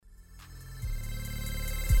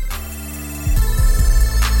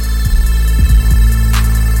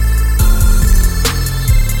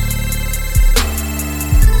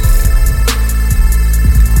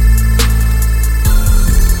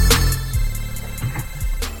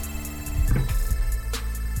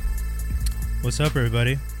What's up,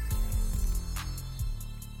 everybody?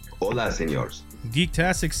 Hola, señores.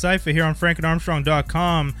 Geektastic Cypher here on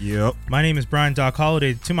franklinarmstrong.com. Yep. My name is Brian Doc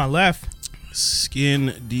Holiday. To my left,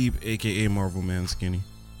 Skin Deep, aka Marvel Man Skinny.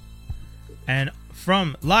 and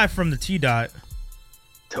live from the T-Dot,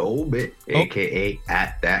 Toby, aka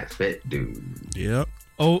at that fit dude. Yep.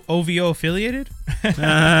 OVO affiliated.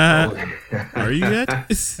 Are you yet?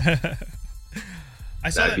 I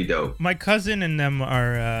saw That'd be that dope. my cousin and them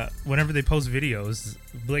are whenever they post videos,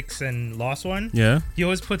 Blix and Lost One. Yeah. He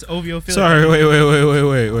always puts OVO affiliated. Sorry,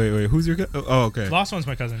 wait. Who's your cousin? Oh, okay. Lost One's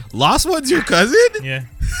my cousin. Lost One's your cousin? Yeah.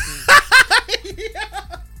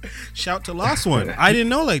 Shout to Lost One. I didn't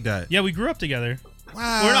know like that. Yeah, we grew up together.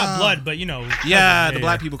 Wow. We're not blood, but you know. Yeah, cousin. the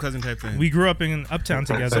black people cousin type thing. We grew up in Uptown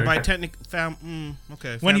together. So by technic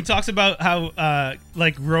okay. When he talks about how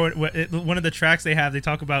like growing, one of the tracks they have, they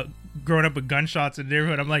talk about growing up with gunshots in the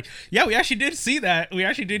neighborhood. I'm like, yeah, we actually did see that. We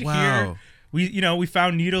actually did hear. We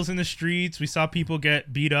found needles in the streets. We saw people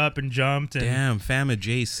get beat up and jumped. And Damn, Fama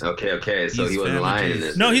Jace. Okay. So He's he wasn't lying in family.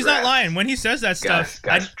 this. no, he's not rap. lying when he says that stuff.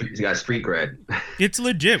 He got street cred. It's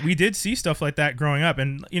legit. We did see stuff like that growing up,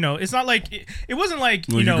 and it's not like it wasn't like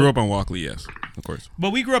Well, you grew up on Walkley, yes, of course.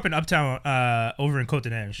 But we grew up in Uptown, over in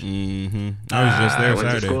Côte-des-Neiges. Mm-hmm. I was just there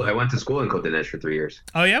Saturday. I went to school in Côte-des-Neiges for 3 years.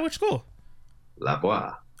 Oh yeah, which school? La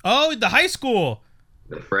Bois, Oh, the high school.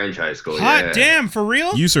 the French high school. Hot yeah. damn, for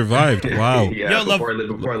real? You survived. Wow. Yeah, Yo,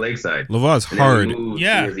 before Lakeside. Lavoie's And then hard. we moved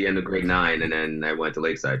Yeah. towards the end of grade 9, and then I went to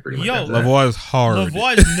Lakeside pretty much. Yo, after that. Lavoie's hard.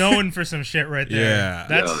 Lavoie is known for some shit right there. Yeah.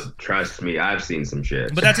 That's. Yo, trust me, I've seen some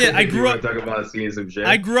shit. But that's it. I You grew wanna up. talk about seeing some shit.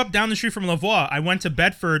 I grew up down the street from Lavoie. I went to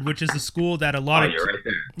Bedford, which is the school that a lot Oh, of. you're right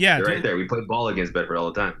there. Yeah, you're dude. right there. We played ball against Bedford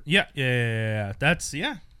all the time. Yeah. That's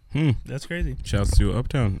That's crazy. Shouts to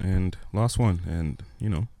Uptown and Lost One and,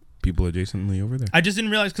 people adjacently over there. I just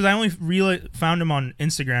didn't realize because I only found him on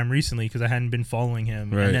Instagram recently because I hadn't been following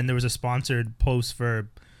him, Right. and then there was a sponsored post for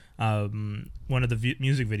one of the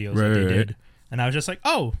music videos that Right, they right. did, and I was just like,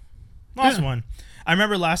 oh, Lost One. I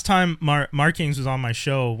remember last time Markings was on my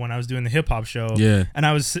show when I was doing the hip hop show, Yeah. and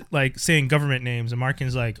I was like saying government names, and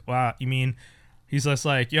Markings like, wow, you mean? He's just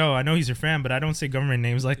like, yo, I know he's your fan, but I don't say government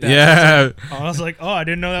names like that. Yeah. I was like, oh, I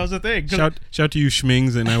didn't know that was a thing. 'Cause- Shout to you,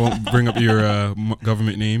 Schmings, and I won't bring up your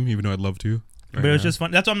government name, even though I'd love to. but it was just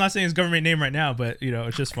fun. That's why I'm not saying his government name right now, but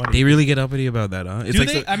it's just funny. They really get uppity about that, huh? It's Do like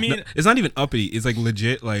they? I mean- no, it's not even uppity. It's like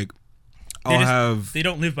legit. Like They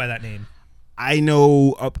don't live by that name. I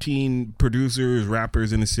know upteen producers,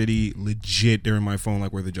 rappers in the city. Legit, they're in my phone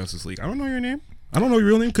like we're the Justice League. I don't know your name. I don't know your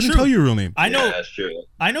real name. Couldn't True. tell you your real name. I know. Yeah, that's true.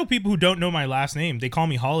 I know people who don't know my last name. They call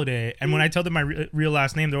me Holiday, and when I tell them my real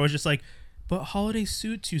last name, they're always just like, "But Holiday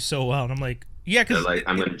suits you so well," and I'm like, "Yeah, They're because like,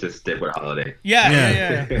 I'm gonna just stick with Holiday.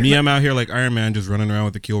 yeah." Me, I'm out here like Iron Man, just running around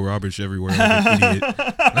with the Kill Roberts everywhere. Like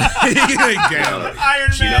an idiot. Damn.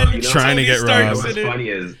 Iron Man, you know, trying to get Tony robbed. Stark's What's in it. funny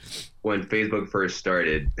is when Facebook first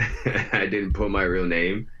started, I didn't put my real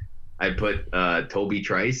name. I put Toby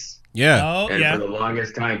Trice. Yeah. Oh And yeah, for the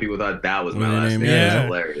longest time, people thought that was my Your last name, name. yeah. It was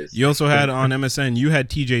hilarious. You also had on MSN, you had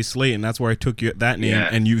TJ Slate, and that's where I took that name Yeah.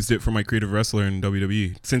 and used it for my creative wrestler in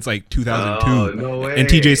WWE since like 2002. Oh, no way. And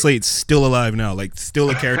TJ Slate's still alive now, like still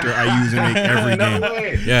a character I use in like, every no game.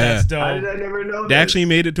 way. Yeah, that's yeah. How dope. did I never know They this? actually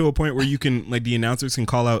made it to a point where you can, like, the announcers can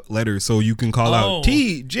call out letters, so you can call Oh. out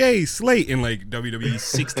TJ Slate in like WWE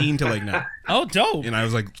 16 to like now. Oh, dope. And I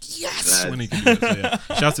was like, yes, That's- when he could do it. So,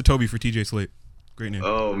 yeah. Shouts to Toby for TJ Slate. Great name.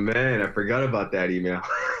 Oh man, I forgot about that email.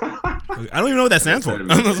 I don't even know what that stands for.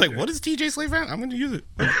 That's I was like, what is TJ Slate fan? I'm going to use it.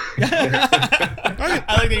 I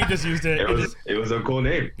like that you just used it. It was a cool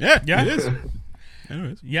name. Yeah, Yeah. it is.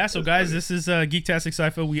 Anyways. Yeah, so guys, this is Geektastic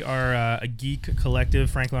Cypher. We are a geek collective,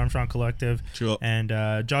 Franklin Armstrong Collective. Sure. And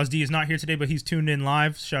Jaws D is not here today, but he's tuned in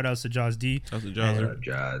live. Shout outs to Jaws D. Shouts to Jaws. What up,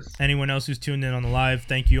 Jazz? Anyone else who's tuned in on the live,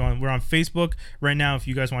 thank you. We're on Facebook right now. If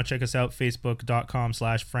you guys want to check us out,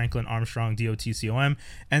 facebook.com/Franklin Armstrong DOTCOM.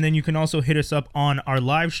 And then you can also hit us up on our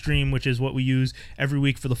live stream, which is what we use every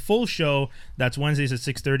week for the full show. That's Wednesdays at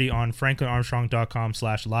 6:30 on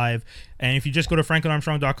franklinarmstrong.com/live. And if you just go to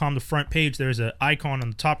franklinarmstrong.com, the front page, there's an icon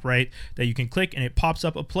on the top right that you can click, and it pops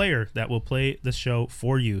up a player that will play the show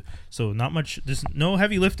for you. So not much, just no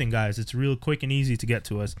heavy lifting, guys. It's real quick and easy to get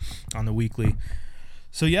to us on the weekly.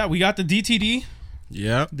 So yeah, we got the DTD.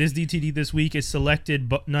 Yeah. This DTD this week is selected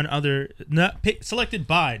by none other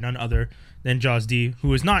than Jaws D,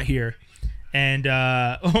 who is not here. And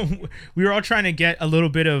we were all trying to get a little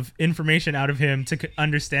bit of information out of him to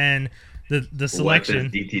understand the selection.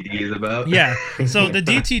 What this DTD is about? Yeah. So the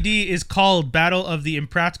DTD is called Battle of the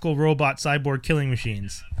Impractical Robot Cyborg Killing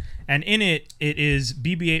Machines. And in it is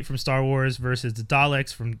BB-8 from Star Wars versus the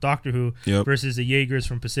Daleks from Doctor Who Yep. versus the Jaegers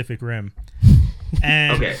from Pacific Rim.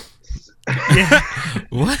 And Okay. yeah.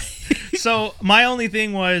 What? So my only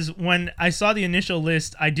thing was when I saw the initial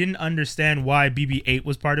list, I didn't understand why BB-8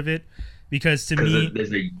 was part of it, because to Because me,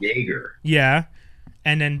 there's a Jaeger. yeah,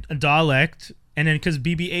 and then a Dalek, and then because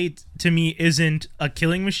BB-8 to me isn't a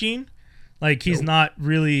killing machine, like he's Nope. not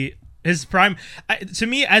really his prime. To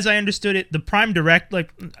me, as I understood it, the prime direct,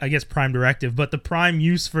 like I guess prime directive, but the prime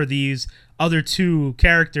use for these other two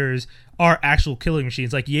characters are actual killing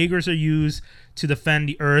machines. Like Jaegers are used to defend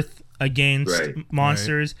the Earth against Right.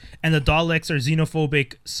 monsters, and the Daleks are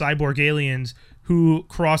xenophobic cyborg aliens who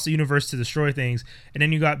cross the universe to destroy things. And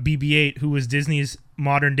then you got BB-8, who was Disney's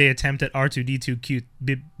modern day attempt at R2D2 cute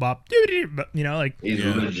bip bop, you know, like He's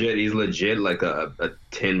legit like a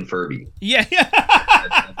tin Furby. yeah,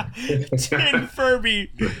 Tin Furby.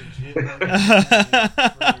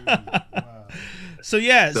 So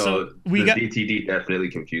yeah, so we the got DTD definitely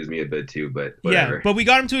confused me a bit too, but whatever. yeah, but we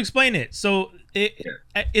got him to explain it. So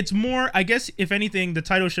it's more, I guess, if anything, the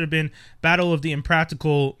title should have been Battle of the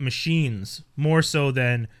Impractical Machines, more so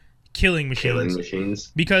than Killing Machines. Killing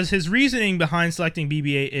machines. Because his reasoning behind selecting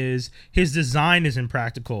BB-8 is his design is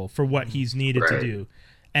impractical for what he's needed to Right. do.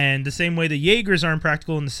 And the same way the Jaegers are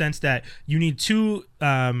impractical in the sense that you need two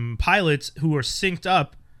pilots who are synced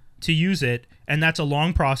up to use it, and that's a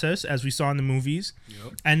long process, as we saw in the movies.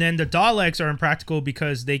 Yep. And then the Daleks are impractical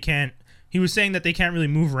because they can't. He was saying that they can't really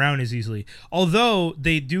move around as easily, although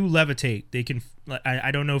they do levitate. They can.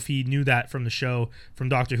 I don't know if he knew that from the show from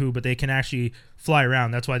Doctor Who, but they can actually fly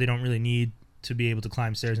around. That's why they don't really need to be able to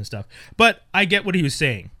climb stairs and stuff. But I get what he was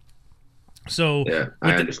saying. So Yeah,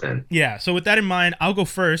 I understand. yeah, so with that in mind, I'll go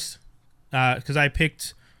first because I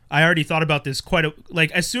already thought about this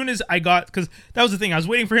as soon as I got, because that was the thing. I was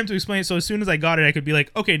waiting for him to explain it, so as soon as I got it, I could be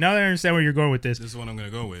like, okay, now that I understand where you're going with this, This is what I'm gonna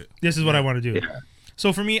go with. this is what I want to do. Yeah.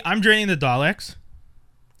 So for me, I'm draining the Daleks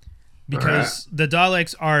because the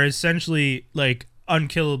Daleks are essentially like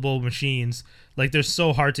unkillable machines. Like they're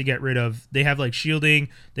so hard to get rid of. They have like shielding.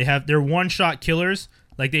 They're one-shot killers.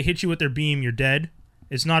 Like they hit you with their beam, you're dead.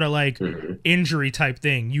 It's not a like injury type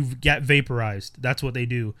thing. You get vaporized. That's what they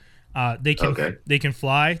do. They can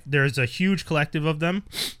fly. There's a huge collective of them.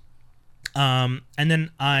 And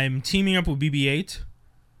then I'm teaming up with BB-8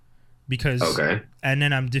 because, and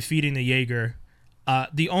then I'm defeating the Jaeger.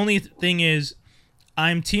 The only thing is,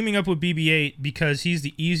 I'm teaming up with BB-8 because he's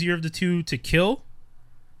the easier of the two to kill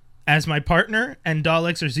as my partner, and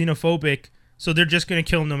Daleks are xenophobic, so they're just going to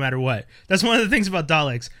kill him no matter what. That's one of the things about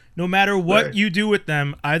Daleks. No matter what you do with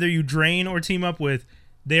them, either you drain or team up with,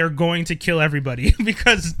 they are going to kill everybody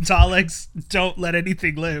because Daleks don't let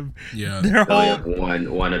anything live. Yeah. Their They only whole have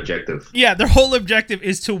one objective. yeah, their whole objective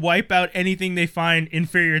is to wipe out anything they find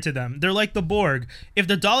inferior to them. They're like the Borg. If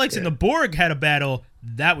the Daleks and the Borg had a battle,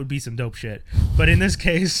 that would be some dope shit. But in this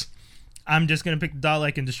case, I'm just gonna pick the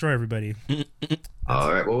Dalek and destroy everybody.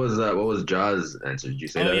 All right. What was Jaws' answer? Did you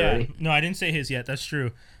say that already? No, I didn't say his yet. That's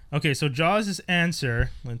true. Okay, so Jaws'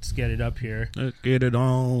 answer. Let's get it up here. Let's get it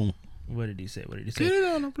on. What did he say? Get it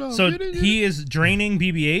on the floor. So Get it. he is draining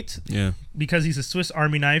BB-8 Yeah. because he's a Swiss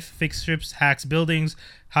Army knife, fixes ships, hacks buildings,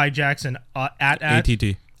 hijacks, and AT-AT.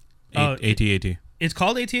 ATT. Oh, AT-AT. It's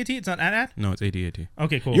called AT-AT? It's not AT-AT? No, it's AT-AT.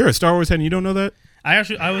 Okay, cool. You're a Star Wars head and you don't know that? I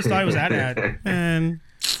always thought it was AT-AT. And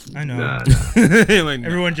I know. Nah. like,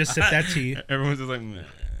 Everyone just sip that tea. Everyone's just like, man.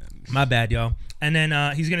 My bad, y'all. And then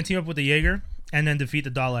he's going to team up with the Jaeger and then defeat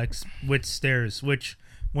the Daleks with stairs, which,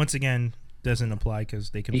 once again, doesn't apply because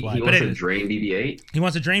they can fly. He wants to drain BB-8? He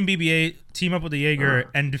wants to drain BB-8, team up with the Jaeger,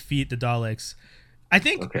 and defeat the Daleks. I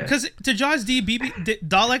think because to Jaws D,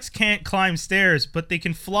 Daleks can't climb stairs, but they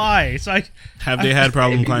can fly. So Have they had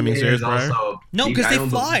problem climbing stairs prior? no, because they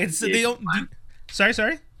fly. It's they don't.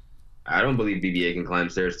 Sorry. I don't believe BB-8 can climb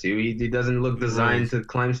stairs too. He doesn't look designed to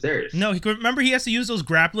climb stairs. No, remember he has to use those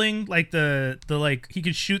grappling, like the he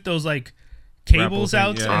could shoot those like cables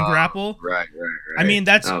out yeah. and grapple. Right. I mean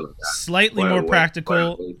that's slightly more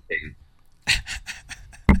practical.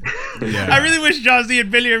 Yeah. I really wish Jaws D had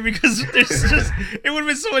been here because there's just it would have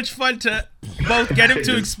been so much fun to both get him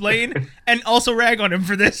to explain and also rag on him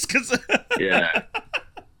for this because Yeah.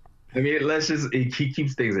 I mean, he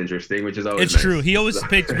keeps things interesting, which is always it's nice. true. He always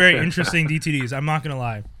picks very interesting DTDs. I'm not gonna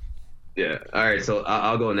lie. Yeah. All right, so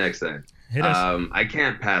I'll go next then. Hit us. I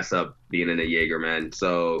can't pass up being in a Jaeger, man.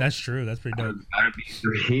 So That's true. That's pretty dope. out of these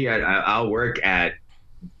three, I'll work at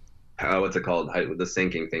what's it called? The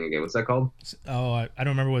sinking thing again. What's that called? Oh, I don't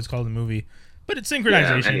remember what it's called in the movie, but it's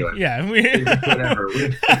synchronization. Yeah, anyway. Whatever.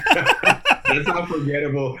 That's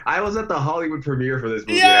unforgettable. I was at the Hollywood premiere for this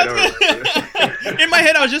movie. Yeah, I don't remember. In my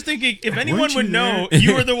head, I was just thinking, if anyone Weren't would you know, there?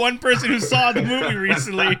 you were the one person who saw the movie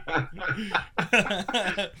recently.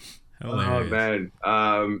 Oh Hilarious.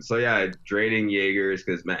 man. So yeah, draining Jaegers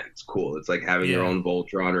because man, it's cool. It's like having your Yeah. own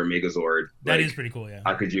Voltron or Megazord. That Like, is pretty cool. Yeah.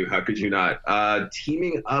 How could you not?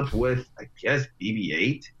 Teaming up with I guess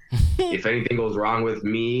BB-8. If anything goes wrong with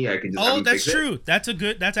me, I can just have Oh, him that's fix it, true.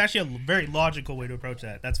 That's actually a very logical way to approach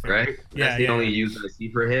that. That's fair. right? Yeah, That's the yeah, only yeah. use I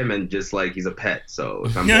see for him, and just like he's a pet. So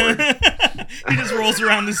if I'm bored, He just rolls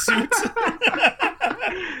around the suit.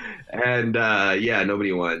 and yeah,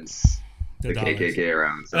 nobody wants the Daleks. KKK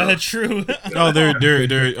around. So. True. Oh, they're.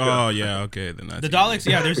 Oh, yeah. Okay, then that's The Daleks,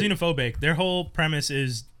 yeah, they're xenophobic. Their whole premise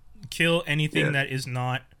is kill anything Yeah. that is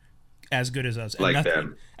not as good as us, and Like nothing,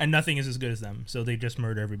 them. and nothing is as good as them. So they just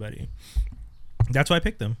murder everybody. That's why I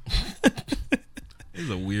picked them. This is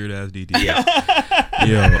a weird ass DT. Yeah.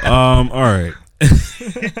 Yo, all right.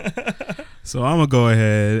 So I'm gonna go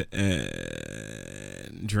ahead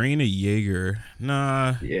and drain a Jaeger.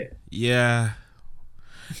 Nah, Yeah.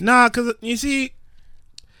 nah, cause you see,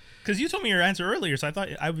 Because you told me your answer earlier, so I thought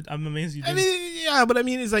I'm amazed you I didn't. mean, yeah, but I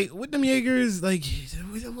mean, it's like with them Jaegers, like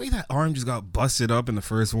the way that arm just got busted up in the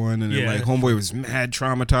first one, and then Yeah. like homeboy was mad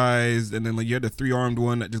traumatized, and then like you had the 3-armed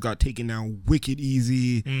one that just got taken down wicked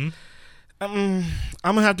easy. Mhm. I'm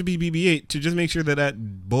gonna have to be BB-8 to just make sure that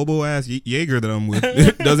Bobo ass Jaeger that I'm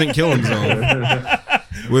with doesn't kill himself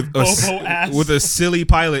with Bobo ass. with a silly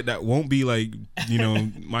pilot that won't be like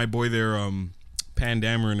my boy there Pan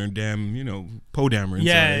Dameron or Poe Dameron.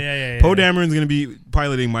 Yeah. Poe Dameron's gonna be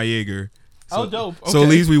piloting my Jaeger. So, Oh, dope. So at Okay.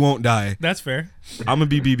 least we won't die. That's fair. I'm gonna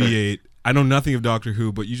be BB-8. I know nothing of Doctor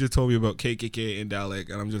Who, but you just told me about KKK and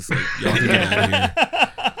Dalek, and I'm just like, y'all can get out of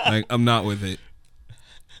here. Like, I'm not with it.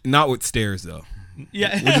 Not with stairs though.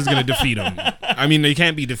 Yeah. We're just gonna defeat them. I mean, they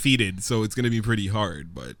can't be defeated, so it's gonna be pretty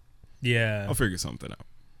hard. But Yeah. I'll figure something out.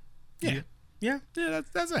 Yeah. Yeah,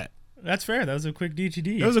 that's it. That's fair. That was a quick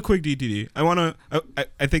DTD. That was a quick DTD.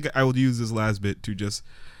 I think I will use this last bit to just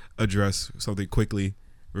address something quickly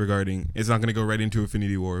regarding. It's not gonna go right into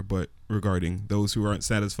Infinity War, but regarding those who aren't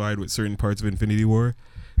satisfied with certain parts of Infinity War,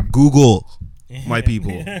 Google, my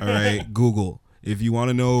people. All right, Google. If you want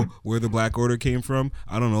to know where the Black Order came from,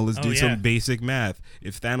 I don't know, let's do some basic math.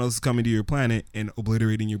 If Thanos is coming to your planet and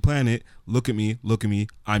obliterating your planet, look at me,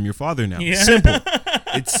 I'm your father now. Yeah. Simple.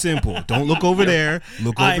 It's simple. Don't look over there.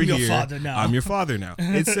 Look over I'm here. your father now. I'm your father now.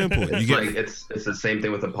 It's simple. It's like it's the same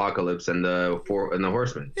thing with Apocalypse and the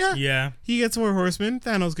Horsemen. yeah. Yeah. He gets 4 horsemen.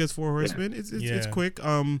 Thanos gets 4 horsemen. It's Yeah. quick.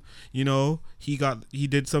 He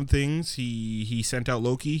did some things. He sent out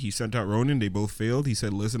Loki. He sent out Ronan. They both failed. He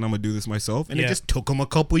said, "Listen, I'm gonna do this myself," and it just took him a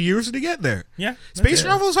couple years to get there. Yeah. Space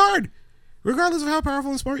travel is hard. Regardless of how powerful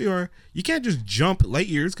and smart you are, you can't just jump light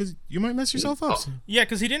years because you might mess yourself up. Yeah,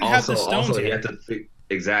 because he didn't have the stones Also, he yet. had to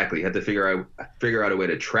he had to figure out a way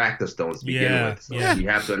to track the stones to begin Yeah, with. So yeah. you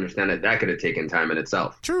have to understand that could have taken time in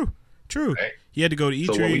itself. True. Right. He had to go to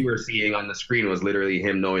So what we E-Trade. were seeing on the screen was literally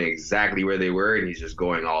him knowing exactly where they were, and he's just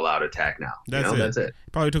going all out attack now. That's it. It.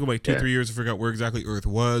 Probably took him like 2-3 Yeah. years to figure out where exactly Earth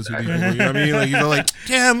was. Who these people were, you know what I mean? Like, you know, like,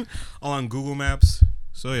 damn, all on Google Maps.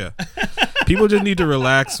 So yeah, people just need to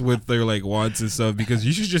relax with their like wants and stuff because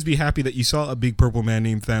you should just be happy that you saw a big purple man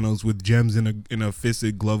named Thanos with gems in a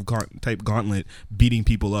fisted glove type gauntlet beating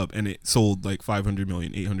people up, and it sold like $500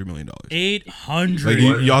 million, $800 million. 800.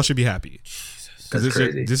 Like y'all should be happy because That's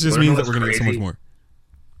crazy. this just Wanna know means that we're what's gonna get so much crazy? more.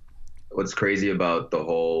 What's crazy about the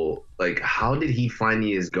whole how did he find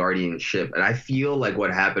the Asgardian ship? And I feel like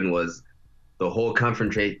what happened was the whole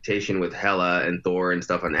confrontation with Hela and Thor and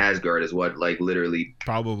stuff on Asgard is what literally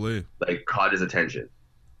Probably. caught his attention.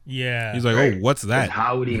 Yeah. He's like, Right. oh, what's that?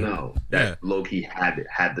 How would he know that Yeah. Loki had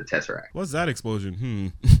the Tesseract? What's that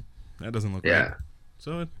explosion? That doesn't look Yeah. right.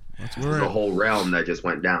 So that's There's where a whole realm that just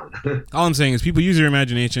went down. all I'm saying is people use your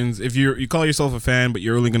imaginations. If you call yourself a fan, but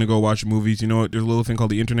you're only going to go watch movies, you know what? There's a little thing called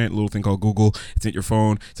the internet, a little thing called Google. It's at your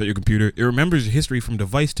phone. It's at your computer. It remembers your history from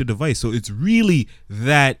device to device. So it's really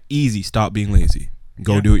that easy. Stop being lazy.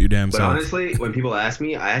 Go do it your damn But self. honestly, when people ask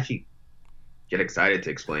me, I actually get excited to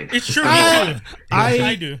explain. It's true. I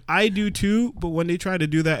I do. I do too, but when they try to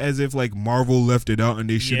do that as if like Marvel left it out and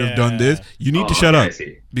they should have Yeah. done this, you need to Oh, shut okay, I up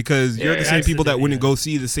see. because you're Yeah, the yeah. same people that Absolutely, wouldn't yeah. go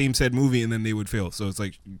see the same said movie and then they would fail. So it's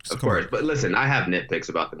like, Of come on. course, but listen, I have nitpicks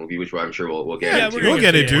about the movie, which I'm sure we'll get Yeah, into. we're We'll gonna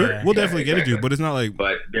get see into it, it. yeah. We'll Yeah, definitely get into exactly. it, but it's not like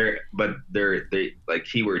They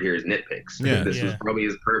keyword here is nitpicks. Yeah. This was Yeah. probably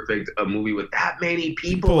as perfect a movie with that many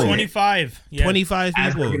people in it 25. Yeah. 25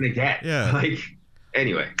 as we're people. gonna get. Yeah.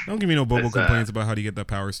 Anyway, Don't give me no Bobo Let's, complaints about how to get that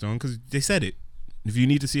power stone because they said it. If you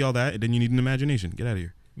need to see all that, then you need an imagination. Get out of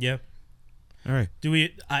here. Yeah. All right. Do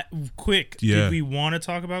we quick? Yeah. Did we want to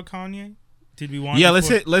talk about Kanye? Did we want? Yeah, let's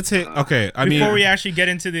hit. Okay, I Before mean, we actually get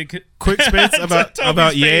into the quick spits about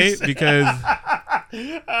Toby's Ye face. because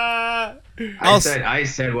I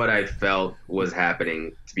said what I felt was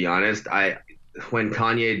happening. To be honest, when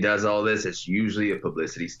Kanye does all this, it's usually a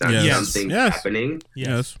publicity stunt. Something's happening.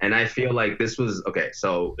 Yes. And I feel like this was okay.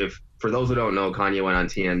 So for those who don't know, Kanye went on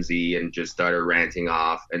TMZ and just started ranting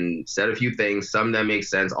off and said a few things. Some that make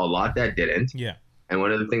sense, a lot that didn't. Yeah. And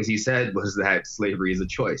one of the things he said was that slavery is a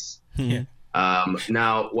choice. Yeah.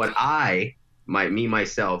 Now, what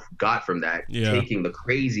myself got from that, taking the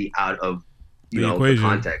crazy out of the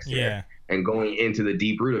context here, and going into the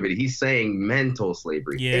deep root of it, he's saying mental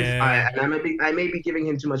slavery. Yeah. I may be giving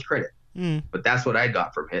him too much credit, but that's what I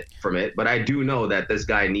got from it. But I do know that this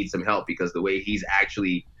guy needs some help, because the way he's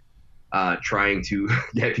actually trying to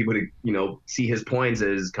get people to see his points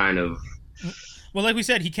is kind of. Well, like we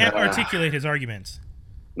said, he can't articulate his arguments.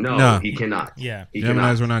 No, he cannot. Yeah.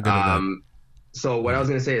 Geminis were not good at that. So what I was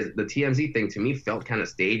going to say is the TMZ thing to me felt kind of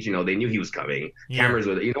staged. They knew he was coming. Yeah. Cameras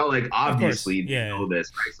with it. Obviously they know this,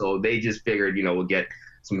 right? So they just figured, we'll get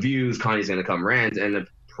some views. Kanye's going to come rant. And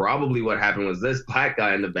probably what happened was this black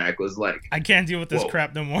guy in the back was like, I can't deal with this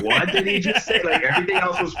crap no more. What did he just say? Like, everything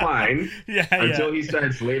else was fine until he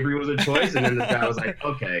said slavery was a choice. And then this guy was like,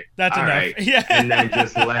 okay, that's enough. Right. Yeah. And then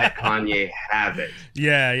just let Kanye have it.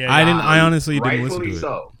 Yeah. I honestly didn't listen to it.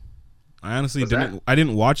 So. I honestly didn't. I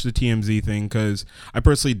didn't watch the TMZ thing because I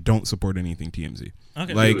personally don't support anything TMZ.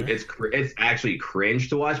 Okay. Like, dude, it's actually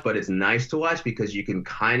cringe to watch, but it's nice to watch because you can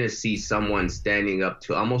kind of see someone standing up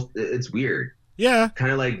to almost. It's weird. Yeah.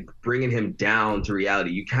 Kind of like bringing him down to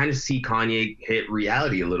reality. You kind of see Kanye hit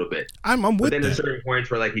reality a little bit. I'm with that. But then there's certain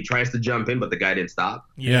points where like he tries to jump in, but the guy didn't stop.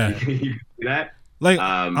 Yeah. You see that? Like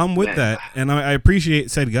I'm with that, and I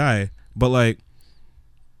appreciate said guy, but like,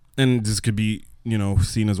 and this could be.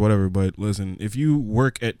 Seen as whatever, but listen, if you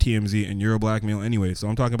work at TMZ and you're a black male anyway, so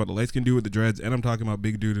I'm talking about the light-skinned dude with the dreads, and I'm talking about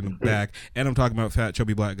big dude in the back, and I'm talking about fat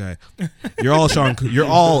chubby black guy. You're all Sean. You're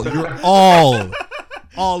all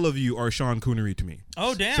of you are Sean Coonery to me.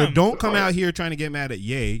 Oh damn! So don't come out here trying to get mad at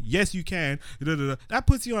Ye. Yes, you can. That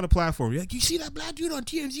puts you on a platform. You're like, you see that black dude on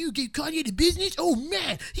TMZ who gave Kanye the business? Oh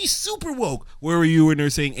man, he's super woke. Where were you when they're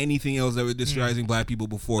saying anything else that was despising black people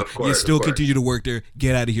before? You still continue to work there.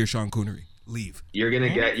 Get out of here, Sean Coonery. Leave. You're gonna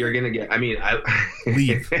get. I mean,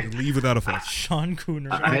 leave without a fuss. Sean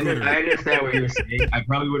Cooner. I understand what you're saying. I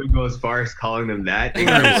probably wouldn't go as far as calling them that. They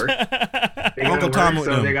gotta work. Uncle Tom.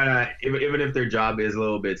 So they gotta, even if their job is a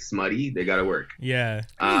little bit smutty, they gotta work. Yeah.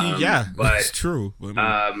 Yeah, but it's true.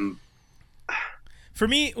 For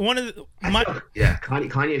me, one of the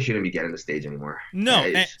Kanye shouldn't be getting the stage anymore.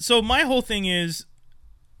 No. So my whole thing is,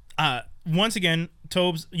 once again,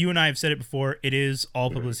 Tobes, you and I have said it before, it is all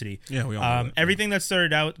publicity. Yeah, we all know that. Everything that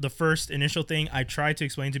started out, the first initial thing, I tried to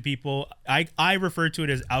explain to people. I refer to it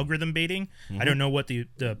as algorithm baiting. I don't know what the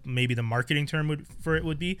maybe the marketing term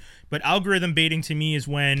would be, but algorithm baiting to me is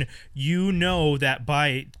when you know that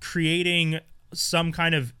by creating some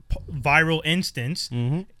kind of viral instance,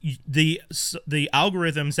 the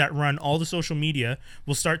algorithms that run all the social media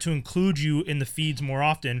will start to include you in the feeds more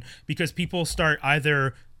often because people start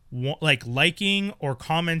either like liking or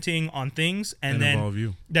commenting on things and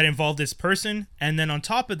then that involve this person, and then on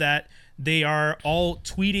top of that they are all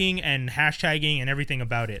tweeting and hashtagging and everything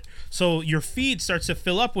about it. So your feed starts to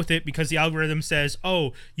fill up with it because the algorithm says,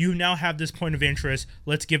 oh, you now have this point of interest,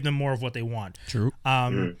 let's give them more of what they want. True.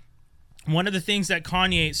 One of the things that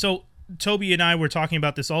Kanye, so Toby and I were talking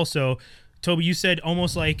about this also. Toby, you said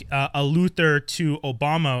almost like a Luther to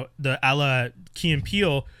Obama, the a la Key and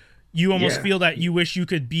Peele. You almost feel that you wish you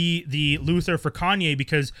could be the Luther for Kanye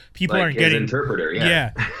because people aren't getting interpreter.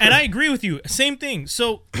 Yeah. And I agree with you. Same thing.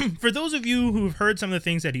 So for those of you who've heard some of the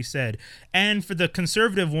things that he said, and for the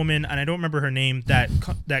conservative woman, and I don't remember her name, that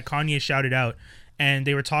Kanye shouted out, and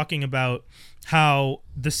they were talking about how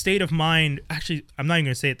the state of mind. Actually, I'm not even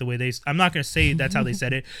going to say it the way I'm not going to say that's how they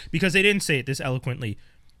said it because they didn't say it this eloquently.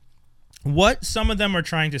 What some of them are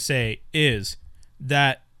trying to say is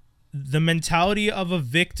that the mentality of a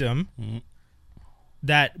victim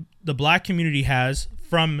that the black community has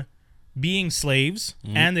from being slaves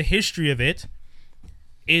and the history of it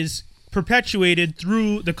is perpetuated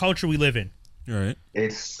through the culture we live in. Right.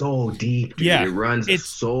 It's so deep, dude. Yeah. It runs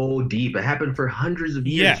so deep. It happened for hundreds of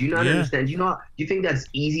years. You not understand. You think that's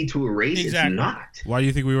easy to erase? Exactly. It's not. Why do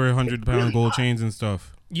you think we wear 100-pound gold chains and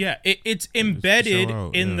stuff? Yeah, it's embedded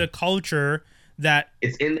in the culture that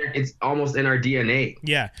it's in there. It's almost in our DNA.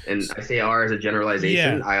 Yeah. And I say R as a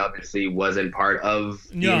generalization. Yeah. I obviously wasn't part of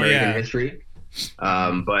the American history.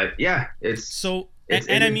 But yeah, it's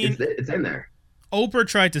in there. Oprah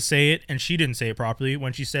tried to say it, and she didn't say it properly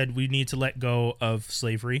when she said we need to let go of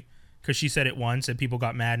slavery, because she said it once, and people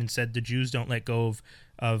got mad and said the Jews don't let go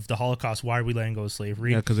of the Holocaust. Why are we letting go of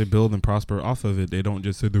slavery? Yeah, because they build and prosper off of it. They don't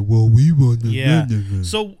just say that, well, we want to. Yeah.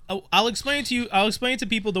 So I'll explain to you. I'll explain to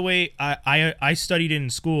people the way I studied in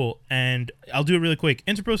school, and I'll do it really quick.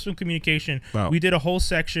 Interpersonal communication. Wow. We did a whole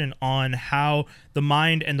section on how the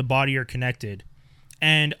mind and the body are connected,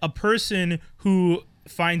 and a person who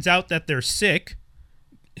finds out that they're sick,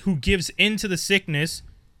 who gives into the sickness,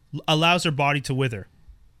 allows their body to wither.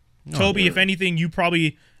 Toby, if anything, you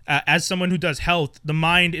probably, as someone who does health, the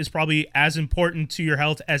mind is probably as important to your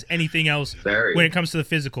health as anything else when it comes to the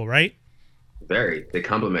physical, right? Very. They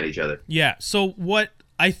complement each other. Yeah. So what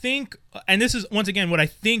I think, and this is once again what I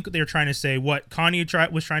think they're trying to say, what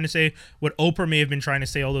Kanye was trying to say, what Oprah may have been trying to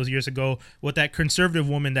say all those years ago, what that conservative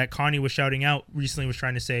woman that Kanye was shouting out recently was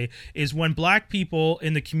trying to say, is when black people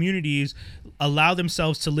in the communities allow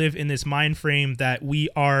themselves to live in this mind frame that we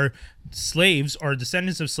are slaves or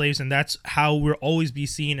descendants of slaves, and that's how we'll always be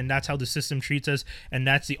seen, and that's how the system treats us, and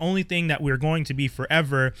that's the only thing that we're going to be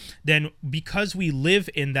forever, then because we live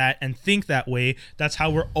in that and think that way, that's how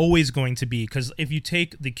we're always going to be. Because if you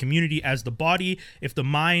take the community as the body, if the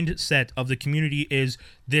mindset of the community is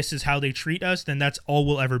this is how they treat us, then that's all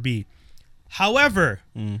we'll ever be. However,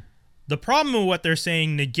 the problem with what they're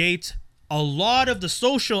saying negates a lot of the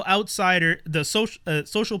social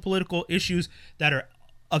social political issues that are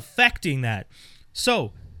affecting that.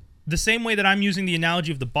 So the same way that I'm using the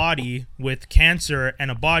analogy of the body with cancer and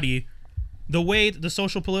a body, the way the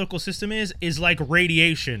social political system is like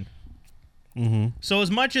radiation. So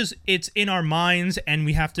as much as it's in our minds and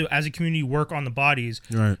we have to, as a community, work on the bodies,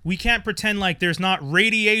 Right. we can't pretend like there's not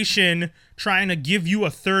radiation trying to give you a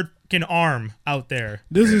third fucking arm out there.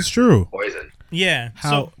 This is true. Poison. Yeah.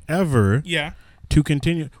 However, Yeah. to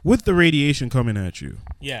continue with the radiation coming at you,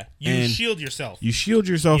 Yeah. You And shield yourself. you shield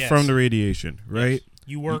yourself Yes. from the radiation, right?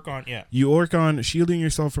 You work on, yeah. You work on shielding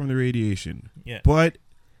yourself from the radiation. Yeah. But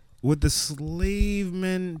with the slave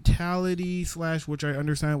mentality / which I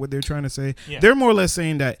understand what they're trying to say, Yeah. they're more or less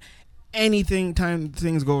saying that time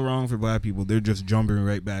things go wrong for black people, they're just jumping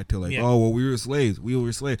right back to like, Yeah. oh, well, we were slaves.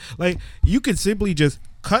 Like, you could simply just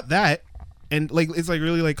cut that. And like it's like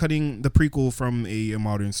really like cutting the prequel from a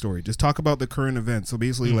modern story. Just talk about the current events. So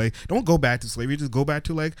basically, like, don't go back to slavery. Just go back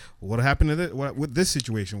to like what happened to this, with this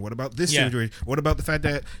situation. What about this Yeah. situation? What about the fact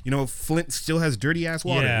that Flint still has dirty ass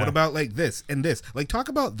water? Yeah. What about like this and this? Like, talk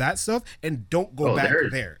about that stuff and don't go back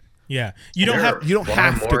there. Yeah. You don't have. you don't far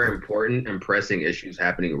have to more go. important and pressing issues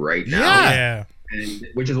happening right now. Yeah. Yeah. And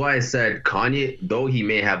which is why I said Kanye, though he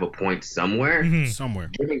may have a point somewhere, Somewhere.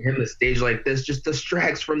 giving him the stage like this just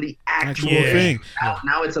distracts from the actual Actual thing.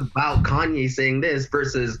 Now it's about Kanye saying this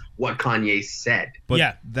versus what Kanye said. But Yeah,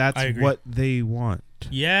 I that's agree. what they want.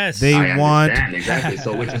 Yes. They I want. understand, exactly.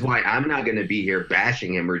 So which is why I'm not going to be here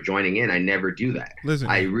bashing him or joining in. I never do that. Listen.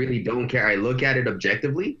 I really don't care. I look at it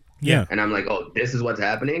objectively. Yeah. And I'm like, oh, this is what's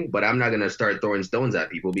happening, but I'm not going to start throwing stones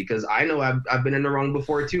at people because I know I've been in the wrong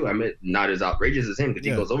before too. I mean, not as outrageous as him because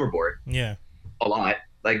Yeah. he goes overboard Yeah. a lot.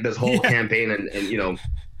 Like this whole campaign and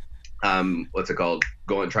what's it called?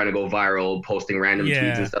 Trying to go viral, posting random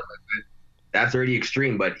tweets and stuff like that. That's already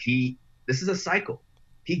extreme, but this is a cycle.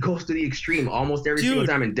 He goes to the extreme almost every single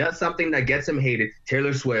time and does something that gets him hated.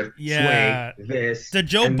 Taylor Swift, Yeah. Sway, this. The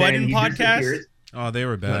Joe and then Budden he podcast? disappears. Oh, they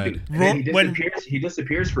were bad. And then he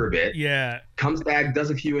disappears for a bit. Yeah. Comes back, does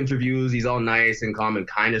a few interviews. He's all nice and calm and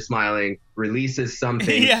kind of smiling. Releases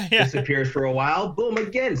something. Yeah. Disappears for a while. Boom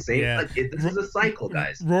again. Same. Yeah. This is a cycle,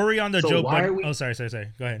 guys. Rory on the So Joe why Budden. are we- Oh, sorry. Go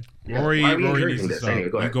ahead. Rory Why are we needs encouraging to this? stop. Anyway,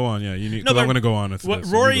 go You ahead. go on, yeah. You need. No, Because I'm but gonna go on.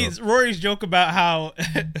 What Rory's joke about how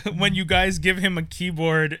when you guys give him a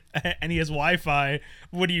keyboard and he has Wi-Fi,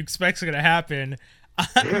 what do you expect's going to happen?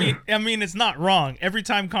 I mean, it's not wrong. Every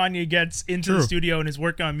time Kanye gets into the studio and is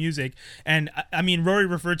working on music, and I mean, Rory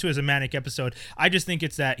referred to it as a manic episode. I just think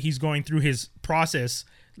it's that he's going through his process,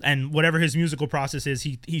 and whatever his musical process is,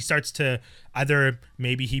 he starts to either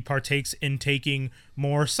maybe he partakes in taking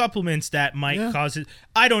more supplements that might cause it.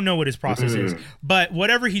 I don't know what his process is, but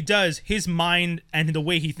whatever he does, his mind and the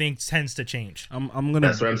way he thinks tends to change. I'm gonna.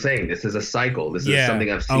 That's what I'm saying. This is a cycle. This is something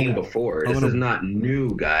I've seen before. This is not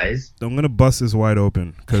new, guys. I'm gonna bust this wide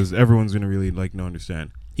open because everyone's gonna really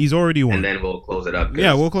understand. He's already won. And then we'll close it up.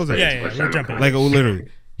 Yeah, we'll close it. Yeah, we'll jump in. Like literally,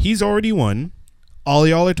 he's already won. All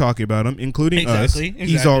y'all are talking about him, including us.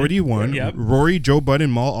 He's already won. Yep. Rory, Joe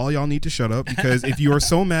Budden, Maul, all y'all need to shut up, because if you are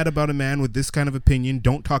so mad about a man with this kind of opinion,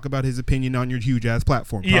 don't talk about his opinion on your huge ass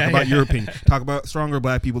platform. Talk about your opinion. Talk about stronger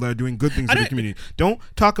black people that are doing good things in the community. Don't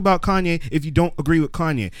talk about Kanye if you don't agree with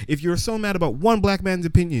Kanye. If you're so mad about one black man's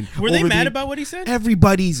opinion, were they mad about what he said?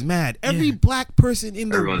 Everybody's mad. Every black person in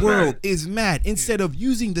the Everyone's world mad. is mad. Instead of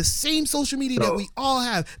using the same social media that we all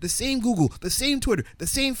have, the same Google, the same Twitter, the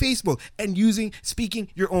same Facebook, and speaking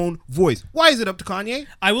your own voice. Why is it up to Kanye?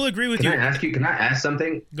 I will agree with you. Can I ask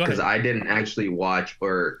something? Go ahead. Because I didn't actually watch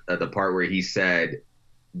the part where he said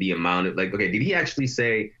the amount of did he actually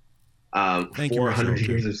say 400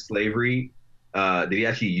 years of slavery? Did he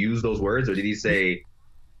actually use those words, or did he say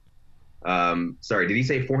did he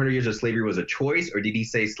say 400 years of slavery was a choice, or did he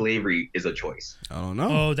say slavery is a choice? I don't know.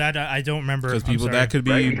 Oh, that I don't remember. Because people that could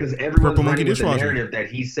be right? Because everyone's Purple Monkey running with the dishwasher. narrative that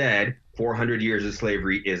he said 400 years of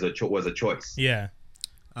slavery was a choice. Yeah.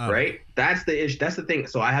 Right? That's the issue. That's the thing.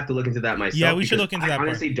 So I have to look into that myself. Yeah, we should look into that I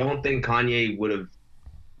honestly don't think Kanye would have.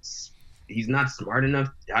 He's not smart enough.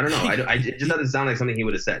 I don't know. It just doesn't sound like something he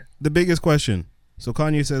would have said. The biggest question. So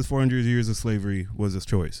Kanye says 400 years of slavery was his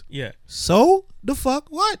choice. Yeah. So the fuck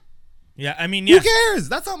what? Yeah, I mean, Who cares?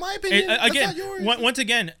 That's not my opinion. Again, That's not yours. once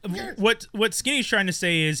again, what Skinny's trying to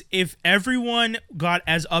say is, if everyone got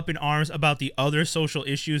as up in arms about the other social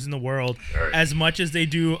issues in the world as much as they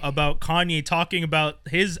do about Kanye talking about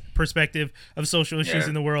his perspective of social issues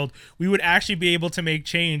in the world, we would actually be able to make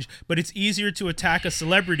change. But it's easier to attack a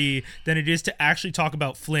celebrity than it is to actually talk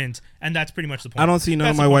about Flint, and that's pretty much the point. I don't see none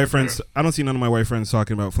of my white friends. I don't see none of my white friends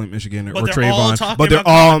talking about Flint, Michigan, or they're all Trayvon. talking But they're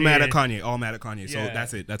about all Kanye. mad at Kanye. All mad at Kanye. So Yeah.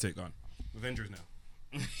 that's it. That's it. Gone. Avengers now.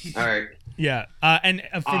 All right. Yeah, and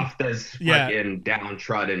Off this fucking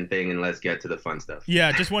downtrodden thing, and let's get to the fun stuff.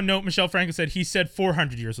 yeah, just one note. Michelle Franco said he said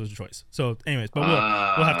 400 years was a choice. So, anyways, but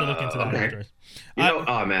we'll have to look into that afterwards.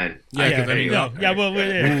 Oh man. Yeah, Well,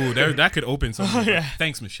 that could open something. Yeah.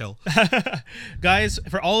 Thanks, Michelle. Guys,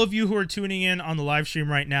 for all of you who are tuning in on the live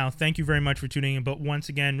stream right now, thank you very much for tuning in. But once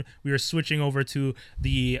again, we are switching over to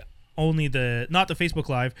not the Facebook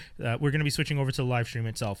Live. We're going to be switching over to the live stream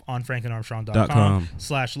itself on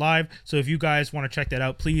franklinarmstrong.com/live. So if you guys want to check that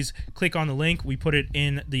out, please click on the link. We put it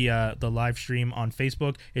in the live stream on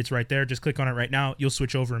Facebook. It's right there. Just click on it right now. You'll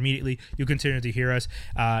switch over immediately. You'll continue to hear us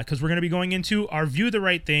because we're going to be going into our View the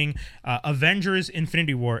Right Thing Avengers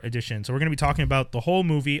Infinity War edition. So we're going to be talking about the whole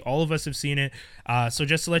movie. All of us have seen it. So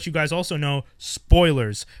just to let you guys also know,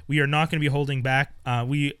 spoilers. We are not going to be holding back.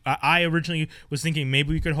 I originally was thinking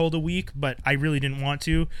maybe we could hold a week, but I really didn't want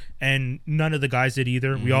to, and none of the guys did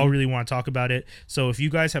either. We all really want to talk about it. So if you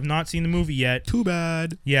guys have not seen the movie yet, Too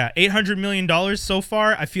bad. yeah, $800 million so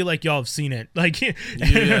far. I feel like y'all have seen it. Like,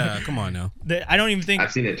 Yeah, come on now. I don't even think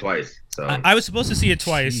I've seen it twice. So I was supposed to see it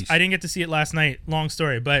twice. Jeez. I didn't get to see it last night. Long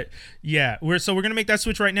story, but yeah, we're gonna make that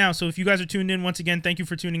switch right now. So if you guys are tuned in, once again, thank you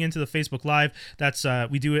for tuning into the Facebook Live. That's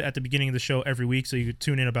we do it at the beginning of the show every week, so you can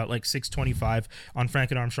tune in about like 6:25 on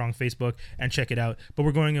Frank and Armstrong Facebook and check it out. But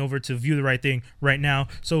we're going over to View the Right Thing right now.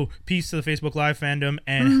 So peace to the Facebook Live fandom,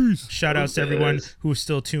 and shout outs to everyone who is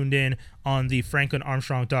still tuned in on the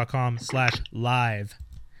franklinarmstrong.com/live.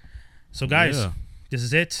 So guys, this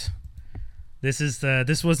is it. This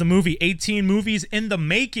was the movie. 18 movies in the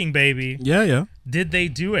making, baby. Yeah. Did they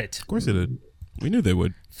do it? Of course they did. We knew they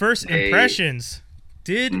would. First impressions.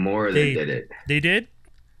 They did it. They did?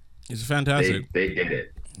 It's fantastic. They did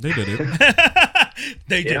it. They did it.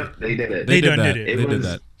 They did. Yep, they did it. They done did did that. it. They did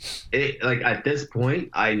that. Like at this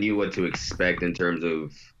point, I knew what to expect in terms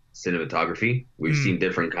of cinematography. We've seen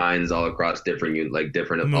different kinds all across different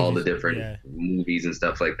all the different movies and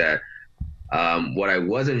stuff like that. What I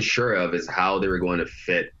wasn't sure of is how they were going to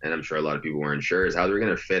fit, and I'm sure a lot of people weren't sure, is how they were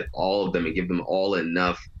going to fit all of them and give them all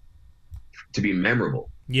enough to be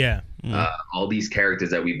memorable. Yeah. All these characters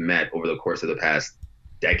that we've met over the course of the past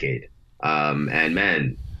decade. And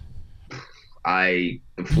man, the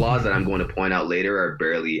flaws that I'm going to point out later are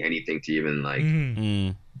barely anything to even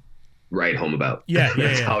write home about. Yeah,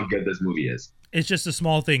 That's how good this movie is. It's just the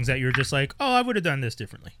small things that you're just like, oh, I would have done this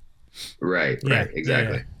differently. Right,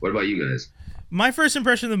 exactly. Yeah. What about you guys? My first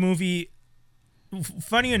impression of the movie,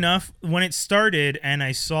 funny enough, when it started and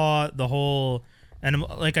I saw the whole, and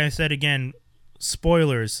like I said again,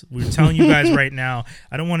 spoilers. We're telling you guys right now.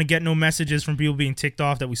 I don't want to get no messages from people being ticked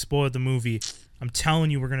off that we spoiled the movie. I'm telling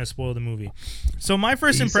you, we're going to spoil the movie. So my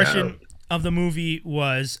first impression of the movie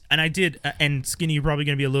was, and I did, and Skinny, you're probably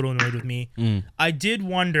going to be a little annoyed with me. I did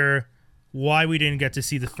wonder why we didn't get to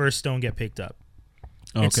see the first stone get picked up.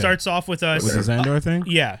 Okay. It starts off with us. With the Xandar thing?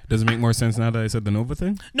 Yeah. Does it make more sense now that I said the Nova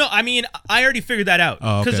thing? No, I mean, I already figured that out.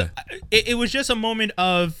 Oh, okay. Because it was just a moment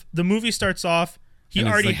of the movie starts off he And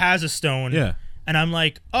it's already like- has a stone. Yeah. And I'm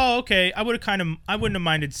like, oh, okay. I wouldn't have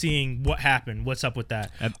minded seeing what happened. What's up with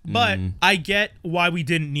that? But I get why we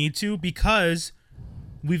didn't need to, because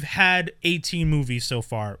we've had 18 movies so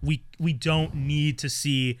far. We don't need to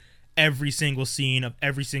see every single scene of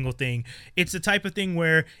every single thing. It's the type of thing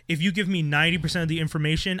where if you give me 90% of the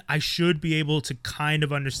information, I should be able to kind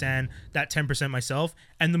of understand that 10% myself.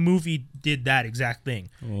 And the movie did that exact thing.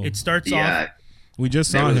 It starts off. Yeah, We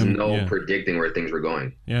just there saw was him. no yeah. predicting where things were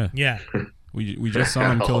going. yeah. Yeah. We just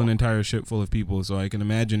saw him kill an entire ship full of people, so I can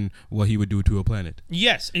imagine what he would do to a planet.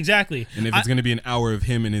 Yes, exactly. And if it's going to be an hour of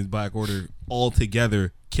him and his Black Order all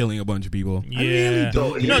together killing a bunch of people, I really Yeah. So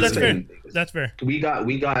don't. No, here's that's the fair. thing. That's fair. We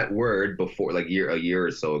got word before, like a year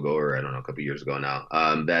or so ago, or I don't know, a couple years ago now,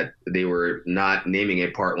 that they were not naming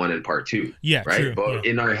it part 1 and part 2. Yeah, right. true. But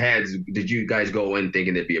Yeah. in our heads, did you guys go in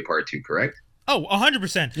thinking it'd be a part 2? Correct. Oh,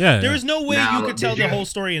 100%. Yeah, There yeah. is no way Now, you could tell did the you- whole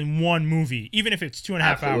story in one movie, even if it's 2.5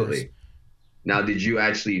 hours. Absolutely. Now, did you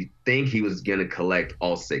actually think he was gonna collect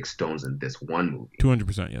all 6 stones in this one movie?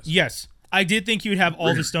 200%, yes. Yes, I did think you would have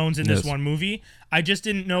all the stones in this Yes. one movie. I just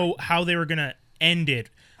didn't know how they were gonna end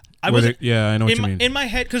it. I Where was yeah, I know what you mean. in my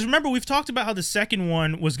head, because remember we've talked about how the second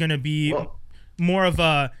one was gonna be Well, more of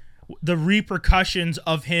the repercussions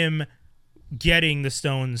of him getting the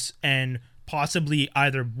stones and possibly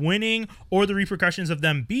either winning, or the repercussions of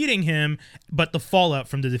them beating him, but the fallout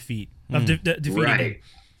from the defeat of defeating him. right.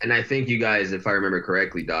 And I think you guys, if I remember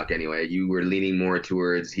correctly, Doc, anyway, you were leaning more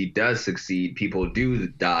towards he does succeed, people do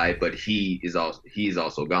die, but he's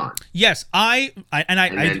also gone. Yes, I And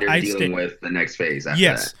then they're I dealing stick. with the next phase after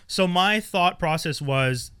Yes. that. So my thought process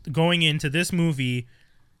was going into this movie,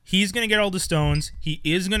 he's going to get all the stones. He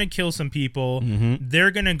is going to kill some people. They're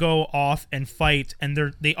going to go off and fight, and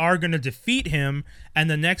they are going to defeat him. And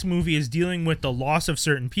the next movie is dealing with the loss of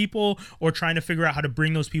certain people, or trying to figure out how to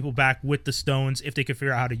bring those people back with the stones, if they could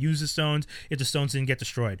figure out how to use the stones, if the stones didn't get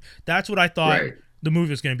destroyed. That's what I thought Right. the movie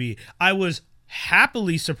was going to be. I was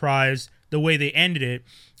happily surprised the way they ended it.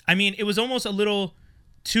 I mean, it was almost a little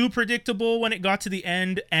too predictable when it got to the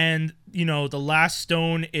end, and the last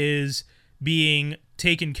stone is being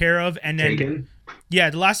taken care of, and then Taken. yeah,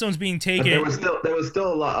 the last stone's being But taken. there was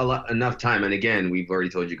still a lot enough time, and again, we've already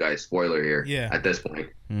told you guys, spoiler here. Yeah. At this point,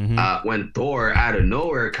 when Thor out of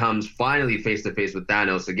nowhere comes finally face to face with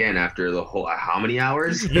Thanos again after the whole how many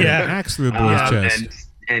hours? Yeah. Axe through the boy's chest.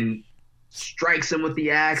 and strikes him with the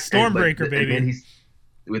axe. Stormbreaker, baby. And he's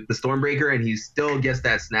with the Stormbreaker, and he still gets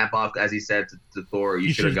that snap off, as he said to Thor,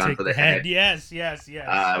 "You should have gone take for the head." Yes.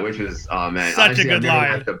 Which was, oh man, Such a honestly, good I've never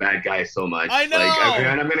line. liked the bad guy so much. I know!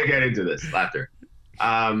 And I'm gonna get into this laughter.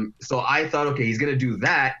 So I thought, okay, he's gonna do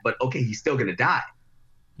that, but okay, he's still gonna die.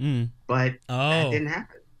 But that Oh, didn't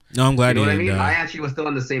happen. No, I'm glad You know what I he mean? didn't I die. actually was still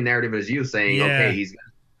on the same narrative as you, saying, Yeah. okay, he's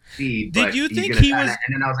gonna succeed. Did but you he's think gonna he die. was-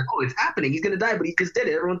 And then I was like, oh, it's happening. He's gonna die, but he just did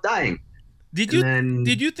it. Everyone's dying. did And you then,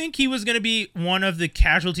 did you think he was going to be one of the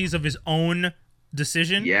casualties of his own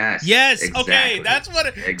decision? Yes. Yes. Exactly. Okay, that's what.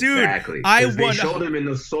 Exactly. Dude, I 'Cause they want. showed him in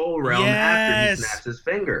the soul realm after Yes. he snaps his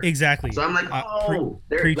finger. Exactly. So I'm like,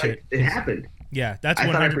 preach it happened. Yeah, that's I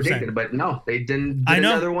thought I 100%. predicted it, but no, they didn't. I Did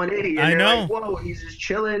know. another 180. And I they're know. Like, whoa, he's just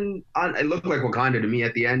chilling. It looked like Wakanda to me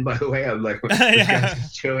at the end. By the way, I'm like, this Yeah. guy's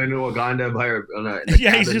just chilling in Wakanda in a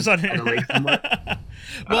Yeah, he's cabin just on a lake somewhere.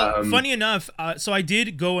 Well, funny enough, so I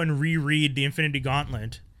did go and reread the Infinity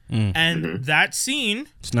Gauntlet, and Mm-hmm. that scene.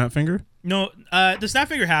 Snap finger? No, the snap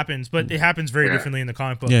finger happens, but it happens very Yeah. differently in the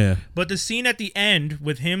comic book. Yeah. But the scene at the end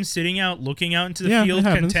with him sitting out, looking out into the Yeah, it field,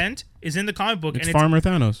 happens. content, is in the comic book, It's and Farmer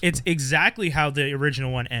Thanos. it's exactly how the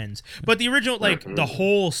original one ends. But the original, like the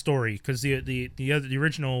whole story, because the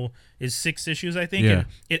original is 6 issues, I think. Yeah. And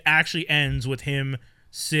it actually ends with him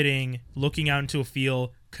sitting, looking out into a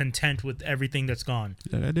field, content with everything that's gone.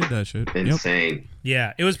 Yeah, I did that shit. Yep. Insane.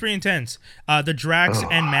 Yeah, it was pretty intense. The Drax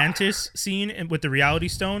and Mantis scene with the Reality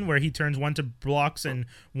Stone, where he turns one to blocks and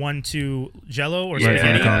one to Jello or Yeah. Right from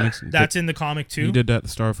the spaghetti. comics. That's in the comic too. He did that to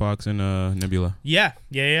Star Fox and Nebula. Yeah.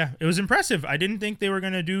 It was impressive. I didn't think they were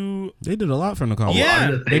gonna do. They did a lot from the comic. Yeah. A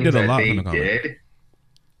lot of the They did things a that lot they from the comic. did.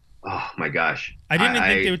 Oh my gosh. I didn't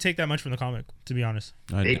think they would take that much from the comic, to be honest.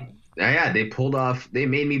 They pulled off. They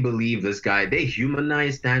made me believe this guy. They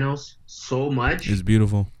humanized Thanos so much. It's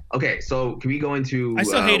beautiful. Okay, so can we go into? I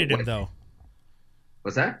still hated him though.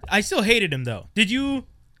 What's that? I still hated him though. Did you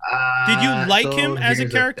like him as a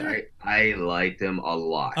here's character? I liked him a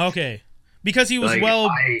lot. Okay, because he was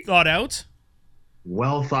Like, thought out.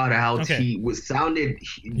 Well thought out. Okay. He was sounded.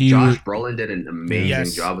 He Josh was- Brolin did an amazing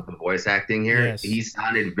Yes. job with the voice acting here. Yes. He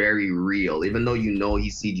sounded very real, even though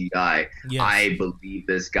he's CGI. Yes. I believe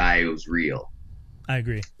this guy was real. I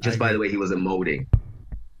agree. Just by the way he was emoting.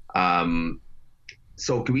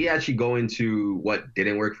 So can we actually go into what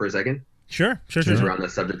didn't work for a second? Sure. Just around the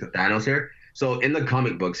subject of Thanos here. So in the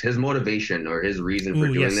comic books, his motivation or his reason for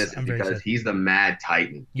doing this is because he's the Mad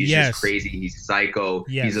Titan. He's just crazy. He's psycho.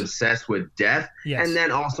 He's obsessed with death, and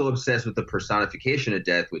then also obsessed with the personification of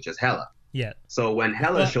death, which is Hela. Yeah. So when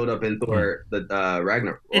Hela showed up in Thor, the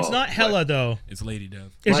Ragnarok, it's not Hela though. It's Lady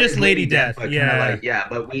Death. It's just Lady Death. But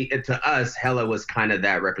but to us, Hela was kind of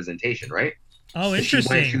that representation, right? Oh,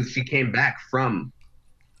 interesting. She came back from.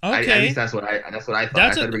 Okay. At least that's what I thought. I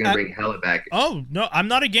thought we were gonna bring Hela back. Oh no, I'm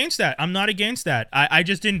not against that. I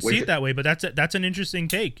just didn't see it that way. But that's an interesting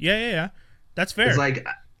take. Yeah. That's fair. It's like,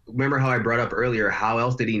 remember how I brought up earlier? How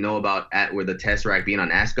else did he know about with the Tesseract being on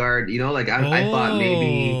Asgard? You know, like I thought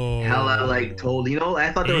maybe Hela like told. You know,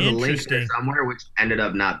 I thought there was a link there somewhere, which ended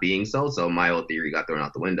up not being so. So my whole theory got thrown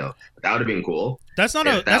out the window. But that would have been cool. That's not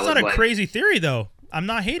a crazy theory though. I'm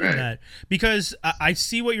not hating that because I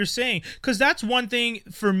see what you're saying. Because that's one thing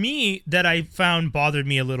for me that I found bothered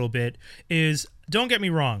me a little bit is, don't get me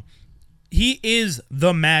wrong, he is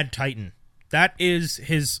the Mad Titan. That is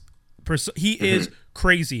his he is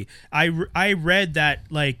crazy. I read that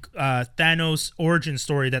like Thanos origin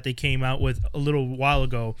story that they came out with a little while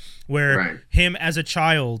ago, where him as a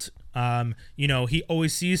child, he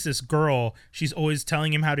always sees this girl. She's always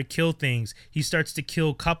telling him how to kill things. He starts to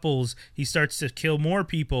kill couples. He starts to kill more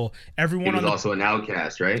people. Everyone was also an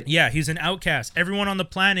outcast, right? Yeah, he's an outcast. Everyone on the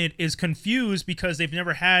planet is confused because they've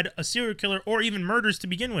never had a serial killer or even murders to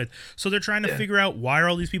begin with. So they're trying to figure out, why are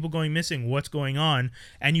all these people going missing? What's going on?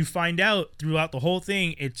 And you find out throughout the whole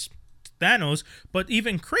thing, it's Thanos. But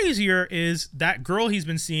even crazier is that girl he's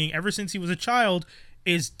been seeing ever since he was a child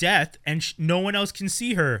is Death, and no one else can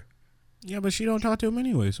see her. Yeah, but she don't talk to him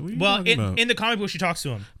anyway. So what are you talking about? In the comic book, she talks to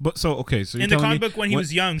him. But so in the comic book, when he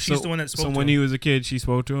was young, she's the one that spoke to him. So when he was a kid, she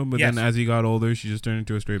spoke to him, but then as he got older, she just turned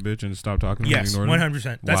into a straight bitch and stopped talking to him. Yes,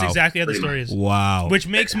 100%. That's exactly how the story is. Wow. Which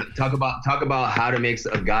makes talk about how to make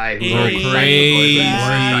a guy who's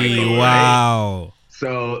crazy. Wow.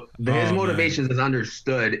 So his motivations is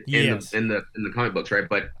understood in the comic books, right?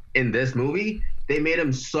 But in this movie, they made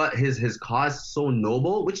him his cause so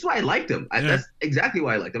noble, which is why I liked him. That's exactly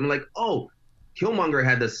why I liked him. I'm like, oh, Killmonger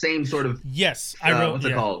had the same sort of what's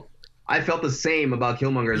it called? I felt the same about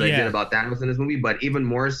Killmonger as I did about Thanos in this movie, but even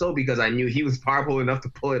more so because I knew he was powerful enough to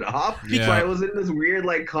pull it off. So I was in this weird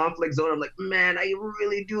like conflict zone. I'm like, man, I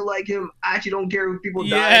really do like him. I actually don't care if people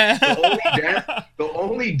die. The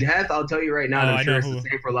only death I'll tell you right now, and I'm sure it's the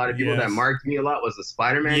same for a lot of people, that marked me a lot was the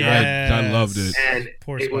Spider-Man death. I loved it. And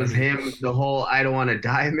it was him, the whole I don't want to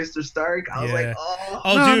die, Mr. Stark. I was like,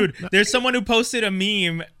 dude, there's someone who posted a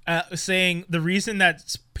meme saying the reason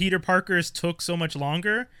that Peter Parker's took so much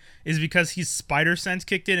longer is because his spider sense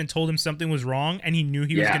kicked in and told him something was wrong, and he knew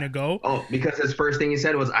he was gonna go. Oh, because his first thing he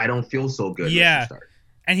said was, "I don't feel so good." Yeah,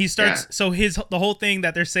 and he starts. So the whole thing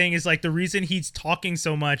that they're saying is like the reason he's talking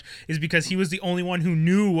so much is because he was the only one who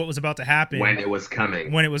knew what was about to happen when it was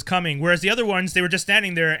coming. Whereas the other ones, they were just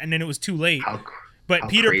standing there, and then it was too late. But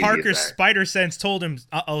Peter Parker's spider sense told him,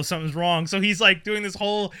 something's wrong. So he's like doing this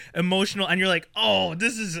whole emotional, and you're like, oh,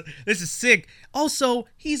 this is sick. Also,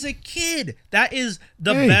 he's a kid. That is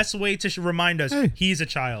the best way to remind us he's a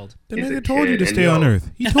child. The nigga told you to stay on Earth.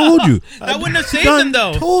 He told you. That wouldn't have saved him,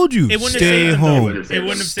 though. Told you. It wouldn't stay have saved home. Him, it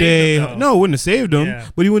wouldn't have saved him. No, it wouldn't have saved him. Yeah.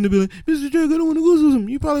 But he wouldn't have been like, Mr. Jack, I don't want to go with him.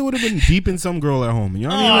 You probably would have been deeping some girl at home. You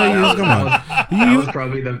know what I mean? Like, come on. That was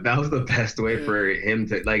probably the best way for him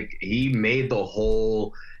to, like, he made the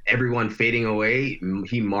whole everyone fading away.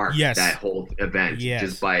 He marked that whole event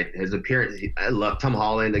just by his appearance. I love Tom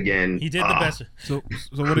Holland again. He did the best. So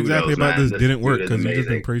what exactly about this didn't work? Because you've just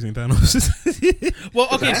been praising Thanos. Well,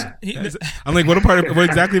 okay. I'm like, what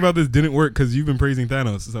exactly about this didn't work? Because you've been praising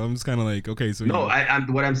Thanos. So I'm just kind of like, okay. So no,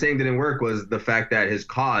 what I'm saying didn't work was the fact that his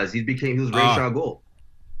cause, he was Ra's al Ghul.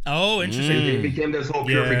 Oh, interesting. It became this whole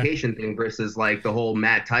purification thing versus like the whole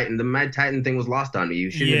Mad Titan. The Mad Titan thing was lost on me. You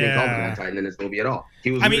shouldn't even call him Mad Titan in this movie at all. He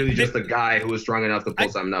was literally just a guy who was strong enough to pull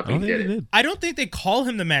something up and did it. I don't think they call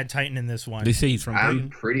him the Mad Titan in this one. They say he's from Titan. I'm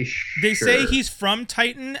pretty sure. They say he's from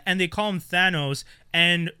Titan, and they call him Thanos.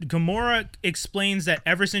 And Gamora explains that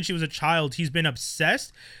ever since she was a child, he's been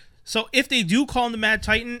obsessed. So if they do call him the Mad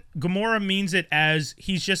Titan, Gamora means it as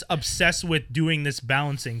he's just obsessed with doing this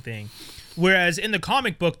balancing thing. Whereas in the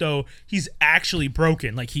comic book, though, he's actually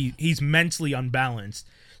broken. Like, he's mentally unbalanced.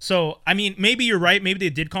 So, I mean, maybe you're right. Maybe they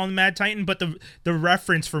did call him Mad Titan, but the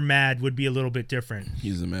reference for Mad would be a little bit different.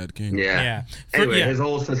 He's a Mad King. Yeah. Anyway, his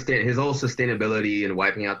whole sustainability and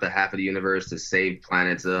wiping out the half of the universe to save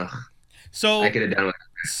planets. So I could have done with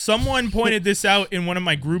Someone pointed this out in one of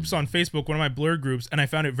my groups on Facebook, one of my blurred groups, and I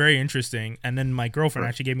found it very interesting. And then my girlfriend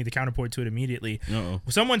actually gave me the counterpoint to it immediately. Uh-oh.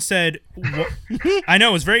 Someone said, I know,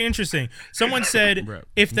 it was very interesting. Someone said,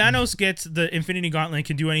 if Thanos gets the Infinity Gauntlet and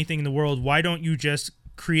can do anything in the world, why don't you just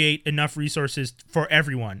create enough resources for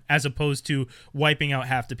everyone as opposed to wiping out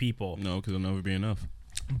half the people? No, because it'll never be enough.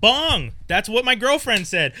 Bong! That's what my girlfriend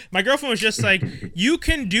said. My girlfriend was just like, you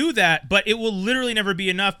can do that, but it will literally never be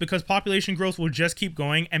enough because population growth will just keep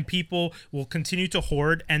going and people will continue to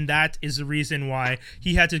hoard, and that is the reason why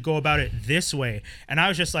he had to go about it this way. And I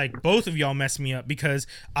was just like, both of y'all messed me up because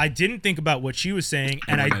I didn't think about what she was saying,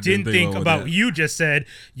 and I didn't think about what you just said.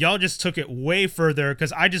 Y'all just took it way further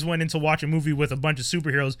because I just went in to watch a movie with a bunch of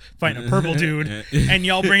superheroes fighting a purple dude, and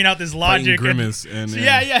y'all bringing out this logic. Grimace and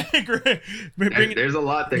There's a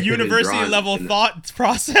lot that university level thought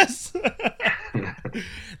process.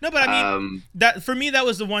 No, but I mean, that for me, that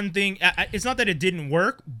was the one thing. It's not that it didn't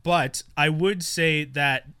work, but I would say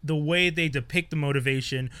that the way they depict the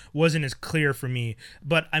motivation wasn't as clear for me.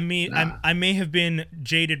 But I mean, I may have been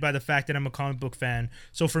jaded by the fact that I'm a comic book fan.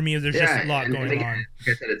 So for me, there's just a lot going on. Like I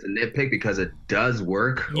said, it's a nitpick because it does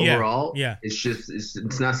work overall. Yeah. It's just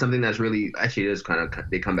it's not something that's really actually it is kind of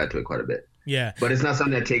they come back to it quite a bit. Yeah. But it's not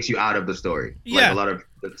something that takes you out of the story. Yeah. Like a lot of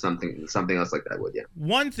something else like that would, yeah.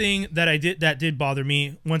 One thing that did bother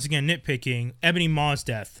me, once again nitpicking, Ebony Maw's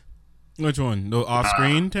death. Which one? The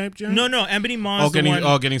off-screen type joke? No, Ebony Maw's the one.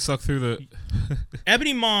 Getting sucked through the...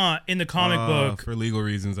 Ebony Maw in the comic book. For legal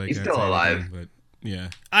reasons, I guess. He's still alive. But yeah.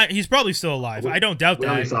 He's probably still alive. I don't doubt that.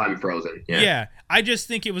 We only saw him frozen. Yeah. I just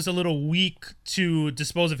think it was a little weak to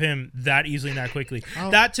dispose of him that easily and that quickly.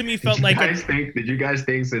 That to me felt like... Did you guys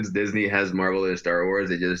think since Disney has Marvel and Star Wars,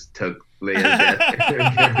 they just took Leia's death?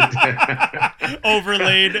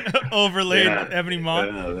 overlaid Ebony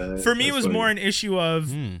Maw. For me, it was more an issue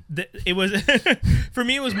of... It was for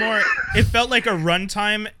me, it was more... It felt like a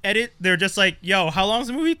runtime edit. They're just like, yo, how long is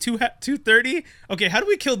the movie? 2:30? Okay, how do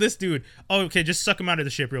we kill this dude? Oh, okay, just suck him out of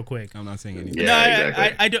the ship real quick. I'm not saying anything. Yeah,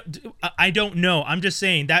 exactly. I don't know. I'm just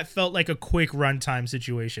saying that felt like a quick runtime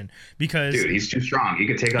situation because dude, he's too strong. He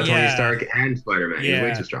could take out Tony Stark and Spider-Man. He's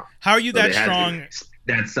way too strong. How are you that strong?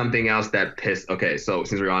 That's something else that pissed. Okay, so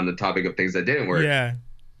since we're on the topic of things that didn't work,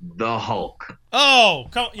 the Hulk. Oh,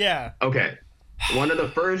 Okay, one of the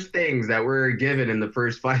first things that we're given in the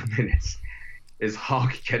first 5 minutes is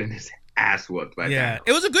Hulk getting his ass whooped by Thanos.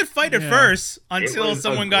 It was a good fight at first until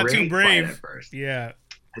someone got too brave. Yeah.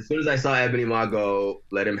 As soon as I saw Ebony Maw go,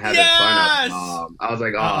 let him have his fun up, I was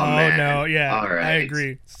like, oh man. No, yeah. All right. I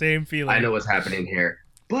agree. Same feeling. I know what's happening here.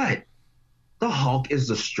 But the Hulk is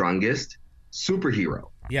the strongest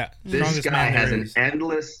superhero. Yeah. This guy has an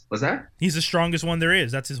endless... What's that? He's the strongest one there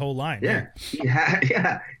is. That's his whole line. Yeah.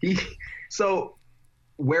 So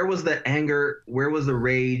where was the anger? Where was the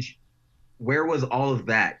rage? Where was all of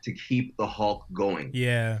that to keep the Hulk going?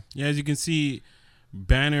 Yeah. Yeah, as you can see...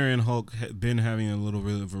 Banner and Hulk have been having a little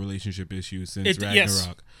bit of a relationship issue since Ragnarok. Yes.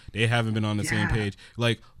 They haven't been on the same page.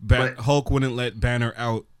 Like, Hulk wouldn't let Banner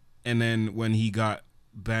out, and then when he got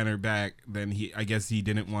Banner back, then I guess he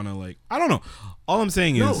didn't want to, like... I don't know. All I'm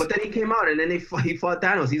saying is... No, but then he came out, and then he fought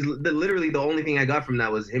Thanos. He's literally the only thing I got from that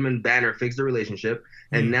was him and Banner fixed the relationship,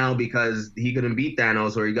 and now because he couldn't beat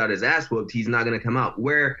Thanos or he got his ass whooped, he's not going to come out.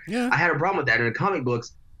 Where I had a problem with that in the comic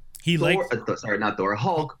books.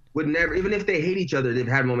 Hulk would never, even if they hate each other, they've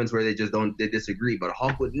had moments where they disagree, but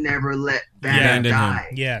Hulk would never let Banner die.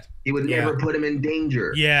 Yeah. He would never put him in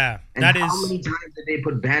danger. Yeah. And how many times did they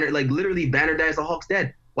put Banner, like literally Banner dies, the Hulk's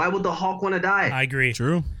dead. Why would the Hulk want to die? I agree.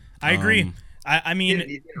 True. I agree. I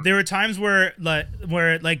mean, there were times where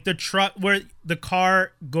the truck, where the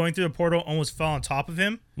car going through the portal almost fell on top of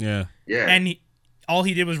him. Yeah. Yeah. And all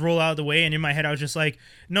he did was roll out of the way, and in my head I was just like,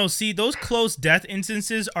 no, see, those close death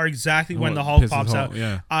instances are exactly when the Hulk pops out.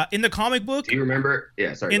 Yeah. In the comic book... Do you remember?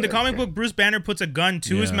 Yeah, sorry. In the comic book, Bruce Banner puts a gun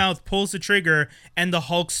to his mouth, pulls the trigger, and the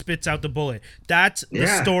Hulk spits out the bullet. That's the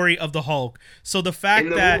story of the Hulk. So the fact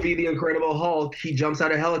that... In the movie The Incredible Hulk, he jumps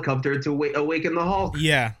out of a helicopter to awaken the Hulk.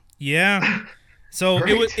 Yeah. Yeah. So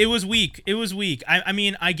it was weak. It was weak. I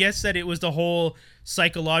mean, I guess that it was the whole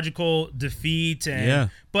psychological defeat,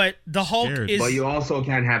 but the Hulk is. But you also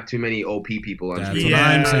can't have too many OP people on screen.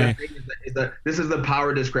 That's what I'm saying. This is the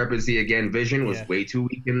power discrepancy again. Vision was way too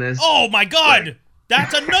weak in this. Oh my God,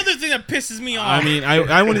 that's another thing that pisses me off. I mean,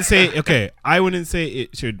 I wouldn't say I wouldn't say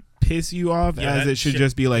it should piss you off as it should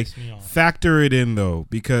just be like factor it in though,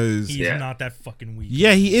 because he's not that fucking weak.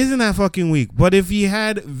 Yeah, he isn't that fucking weak. But if he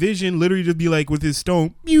had Vision literally just be like with his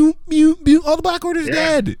stone, mew, mew, mew, all the Black Order's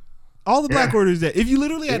dead. All the Black Order's dead. If you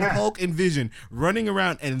literally had Hulk and Vision running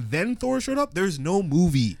around and then Thor showed up, there's no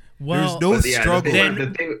movie. Well, There's no But yeah, struggle.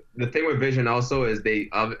 the thing with Vision also is they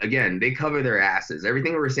again they cover their asses.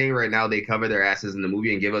 Everything we're saying right now, they cover their asses in the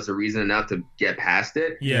movie and give us a reason enough to get past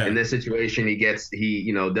it. Yeah. In this situation, he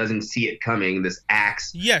doesn't see it coming. This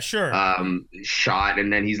axe yeah, sure. shot,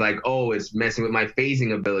 and then he's like, oh, it's messing with my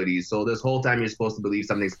phasing abilities. So this whole time you're supposed to believe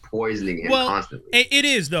something's poisoning him constantly. It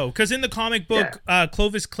is though, because in the comic book,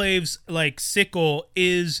 Clovis Clave's like sickle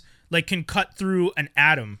is like can cut through an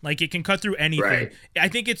atom, like it can cut through anything. Right. I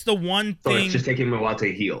think it's the one So thing. it's just taking him a while to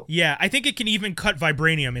heal. Yeah, I think it can even cut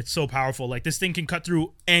vibranium. It's so powerful. Like this thing can cut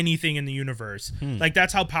through anything in the universe. Like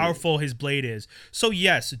that's how powerful his blade is. So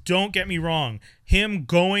yes, don't get me wrong. Him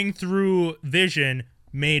going through Vision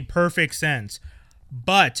made perfect sense.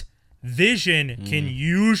 But Vision can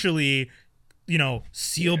usually,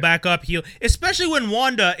 seal back up, heal. Especially when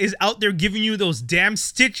Wanda is out there giving you those damn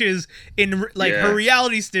stitches in her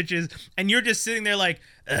reality stitches, and you're just sitting there like,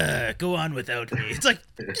 go on without me. It's like,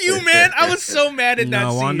 you man, I was so mad at that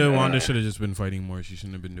scene. Wanda should have just been fighting more. She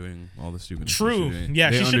shouldn't have been doing all the stupid. True.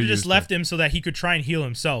 Yeah, she should have just left him so that he could try and heal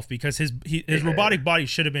himself, because his robotic body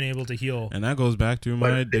should have been able to heal. And that goes back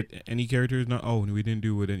to did any characters not? Oh, we didn't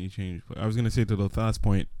do with any change. But I was gonna say to the last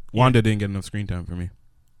point, Wanda didn't get enough screen time for me.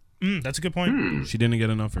 That's a good point. She didn't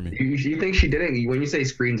get enough for me. You think she didn't? When you say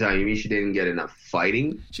screen time, you mean she didn't get enough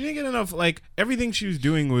fighting? She didn't get enough. Like everything she was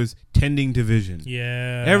doing was tending to Vision.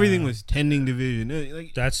 Yeah, everything was tending to Vision.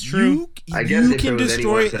 Like that's true. You can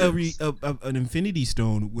destroy an Infinity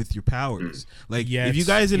Stone with your powers. Like if you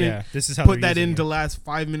guys didn't this is how put that in the last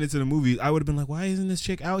 5 minutes of the movie, I would have been like, why isn't this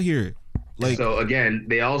chick out here? Like so again,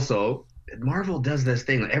 Marvel does this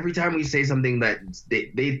thing. Like, every time we say something that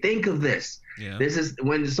they think of this. Yeah. This is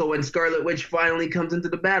when Scarlet Witch finally comes into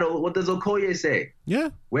the battle, what does Okoye say? Yeah.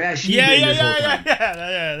 Where has she been this whole time?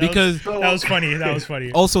 Yeah. That was funny. That was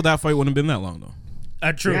funny. Also, that fight wouldn't have been that long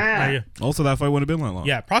though. True. Yeah. Also, that fight wouldn't have been that long.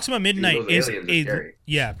 Yeah. Proxima Midnight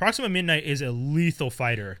Dude, Proxima Midnight is a lethal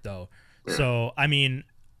fighter though. Yeah. So I mean,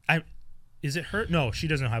 is it her? No, she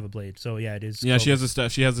doesn't have a blade. So yeah, it is. Yeah, she has a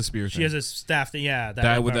staff. She has a spear. She has a staff.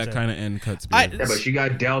 That with that kind of end cut spear. Yeah, but she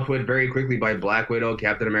got dealt with very quickly by Black Widow,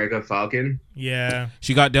 Captain America, Falcon. Yeah.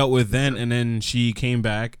 She got dealt with then, and then she came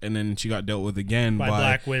back, and then she got dealt with again by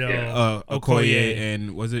Black Widow, Okoye,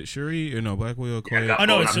 and was it Shuri or no? Black Widow, Okoye. Yeah,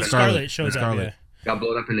 no, it's Scarlet shows up. Yeah. Got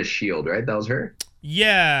blown up in the shield, right? That was her.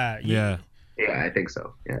 Yeah. Yeah, I think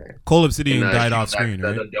so. Yeah. Cole Obsidian died off screen,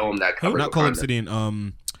 right? The dome that covered. Not Cole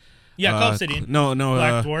Obsidian. Yeah, Cole Obsidian. No,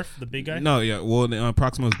 Black Dwarf, the big guy. No, yeah. Well,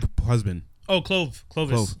 Proxima's husband. Oh,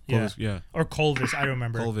 Clovis. Yeah. Or Colvis, I don't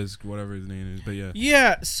remember. Clovis, whatever his name is, but yeah.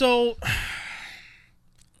 Yeah. So,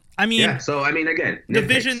 I mean. Yeah. So I mean, again, the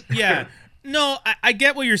Vision. Yeah. No, I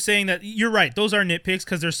get what you're saying. That you're right. Those are nitpicks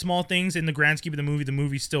because they're small things in the grand scheme of the movie. The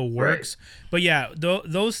movie still works. Right. But yeah,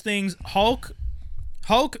 those things. Hulk,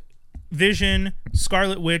 Vision,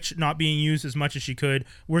 Scarlet Witch not being used as much as she could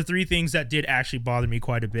were three things that did actually bother me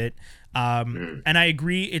quite a bit. And I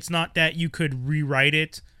agree, it's not that you could rewrite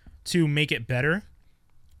it to make it better,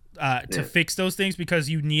 to fix those things, because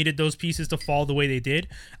you needed those pieces to fall the way they did.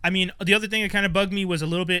 I mean, the other thing that kind of bugged me was a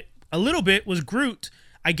little bit was Groot.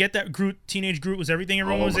 I get that Teenage Groot was everything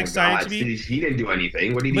everyone was excited to be. He didn't do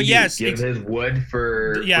anything. What did he do? Give his wood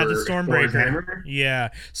for the Stormbreaker. Yeah.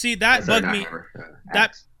 See, that bugged me.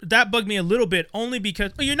 That bugged me a little bit, only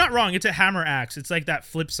because you're not wrong. It's a hammer axe. It's like that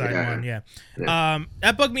flip side one. Yeah.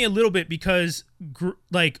 That bugged me a little bit because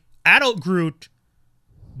adult Groot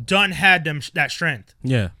done had that strength.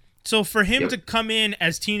 Yeah. So for him to come in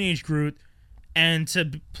as Teenage Groot and to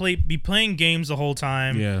be playing games the whole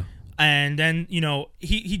time. Yeah. And then,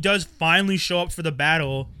 he does finally show up for the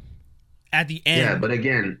battle at the end. Yeah, but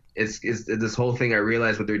again, it's this whole thing. I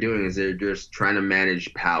realize what they're doing is they're just trying to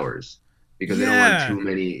manage powers because they don't want too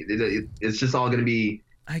many. It's just all going to be.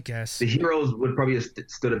 I guess the heroes would probably have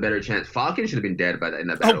stood a better chance. Falcon should have been dead in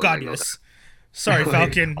that battle. Oh God, yes. Sorry,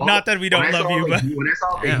 Falcon. Not that we don't love you, but when I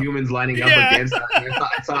saw the humans lining up against,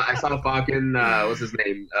 I saw Falcon. What's his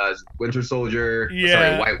name? Winter Soldier.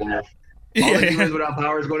 Sorry, White Wolf. All the humans without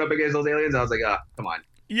powers going up against those aliens. I was like, come on.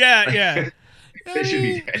 Yeah. They should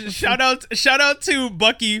be dead. Shout out to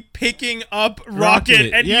Bucky picking up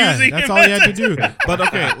Rocket and using him. That's all he had to do. But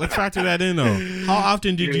okay, let's factor that in though. How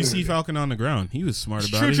often did you see Falcon on the ground? He was smart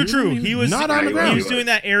about it. True. He was not on the ground. He was doing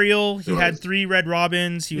that aerial. He had 3 Red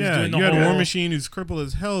Robins. He was doing the whole. You had War Machine who's crippled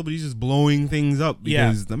as hell, but he's just blowing things up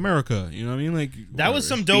because America. You know what I mean? Like that was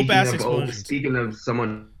some dope ass explosions. Speaking of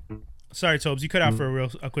someone. Sorry, Tobes, you cut out for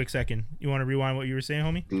a quick second. You want to rewind what you were saying,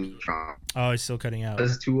 homie? Oh, it's still cutting out.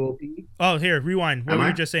 That's too OP. Oh, here, rewind. What were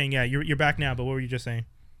you just saying? Yeah, you're back now, but what were you just saying?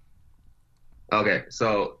 Okay,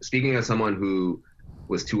 so speaking of someone who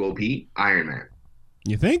was too OP, Iron Man.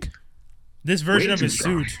 You think? This version Way of too his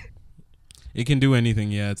strong. suit. It can do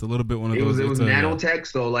anything. Yeah, it's a little bit one of It those. was it's a- nanotech,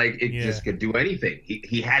 so like it Yeah. just could do anything.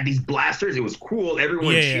 He had these blasters. It was cool.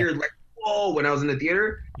 Everyone Yeah, yeah. cheered like, whoa! When I was in the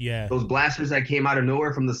theater, Yeah. those blasters that came out of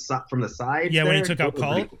nowhere from the side. Yeah, when he took out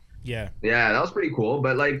Cult. Cool. Yeah. Yeah, that was pretty cool.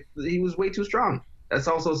 But like, he was way too strong. That's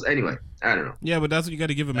also anyway. I don't know. Yeah, but that's what you got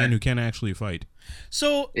to give a man who can actually fight.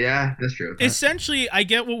 So Yeah, that's true. essentially, I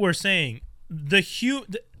get what we're saying.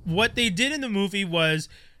 What they did in the movie was,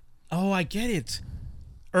 oh, I get it.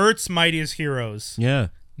 Earth's mightiest heroes. Yeah.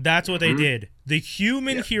 That's what they did. The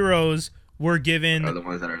human Yeah. heroes were given Are the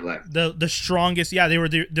ones that are left. the strongest. Yeah, they were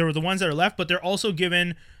the ones that are left, but they're also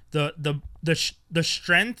given the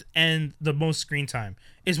strength and the most screen time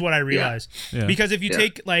is what I realized. Yeah. Because if you Yeah.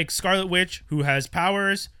 take like Scarlet Witch, who has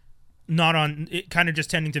powers, not on it, kind of just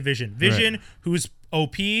tending to Vision, who's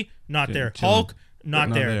OP, not Okay, there. chilling. Hulk, not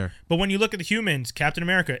Not there. there. But when you look at the humans, Captain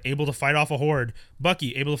America able to fight off a horde,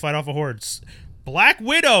 Bucky able to fight off a horde, Black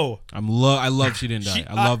Widow. I love she didn't die. She-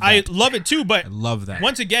 I love that. I love it too, but I love that.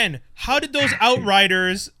 once again, how did those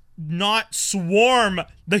Outriders not swarm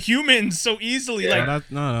the humans so easily? No,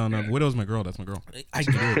 Like, no. Widow's my girl. That's my girl.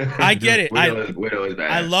 I get it. Widow is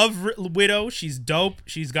bad. I love Widow. She's dope.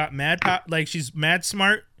 She's got mad like she's mad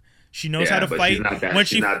smart. She knows how to but fight. She's not that, when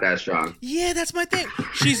she's not that strong. yeah, that's my thing.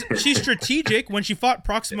 She's strategic. When she fought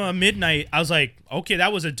Proxima Midnight, I was like, okay,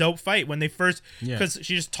 that was a dope fight. When they first, Yeah. because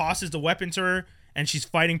she just tosses the weapon to her and she's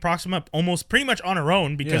fighting Proxima almost pretty much on her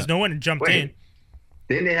own because Yeah. no one jumped Wait. in.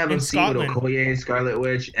 Didn't they have In a scene with Scotland. Okoye, Scarlet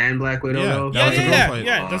Witch, and Black Widow? Yeah, though? that was a girl fight.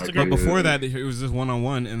 Yeah, that's the Oh, girl. But before that, it was just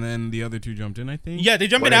 1-on-1, and then the other two jumped in, I think. Yeah, they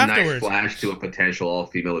jumped What in a afterwards. nice flash to a potential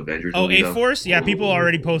all-female Avengers. Oh, movie, A though. Force? Yeah, people Ooh. are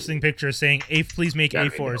already posting pictures saying, please make Yeah, A I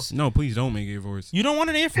Force. No, please don't make A-Force. You don't want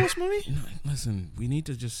an A Force movie? Listen, we need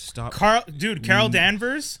to just stop. Carol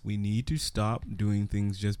Danvers? We need to stop doing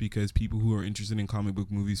things just because people who are interested in comic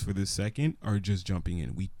book movies for this second are just jumping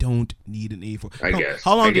in. We don't need an A-Force. I guess.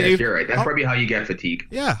 How long I did guess A? you're right. That's how- probably how you get fatigue.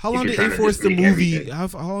 Yeah, how if long you're did trying to A-Force just the make movie? everything. How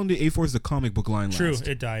long did A-Force the comic book line True, last?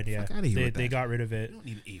 it died, yeah. Fuck outta here with They that. got rid of it. don't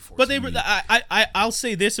need an A-Force But they movie. I'll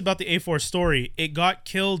say this about the A4 story. It got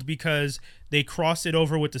killed because they crossed it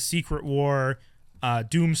over with the Secret War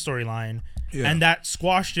Doom storyline. Yeah. And that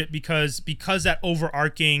squashed it because that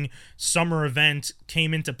overarching summer event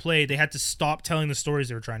came into play. They had to stop telling the stories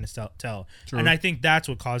they were trying to tell. True. And I think that's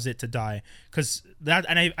what caused it to die.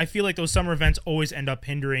 I feel like those summer events always end up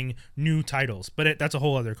hindering new titles. But that's a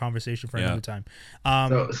whole other conversation for another time.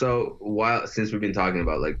 So since we've been talking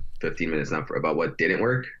about like 15 minutes now about what didn't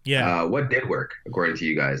work, Yeah. what did work according to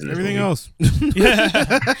you guys in this Everything movie? else.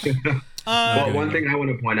 Well, one thing I want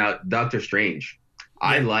to point out, Doctor Strange.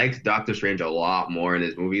 I liked Doctor Strange a lot more in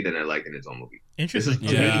this movie than I liked in his own movie. This is Interesting.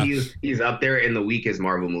 to Yeah. me, he's up there in the weakest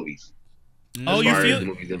Marvel movies. Oh, as you far as feel? the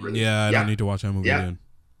movies they've released. Yeah, I don't need to watch that movie Yeah. again.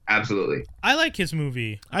 Absolutely. I like his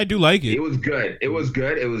movie. I do like It it. was good. It was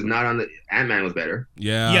good. It was not on the Ant-Man was better,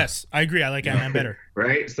 Yeah. Yes, I agree. I like Ant-Man better.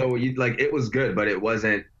 right? So it was good, but it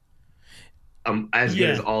wasn't as good Yeah.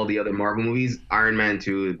 as all the other Marvel movies. Iron Man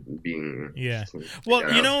 2 being Well, check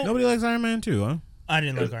it you out. know, Nobody likes Iron Man 2, huh? I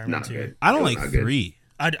didn't like It's Iron Man not 2. good. I don't It was like not good. 3.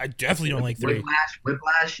 I definitely don't like 3.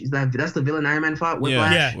 Whiplash. That's the villain Iron Man fought.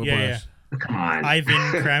 Whiplash. Yeah. Whiplash. Come on. Ivan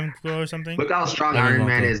Kramko or something. Look how strong Ivan Iron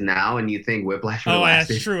Man Vanko. is now, and you think Whiplash would Oh, last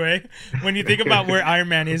that's true, eh? When you think about where Iron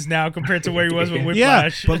Man is now compared to where he was with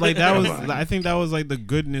Whiplash. Yeah, but like that was, I think that was like the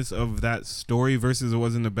goodness of that story versus it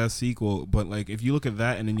wasn't the best sequel. But like if you look at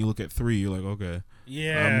that and then you look at 3, you're like, okay,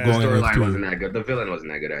 yeah. I'm going with storyline 2. wasn't that good. The villain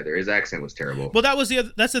wasn't that good either. His accent was terrible. Well,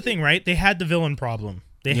 that's the thing, right? They had the villain problem.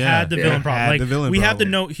 They Yeah, had the they villain problem. had Like the villain we have the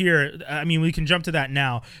problem. note here. I mean, we can jump to that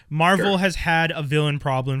now. Marvel has had a villain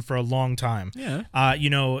problem for a long time. Yeah.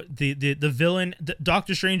 The villain,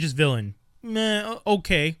 Doctor Strange's villain. Meh,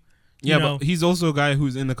 okay. Yeah, You know, but he's also a guy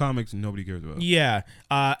who's in the comics and nobody cares about. yeah.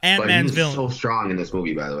 But he Ant-Man's was villain. so strong in this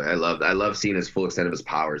movie. By the way, I love seeing his full extent of his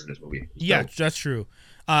powers in this movie. Yeah, So, that's true.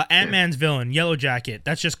 Ant-Man's villain, Yellow Jacket.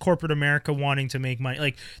 That's just corporate America wanting to make money.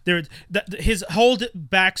 Like his whole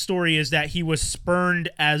backstory is that he was spurned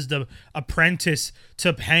as the apprentice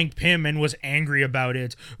to Hank Pym and was angry about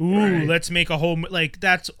it. Ooh, Right. let's make a whole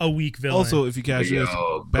that's a weak villain. Also, if you catch this,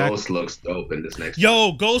 back, Ghost looks dope in this next.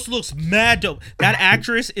 Yo, Ghost looks mad dope. That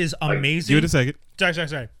actress is amazing. give it a second.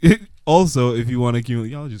 Sorry. Also, if you want to accumulate,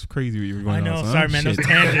 y'all are just crazy what you were going I on. know. son. Sorry, man. Those Shit.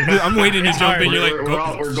 tangents. I'm waiting to It's jump hard. in. You're like, we're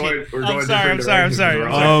going. We're I'm going. sorry, different I'm sorry.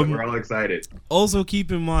 directions. We're all excited. Also,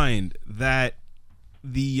 keep in mind that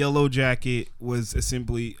the Yellow Jacket was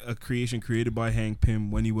simply a creation created by Hank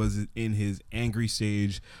Pym when he was in his angry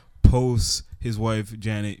stage post his wife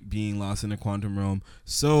Janet being lost in the quantum realm.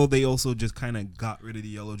 So they also just kind of got rid of the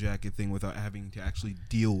Yellow Jacket thing without having to actually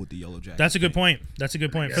deal with the Yellow Jacket. That's a good point. That's a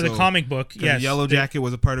good point. For the comic book, yes. The Yellow Jacket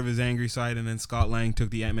was a part of his angry side, and then Scott Lang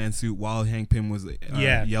took the Ant-Man suit while Hank Pym was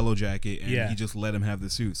Yellow Jacket, and he just let him have the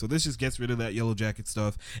suit. So this just gets rid of that Yellow Jacket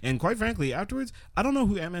stuff. And quite frankly, afterwards, I don't know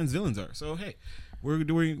who Ant-Man's villains are. So hey, we're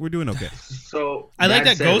doing okay. So I like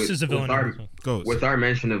that Ghost is a villain. With our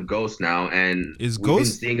mention of Ghost now, and we've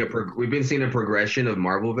been seeing a progression of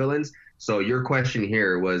Marvel villains. So your question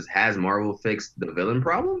here was, has Marvel fixed the villain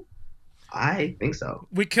problem? I think so.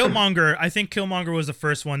 With Killmonger, I think Killmonger was the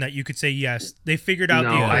first one that you could say yes. They figured out.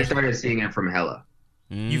 No, I started seeing it from Hela.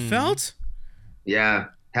 You felt? Yeah,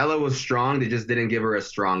 Hela was strong. They just didn't give her a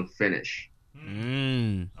strong finish.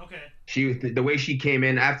 Okay. The way she came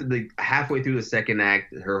in after halfway through the second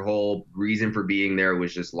act, her whole reason for being there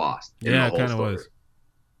was just lost. Yeah, it kind of was.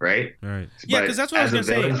 Right. Yeah, because that's what I was gonna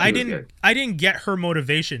say. I didn't get her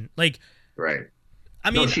motivation. Like. Right. I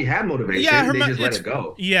mean, she had motivation. Yeah, they just let it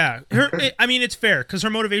go. Yeah, I mean, it's fair because her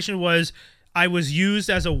motivation was I was used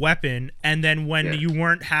as a weapon, and then when you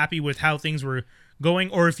weren't happy with how things were going,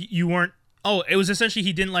 or if you weren't, it was essentially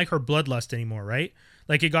he didn't like her bloodlust anymore, right?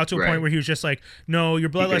 Like it got to a point where he was just like, no, your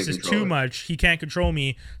bloodlust is too much. He can't control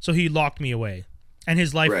me, so he locked me away. And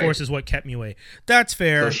his life force is what kept me away. That's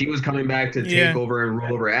fair. So she was coming back to take over and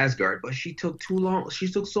rule over Asgard, but she took too long. She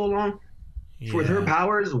took so long. With her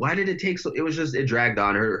powers, why did it take so? It was just it dragged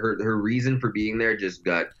on. Her reason for being there just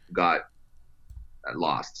got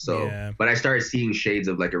lost. So, but I started seeing shades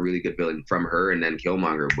of like a really good villain from her, and then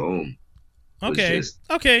Killmonger, boom. Okay,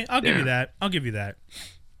 I'll give you that.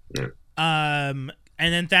 Yeah.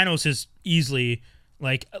 And then Thanos is easily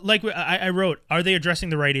like I wrote. Are they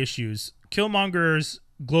addressing the right issues? Killmonger's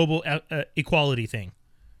global equality thing,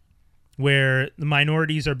 where the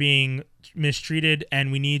minorities are being mistreated,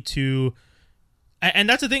 and we need to. And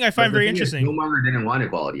that's the thing I find very interesting. Killmonger didn't want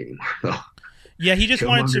equality anymore, though. Yeah, he just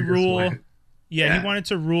wanted to rule. Yeah, he wanted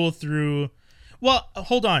to rule through. Well,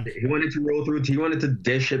 hold on. He wanted to roll through. He wanted to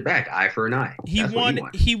dish it back, eye for an eye. He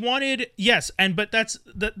wanted. Yes, but that's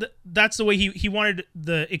the way he wanted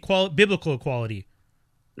the biblical equality.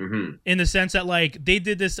 Mm-hmm. In the sense that like they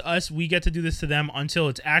did this to us, we get to do this to them until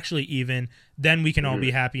it's actually even. Then we can all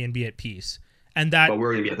be happy and be at peace. And that. But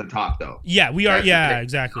we're gonna be at the top, though. Yeah, we are. Yeah,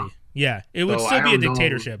 exactly. Yeah, it would still be a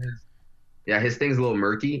dictatorship. His thing's a little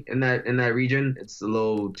murky in that region. It's a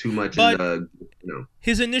little too much. But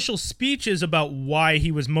his initial speeches about why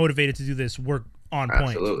he was motivated to do this were on point.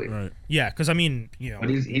 Absolutely. Right. Yeah, because I mean, But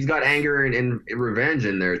he's got anger and revenge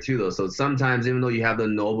in there too, though. So sometimes, even though you have the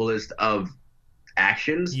noblest of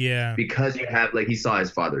actions, because you have he saw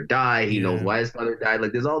his father die. He knows why his father died.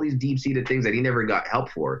 Like there's all these deep-seated things that he never got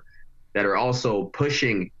help for, that are also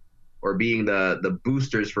pushing. Or being the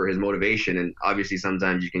boosters for his motivation, and obviously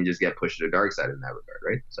sometimes you can just get pushed to the dark side in that regard,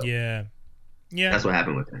 right? So yeah, that's what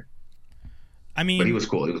happened with him. I mean, but he was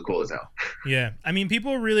cool. He was cool as hell. Yeah, I mean,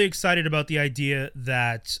 people are really excited about the idea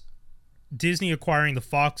that Disney acquiring the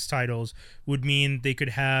Fox titles would mean they could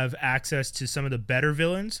have access to some of the better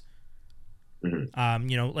villains.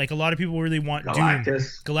 Mm-hmm. Like a lot of people really want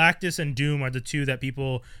Galactus. Doom. Galactus and Doom are the two that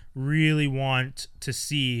people really want to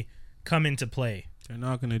see come into play. They're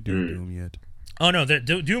not gonna do Doom yet. Oh no,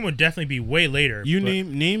 Doom would definitely be way later.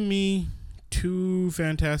 Name me 2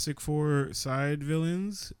 Fantastic Four side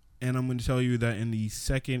villains, and I'm gonna tell you that in the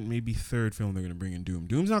second, maybe third film, they're gonna bring in Doom.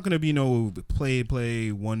 Doom's not gonna be no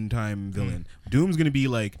play one-time villain. Doom's gonna be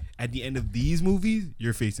like at the end of these movies,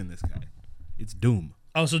 you're facing this guy. It's Doom.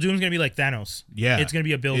 Oh, so Doom's gonna be like Thanos. Yeah, it's gonna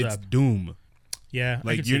be a build-up. It's Doom. Yeah,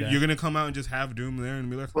 like you're gonna come out and just have Doom there and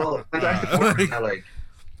be like, well,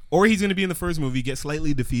 or he's gonna be in the first movie, get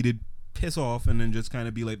slightly defeated, piss off, and then just kind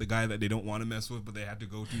of be like the guy that they don't want to mess with, but they have to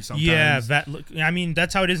go to sometimes. Yeah,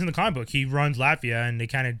 that's how it is in the comic book. He runs Latvia, and they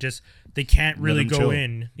kind of they can't really go chill.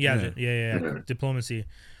 In. Yeah. Diplomacy.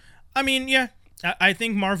 I mean, yeah. I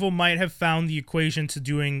think Marvel might have found the equation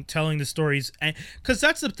to telling the stories, because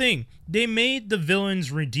that's the thing. They made the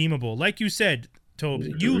villains redeemable, like you said.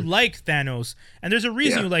 You like Thanos, and there's a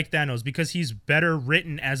reason you like Thanos, because he's better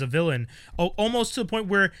written as a villain, almost to the point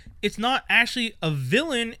where it's not actually a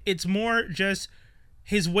villain, it's more just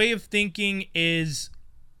his way of thinking is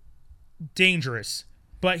dangerous,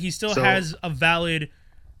 but he still has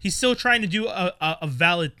he's still trying to do a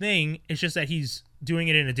valid thing. It's just that he's doing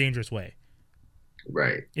it in a dangerous way.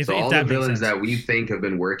 Right. So all the villains that we think have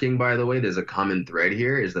been working, by the way, there's a common thread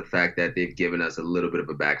here, is the fact that they've given us a little bit of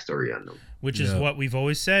a backstory on them. Which is what we've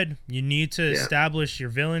always said. You need to establish your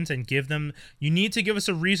villains and you need to give us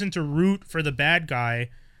a reason to root for the bad guy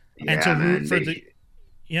and to root for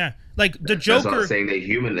Yeah, like the That's what I Joker. was saying. They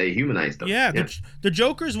humanized them. Yeah, the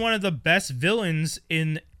Joker is one of the best villains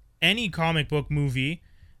in any comic book movie.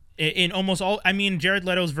 In almost all, I mean, Jared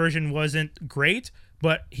Leto's version wasn't great,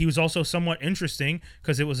 but he was also somewhat interesting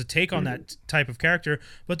because it was a take on that type of character.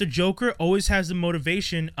 But the Joker always has the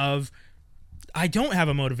motivation of, I don't have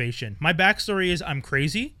a motivation. My backstory is I'm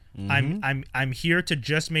crazy. I'm here to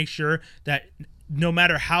just make sure that no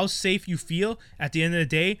matter how safe you feel, at the end of the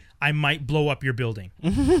day, I might blow up your building.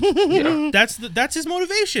 That's his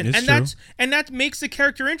motivation, It's and true. that makes the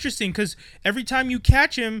character interesting because every time you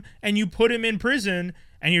catch him and you put him in prison,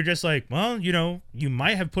 and you're just like, well, you know, you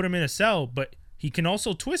might have put him in a cell, but he can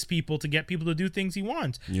also twist people to get people to do things he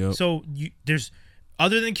wants. Yep. So there's.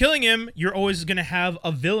 Other than killing him, you're always going to have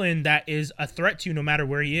a villain that is a threat to you no matter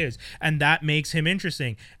where he is. And that makes him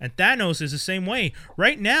interesting. And Thanos is the same way.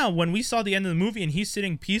 Right now, when we saw the end of the movie and he's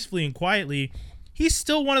sitting peacefully and quietly, he's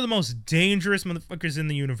still one of the most dangerous motherfuckers in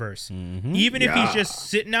the universe. Even if he's just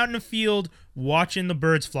sitting out in the field watching the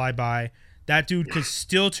birds fly by, that dude could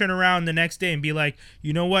still turn around the next day and be like,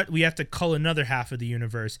 you know what? We have to cull another half of the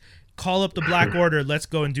universe. Call up the Black Order. Let's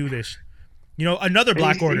go and do this. You know, another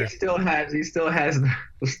Black Order. He still has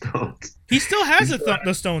the stones. He still has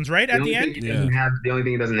the stones, right? At the end? The only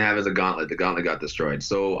thing he doesn't have is a gauntlet. The gauntlet got destroyed.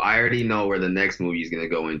 So I already know where the next movie is going to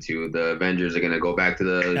go into. The Avengers are going to go back to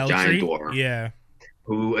the giant dwarf. Yeah.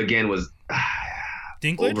 Who, again, was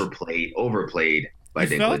Dinklage? overplayed by You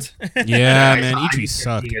Dinklage. felt? Yeah, I man, saw Idris him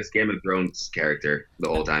sucked. being a Game of Thrones character the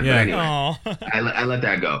whole time. Yeah. But anyway, Aw. I let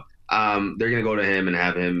that go. They're going to go to him and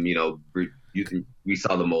have him, you know, we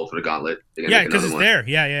saw the mold for the gauntlet. Yeah, because it's there.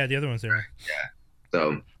 Yeah, the other one's there.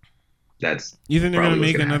 So that's. You think they're gonna probably what's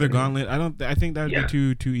make gonna another happen. gauntlet? I think that would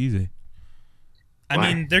be too easy. I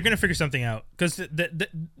Why? mean, they're going to figure something out. Because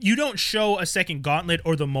you don't show a second gauntlet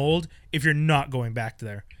or the mold if you're not going back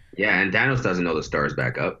there. Yeah, and Thanos doesn't know the stars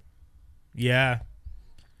back up. Yeah.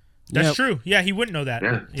 That's true. Yeah, he wouldn't know that.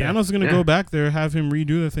 Yeah. Yeah. Thanos is gonna go back there, have him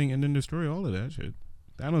redo the thing, and then destroy all of that shit.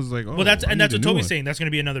 Thanos is like, oh, Well, that's I what need a new Toby's one. saying. That's going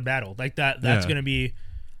to be another battle. Like that's going to be.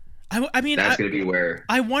 I mean, That's going to be where.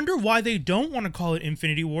 I wonder why they don't want to call it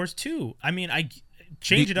Infinity Wars 2. I mean, I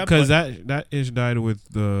change it up because but- that ish died with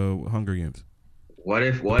the Hunger Games. What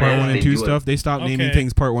if Part 1 and 2 stuff. They stopped naming Okay.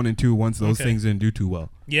 things Part 1 and 2 once those Okay. things didn't do too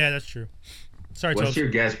well. Yeah, that's true. Sorry, What's Tobes. your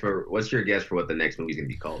guess for what the next movie's going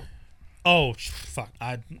to be called? Oh, fuck.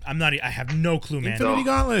 I'm not. I have no clue, man. Infinity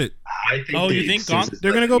Gauntlet. I think. Oh, you think since it's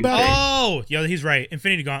They're gonna go like- back? Oh, yeah, he's right.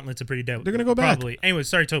 Infinity Gauntlet's a pretty dope. They're gonna go back. Probably. Anyway,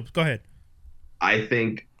 sorry, Tobes. Go ahead. I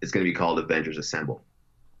think it's going to be called Avengers Assemble.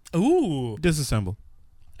 Ooh. Disassemble.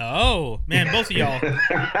 Oh, man, both of y'all.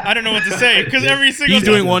 I don't know what to say because every single He's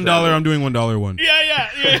doing time- $1. I'm doing $1. Yeah.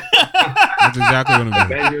 That's exactly what I'm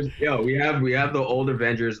doing. Avengers. Yo, we have the old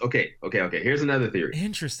Avengers. Okay. Here's another theory.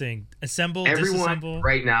 Interesting. Assemble, Everyone disassemble.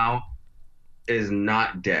 right now is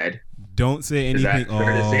not dead. Don't say Is anything. that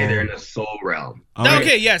fair to say they're in the soul realm?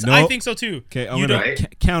 Okay, yes, I think so too. Okay, I'm You gonna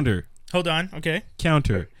don't- counter. Hold on. Okay.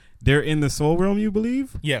 Counter. They're in the soul realm, you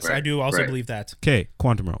believe? Yes, I Right, do also right. believe that. Okay,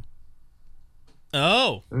 quantum realm.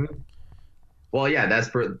 Oh. Well, yeah, that's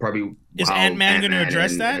probably. Is how Ant-Man gonna Ant-Man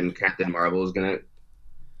address that? And Captain Marvel is gonna.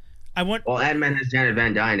 I want. Well, Ant-Man has Janet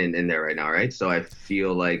Van Dyne in there right now, right? So I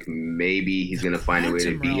feel like maybe he's gonna find a way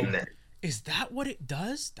to Quantum be in realm. there. Is that what it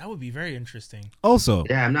does? That would be very interesting. Also,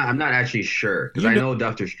 Yeah, I'm not actually sure because You I know- know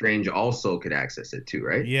Doctor Strange also could access it too,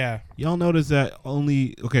 right? Yeah. y'all notice that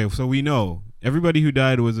only so we know everybody who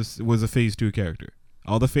died was a phase 2 character.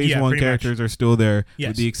 All the phase Yeah, 1 pretty much. characters are still there, Yes.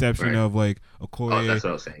 with the exception Right. of like Oh, Okoye, that's what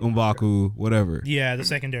I was saying. M'Baku, whatever. Yeah, the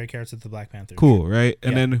secondary characters of the Black Panther. Cool, right?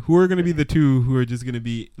 And Yeah. then who are going to be the two who are just going to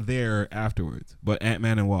be there afterwards? But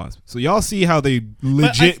Ant-Man and Wasp. So y'all see how they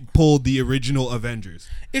legit pulled the original Avengers.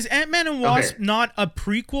 Is Ant-Man and Wasp not a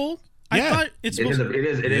prequel? I Yeah. thought it's It supposed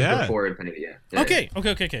is. It is Yeah. before Infinity. Yeah. Okay.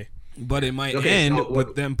 But it might Okay, end so what-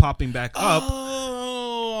 with them popping back up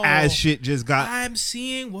Oh. as shit just got. I'm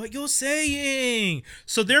seeing what you're saying.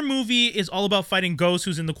 So their movie is all about fighting Ghost,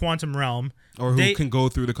 who's in the quantum realm. Or who They- can go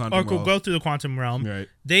through the Or quantum could realm. go through the quantum realm. Right.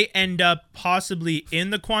 They end up possibly in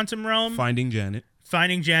the quantum realm, Finding Janet.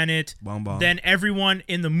 finding Janet. Bomb bomb. Then everyone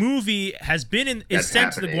in the movie has been is That's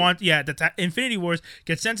sent to the happening. quantum. Yeah, Infinity Wars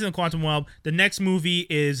gets sent to the quantum realm. The next movie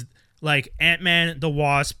is like Ant-Man, the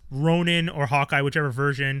Wasp, Ronin, or Hawkeye, whichever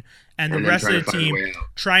version, and the And then rest trying of to the find a team way out.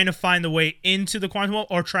 trying to find the way into the quantum realm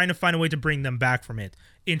or trying to find a way to bring them back from it.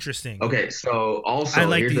 Interesting. Okay, so also I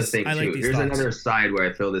like here's these- the thing I like too. these Here's thoughts. another side where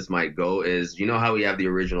I feel this might go is how we have the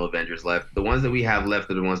original Avengers left. The ones that we have left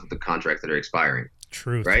are the ones with the contracts that are expiring.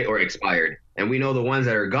 Truth. right? Or expired. And we know the ones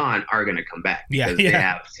that are gone are going to come back because they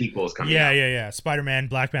have sequels coming out. Yeah. Spider-Man,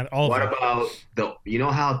 Black Panther, all what of them. about you know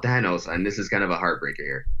how Thanos, and this is kind of a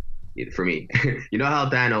heartbreaker here for me. You know how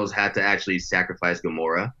Thanos had to actually sacrifice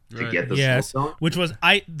Gamora to get the Soul Stone? Which was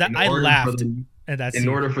I laughed at that scene. In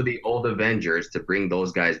order for the old Avengers to bring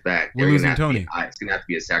those guys back, we're losing Tony. It's going to have to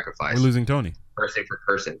be a sacrifice. We're losing Tony. Person for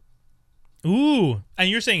person. Ooh, and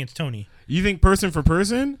you're saying it's Tony. You think person for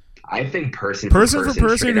person? I think person for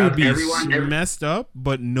person would be everyone messed up,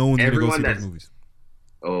 but no one's going to go see those movies.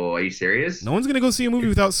 Oh, are you serious? No one's going to go see a movie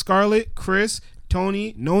without Scarlet, Chris,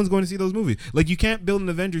 Tony. No one's going to see those movies. Like, you can't build an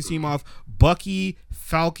Avengers team off Bucky,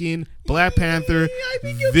 Falcon, Black Panther,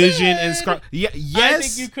 Vision, and Scarlet. Yeah, yes, I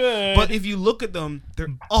think you could. But if you look at them, they're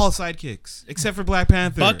all sidekicks except for Black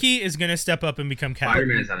Panther. Bucky is gonna step up and become Captain.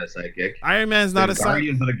 Spider-Man's not a sidekick. Iron Man's not a sidekick.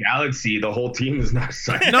 Guardians of the Galaxy, the whole team is not a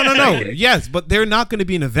sidekick. No. Yes, but they're not going to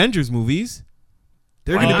be in Avengers movies.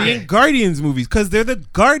 They're going to be in Guardians movies because they're the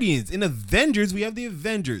Guardians. In Avengers, we have the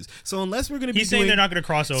Avengers. So unless we're going to be saying they're not going to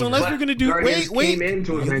cross over. So unless we're going to do... Guardians Wait. came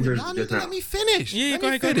into Avengers Let me finish. Yeah, Let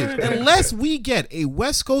me go finish. ahead. Unless we get a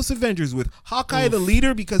West Coast Avengers with Hawkeye the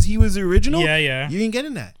leader because he was the original, yeah. you ain't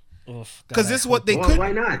getting that. Because this is what they could... Well,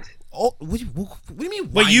 why not? Oh, what do you mean,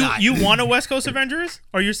 why But not? you want a West Coast Avengers?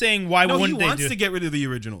 Or you're saying why wouldn't they do it? he wants to get rid of the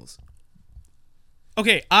originals.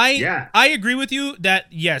 Okay, I agree with you that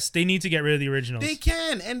yes, they need to get rid of the originals. They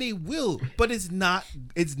can and they will, but it's not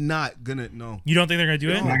gonna You don't think they're gonna do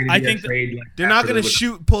it? I think they're not gonna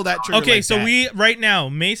pull that trigger. Okay, like so that. we right now,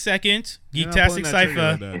 May 2nd, Geektastic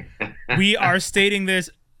Cypher, we are stating this.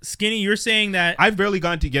 Skinny, you're saying that I've barely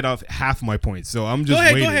gotten to get off half my points, so I'm just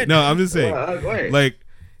waiting. Go ahead. No, I'm just saying, like,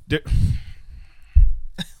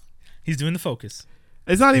 he's doing the focus.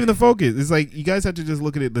 It's not even the focus. It's like you guys have to just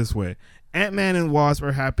look at it this way. Ant-Man and Wasp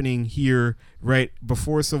are happening here right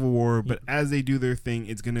before Civil War, but as they do their thing,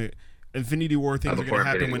 it's gonna Infinity War things are gonna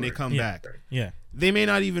happen when they come back. Yeah. They may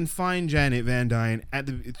not even find Janet Van Dyne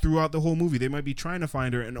throughout the whole movie. They might be trying to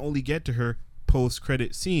find her and only get to her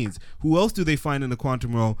post-credit scenes. Who else do they find in the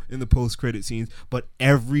Quantum Realm in the post-credit scenes but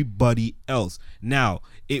everybody else? Now,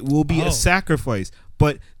 it will be a sacrifice,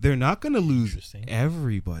 but they're not going to lose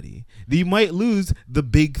everybody. They might lose the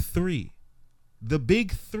big three. The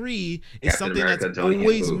big three is Captain something America, that's Tony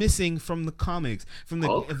always missing from the comics, from the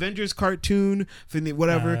Avengers cartoon, from the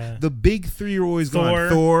whatever. The big three are always gone: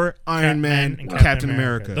 Thor, Iron Man, and Captain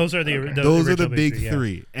America. Those are the big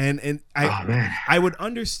three. And I would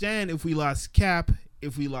understand if we lost Cap,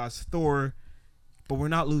 if we lost Thor, but we're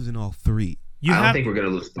not losing all three. I don't think we're gonna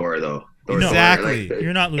lose Thor though. Exactly.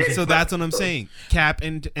 You're not losing. So that's what I'm saying. Cap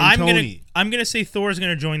and Tony. I'm gonna say Thor is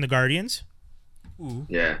gonna join the Guardians. Ooh.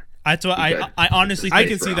 Yeah. That's what I honestly think. I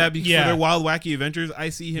can see that because for their wild, wacky adventures, I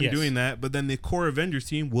see him doing that. But then the core Avengers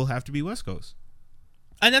team will have to be West Coast,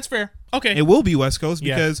 and that's fair. Okay, it will be West Coast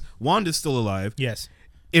because Wanda's still alive. Yes,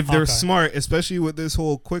 if they're smart, especially with this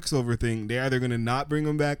whole Quicksilver thing, they're either going to not bring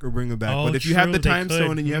him back or bring him back. But if you have the time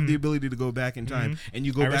stone and you have the ability to go back in time and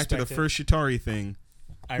you go back to the first Chitauri thing,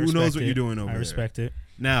 who knows what you're doing over there? I respect it.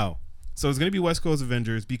 Now, so it's going to be West Coast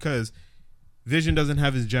Avengers because Vision doesn't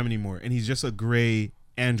have his gem anymore, and he's just a gray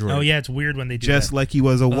android. Oh yeah, it's weird when they do just that. like he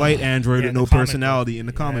was a white android with no personality in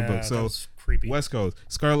the comic book. So creepy. West Coast,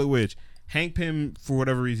 Scarlet Witch, Hank Pym, for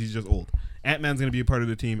whatever reason he's just old. Ant-Man's going to be a part of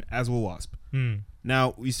the team, as will Wasp.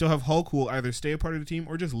 Now we still have Hulk, who will either stay a part of the team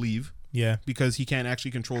or just leave. Yeah, because he can't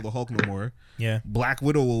actually control the Hulk no more. Yeah, Black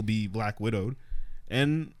Widow will be Black Widowed,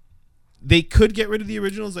 and they could get rid of the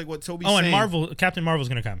originals, like what Toby's saying. And Captain Marvel's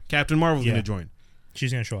going to come. Captain Marvel's going to join.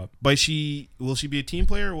 She's gonna show up. But will she be a team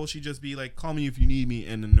player, or will she just be like, call me if you need me,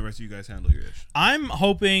 and then the rest of you guys handle your ish? I'm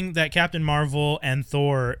hoping that Captain Marvel and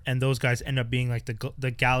Thor and those guys end up being like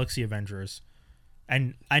the Galaxy Avengers.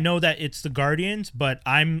 And I know that it's the Guardians, but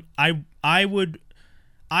I would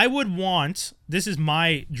want, this is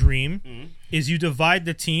my dream, is you divide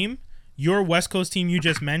the team, your West Coast team you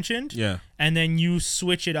just mentioned, and then you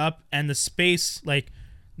switch it up and the space, like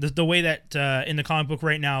the way that in the comic book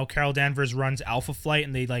right now, Carol Danvers runs Alpha Flight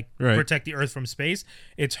and they protect the Earth from space.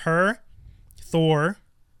 It's her, Thor,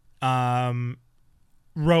 Rhodey.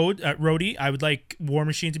 I would like War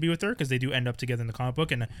Machine to be with her because they do end up together in the comic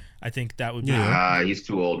book, and I think that would be. He's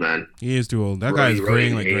too old, man. He is too old. That guy's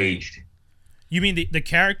graying like aged. You mean the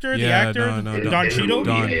character, the actor, no, Don Cheadle?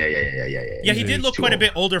 Yeah, he did look quite a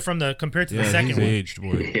bit older compared to the second one. Aged,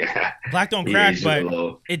 boy. Yeah. Black don't crack, but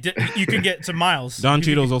you can get some miles. Don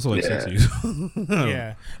Cheadle's also like 60s.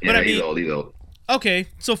 Yeah. But I mean, he's old. Okay,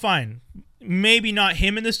 so fine. Maybe not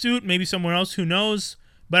him in the suit, maybe someone else, who knows?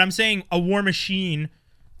 But I'm saying a War Machine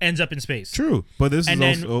ends up in space. True, but this is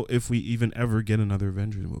also if we even ever get another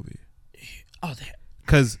Avengers movie. Oh,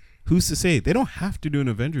 Because who's to say they don't have to do an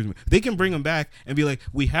Avengers movie? They can bring them back and be like,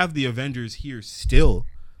 we have the Avengers here still,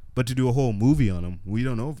 but to do a whole movie on them, we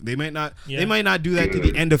don't know. They might not. Yeah. They might not do that to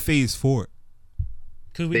the end of Phase 4.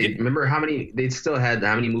 Remember how many they still had?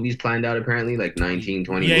 How many movies planned out? Apparently, like 19,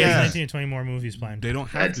 20. Yeah, Yeah. 19 or 20 more movies planned. They don't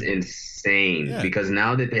have That's to. insane. Yeah. Because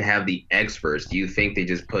now that they have the X-Verse, do you think they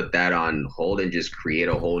just put that on hold and just create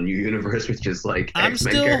a whole new universe with just like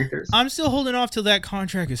X-Men characters? I'm still holding off till that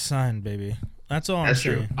contract is signed, baby. That's all That's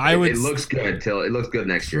I'm true. saying. It looks good till it looks good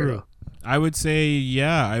next year. True. Though. I would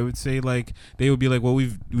say like they would be like, well,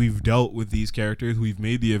 we've dealt with these characters. We've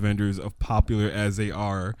made the Avengers as popular as they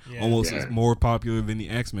are, almost as more popular than the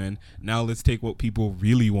X-Men. Now let's take what people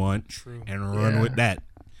really want and run with that.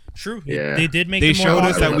 True. Yeah. They did make They it more showed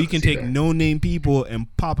us popular. that we can take no-name people and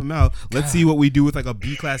pop them out. Let's see what we do with like a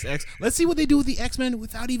B-class X. Let's see what they do with the X-Men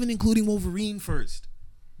without even including Wolverine first.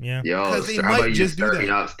 Yeah. Yo, Because they how might about you just do start me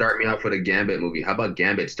that. out? Start me out for the Gambit movie. How about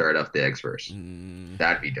Gambit start off the X-Verse?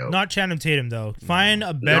 That'd be dope. Not Channing Tatum though. Find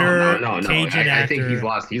a better no. Cajun I actor. think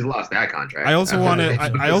he's lost that contract. I also want to.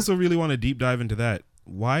 I also really want to deep dive into that.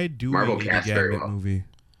 Why do Marvel we need a cast very Gambit well. movie?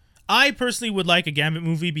 I personally would like a Gambit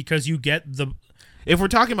movie because you get the If we're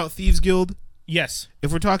talking about Thieves Guild, yes.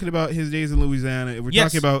 if we're talking about his days in Louisiana, if we're Yes.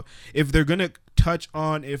 talking about if they're gonna touch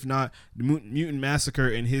on, if not, the Mutant Massacre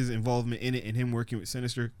and his involvement in it and him working with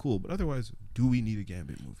Sinister, cool. But otherwise, do we need a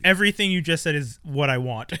Gambit movie? Everything you just said is what I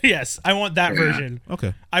want. Yes, I want that version.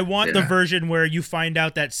 Okay. I want the Yeah. version where you find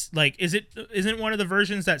out that's like, isn't one of the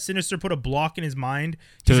versions that Sinister put a block in his mind?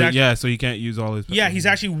 He's So he can't use all his. yeah, he's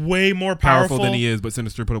actually way more powerful powerful than he is, but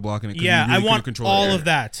Sinister put a block in it. 'Cause Yeah, he really I want couldn't control all it. of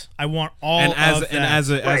that. I want all And of that. as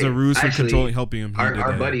a ruse for Actually, controlling, helping him. He did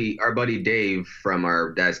Our that. buddy Dave from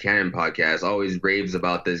our Dad's Canon podcast always raves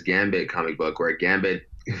about this Gambit comic book where Gambit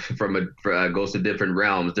goes to different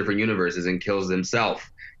realms, different universes, and kills himself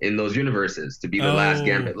in those universes to be the last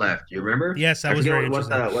Gambit left. You remember? Yes, that I was forget very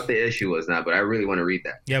what the issue was now, but I really want to read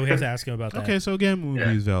that. Yeah, we have to ask him about that. Okay, so Gambit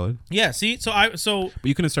movie is valid, Yeah, see, so but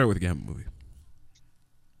you couldn't start with a Gambit movie.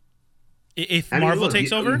 if I mean, Marvel look,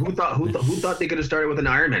 takes over, who thought they could have started with an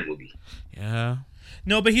Iron Man movie? Yeah.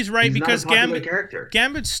 no, but he's right He's because not a popular character.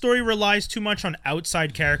 Gambit's story relies too much on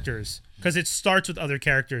outside characters because it starts with other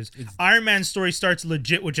characters. Iron Man's story starts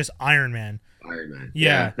legit with just Iron Man. Iron Man.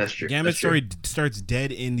 Yeah. That's true. Gambit's That's true. story starts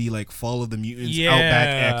dead in the like Fall of the Mutants, Yeah.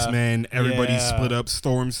 Outback X-Men. Everybody Yeah. split up.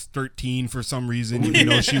 Storm's 13 for some reason, even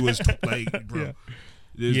though she was like, bro.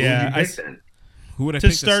 Yeah. Who would you pick then? Who would I To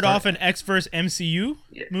pick start off an X-verse MCU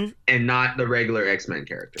movie. And not the regular X-Men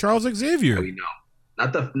character. Charles Xavier. We know.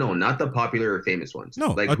 Not the popular or famous ones.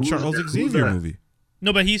 No, a who's Charles who's Xavier the- movie.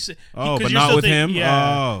 No, but he's Oh, 'cause but you're not still with him?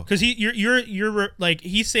 Yeah, Oh. because you're like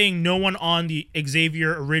he's saying no one on the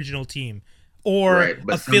Xavier original team or Right,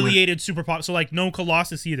 but affiliated super pop. So like no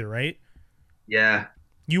Colossus either, right? Yeah,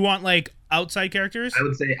 You want like outside characters? I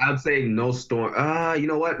would say no Storm. You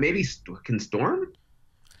know what? Maybe can Storm?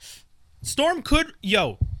 Storm could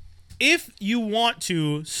if you want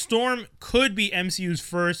to, Storm could be MCU's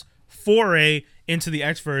first foray into the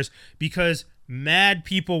X-verse because mad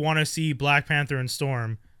people want to see Black Panther and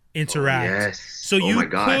Storm interact. Oh, yes. So Oh you my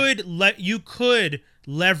God. could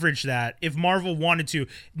leverage that if Marvel wanted to.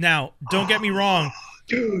 Now, don't get me wrong.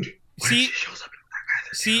 Dude. What See- if she shows up in Black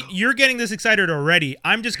Panther See, too? you're getting this excited already.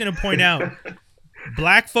 I'm just going to point out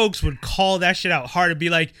black folks would call that shit out hard and be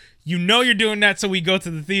like, you're doing that so we go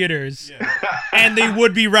to the theaters. And they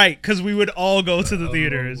would be right because we would all go to the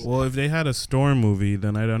theaters. Well, if they had a Storm movie,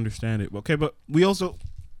 then I'd understand it. Okay, but we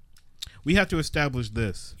have to establish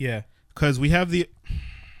this Yeah. because we have the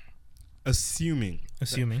assuming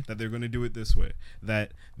Assuming. that they're going to do it this way,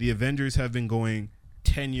 that the Avengers have been going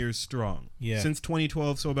 10 years strong. Yeah. Since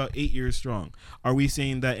 2012, so about 8 years strong. Are we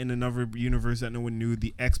saying that in another universe that no one knew,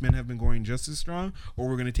 the X-Men have been going just as strong? Or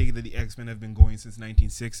we're going to take it that the X-Men have been going since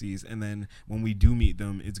 1960s, and then when we do meet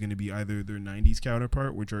them, it's going to be either their 90s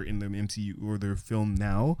counterpart, which are in the MCU, or their film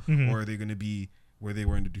now, or are they going to be where they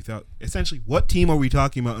were in the 2000s? Essentially, what team are we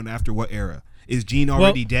talking about and after what era? Is Jean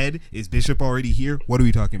already dead? Is Bishop already here? What are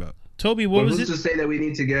we talking about? Toby, what was who's it? to say that we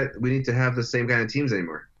need to have the same kind of teams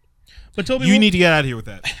anymore? But Toby, You need to get out of here with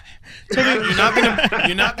that.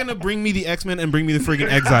 You're not gonna bring me the X-Men and bring me the friggin'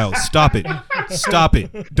 Exiles. Stop it. Stop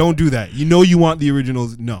it. Don't do that. You know you want the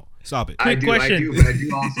originals. No. Stop it. I Quick do, question. but I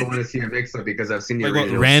do also want to see a mix-up because I've seen the Like what,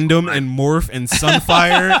 originals. Random and Morph and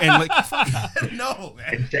Sunfire and like no,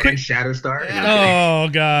 man. and Shatterstar. Oh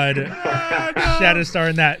God, Shatterstar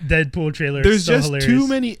in that Deadpool trailer. There's is so just hilarious. too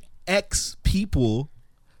many X people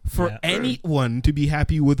for Yeah. anyone to be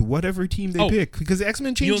happy with whatever team they pick, because the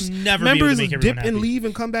X-Men change. You'll never be able to members make everyone dip and happy. leave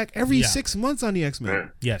and come back every Yeah. 6 months on the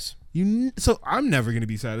X-Men. Yes. So I'm never going to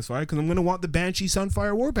be satisfied because I'm going to want the Banshee,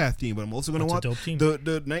 Sunfire, Warpath team, but I'm also going to want That's a dope team.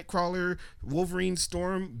 the Nightcrawler, Wolverine,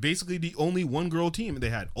 Storm, basically the only one girl team they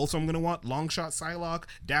had. Also, I'm going to want Longshot, Psylocke,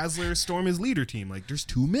 Dazzler, Storm as leader team. Like, there's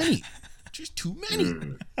too many. Just too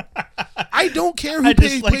many. I don't care who I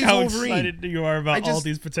just like plays how Wolverine. excited you are about all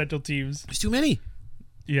these potential teams. There's too many.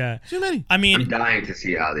 Yeah. Too many. I mean, I'm dying to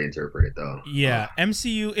see how they interpret it, though. yeah,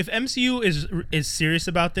 MCU. If MCU is serious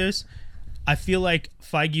about this, I feel like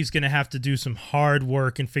Feige's gonna have to do some hard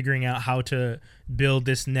work in figuring out how to build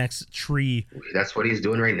this next tree. That's what he's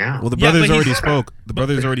doing right now. Well, the Yeah, brothers but already he's- spoke. The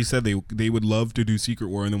brothers already said they would love to do Secret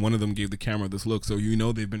War, and then one of them gave the camera this look, so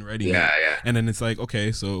they've been writing it. Yeah. And then it's like,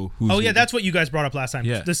 okay, so who's... Oh yeah, that's what you guys brought up last time.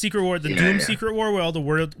 Yeah. The Secret War, the Yeah, Doom yeah. Secret War, where all the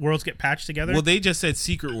worlds get patched together. Well, they just said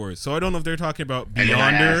Secret Wars, so I don't know if they're talking about And then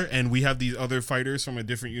I Beyonder, asked- and we have these other fighters from a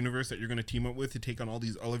different universe that you're going to team up with to take on all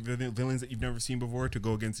these other villains that you've never seen before to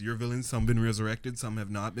go against your villains. Some been resurrected, some have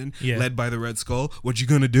not been. Yeah. Led by the Red Skull. What you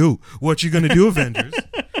gonna do? What you gonna do, Avengers?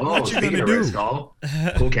 Oh, What you speaking gonna of Red do? Skull,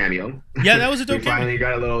 cool cameo. yeah, that was a We dope cameo. finally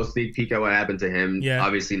got a little sneak peek at what happened to him. Yeah.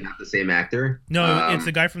 Obviously not the same actor. No, it's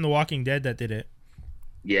the guy from The Walking Dead that did it.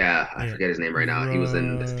 Yeah, I Yeah. forget his name right now. He was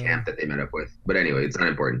in this Bro. camp that they met up with. But anyway, it's not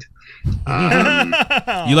important.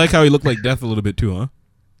 You like how he looked like Death a little bit too, huh?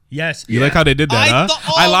 Yes. You like how they did that, I huh?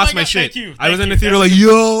 thought- I oh lost my my God, shit. thank you, I was thank in the you. theater like,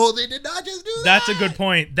 yo, they did not just do that. That's a good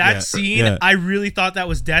point. That Yeah. scene, Yeah. I really thought that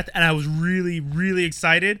was Death, and I was really, really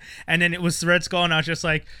excited. And then it was Red Skull, and I was just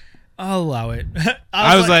like, I'll allow it.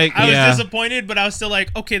 I was like, I yeah. was disappointed, but I was still like,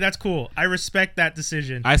 okay, that's cool. I respect that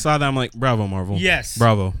decision. I saw that. I'm like, bravo, Marvel. Yes.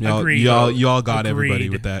 Bravo. Y'all, Agreed. y'all got everybody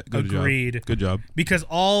Agreed. with that. Good Agreed. job. Good job. Because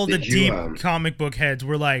all the Did you, deep comic book heads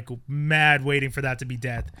were like mad waiting for that to be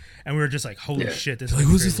Death, and we were just like, holy Yeah. shit, this. Like, is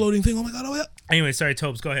who's crazy. this floating thing? Oh my god. Oh my god. Anyway, sorry,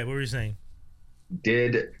 Tobes, go ahead. What were you saying?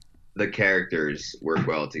 Did the characters work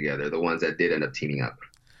well together? The ones that did end up teaming up,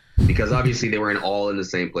 because obviously they weren't all in the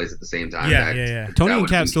same place at the same time. Yeah, yeah. Tony that and would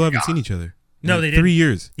Cap be still haven't chaos. seen each other. No, In they like didn't. 3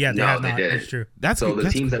 years. Yeah, they No, have they not. didn't. That's true. That's So the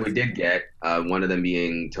that's- teams that we did get, one of them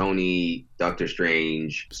being Tony, Doctor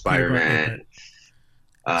Strange, Spider-Man,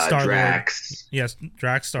 Star-Lord. Drax, Yes,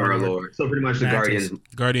 Drax, Star-Lord. Star-Lord. So pretty much the Mantis.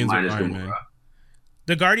 Guardians of minus Iron Gamora Man.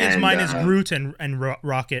 The Guardians And, minus Groot and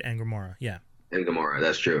Rocket and Gamora. Yeah, and Gamora.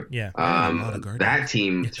 That's true. yeah. a lot of Guardians. That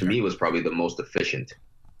team to me was probably the most efficient.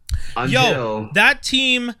 Yo, Until that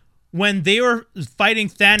team when they were fighting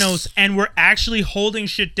Thanos and were actually holding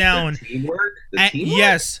shit down. the teamwork. The and- teamwork.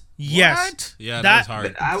 yes. What? Yeah, that was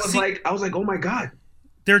hard. I was See- like, oh my god,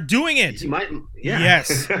 They're doing it. he might. Yeah.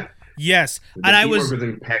 Yes. Yes. The And I teamwork was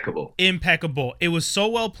impeccable. impeccable. It was so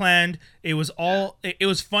well planned. It was all it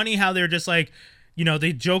was funny how they're just like,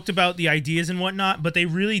 they joked about the ideas and whatnot, but they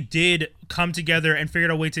really did come together and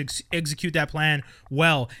figured out a way to execute that plan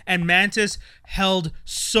well. And Mantis held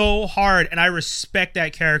so hard, and I respect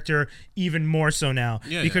that character even more so now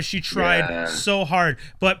because she tried Yeah. so hard.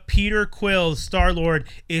 But Peter Quill, Star-Lord,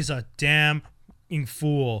 is a damn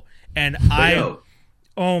fool, and Yo,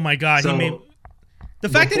 oh my god, so he made the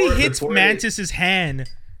fact that he hits before Mantis's hand,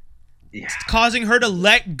 yeah. causing her to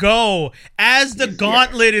let go as the Yeah.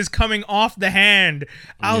 gauntlet is coming off the hand.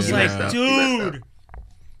 I was Yeah. like, He messed up. He messed up. dude.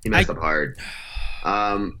 He messed up hard.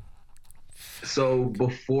 So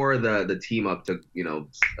before the team up to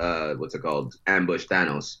what's it called, ambush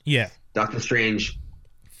Thanos, Yeah. Doctor Strange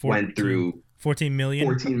went through 14 million.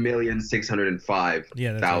 14,605,000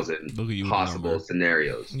 Yeah, that's Look at you with the possible number.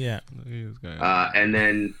 scenarios. Yeah. Look at this guy. And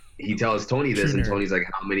then he tells Tony this, True and nerd. Tony's like,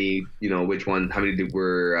 "How many? Which one? How many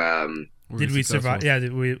were? Did we survive? Yeah,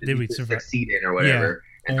 did we survive? succeed in or whatever?"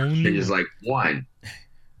 And Doctor Only Strange is like, "One."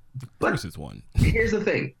 Of course, it's one. Here's the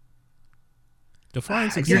thing. Define I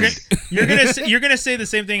success. guess- You're gonna say the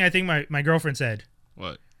same thing I think my girlfriend said.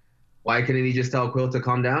 What? Why couldn't he just tell Quill to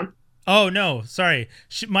calm down? Oh no, sorry.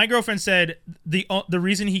 My girlfriend said the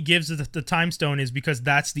reason he gives the time stone is because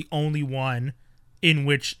that's the only one in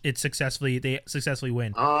which they successfully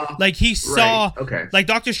win. Like he saw, Right, okay. like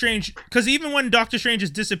Doctor Strange, because even when Doctor Strange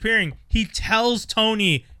is disappearing, he tells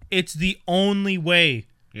Tony it's the only way.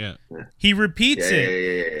 Yeah. He repeats Yeah,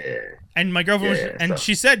 it, yeah. and my girlfriend Yeah, was, and so-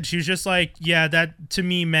 she said she was just like, yeah, that to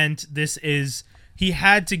me meant this is. He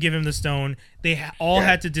had to give him the stone. They all Yeah.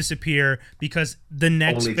 had to disappear because the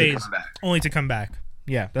next Only to phase come back. only to come back.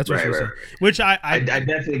 Yeah, that's what Right, she was right, saying. right. Which I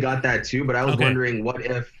definitely got that too, but I was Okay. wondering what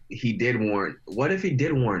if he did warn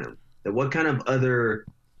him? That what kind of other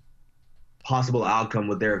possible outcome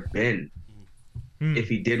would there have been if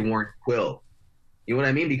he did warn Quill? You know what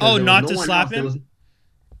I mean? Because Oh, there was not no to one slap else. There him? was-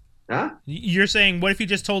 Huh? You're saying, what if he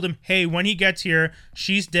just told him, hey, when he gets here,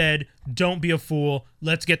 she's dead. Don't be a fool.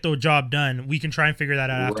 Let's get the job done. We can try and figure that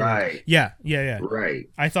out afterwards. Right. Yeah. Right.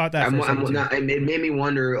 I thought that. It made me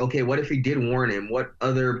wonder, okay, what if he did warn him? What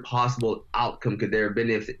other possible outcome could there have been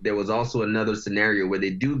if there was also another scenario where they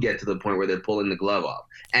do get to the point where they're pulling the glove off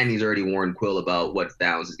and he's already warned Quill about what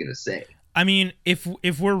Thanos is going to say? I mean, if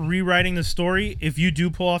we're rewriting the story, if you do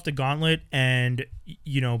pull off the gauntlet and,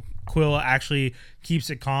 Quill actually keeps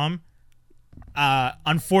it calm,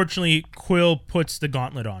 unfortunately, Quill puts the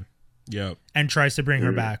gauntlet on. Yeah. And tries to bring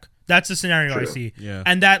her back. That's the scenario I see. Yeah.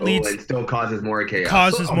 And that leads... and still causes more chaos.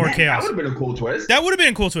 Chaos. That would have been a cool twist. That would have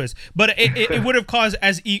been a cool twist. But it would have caused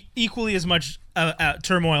as equally as much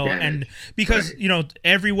turmoil. Yeah. And because,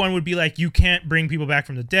 everyone would be like, you can't bring people back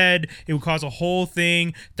from the dead. It would cause a whole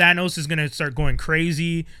thing. Thanos is going to start going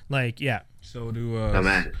crazy. Yeah. So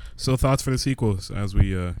man. So thoughts for the sequels as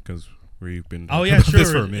we, because we've been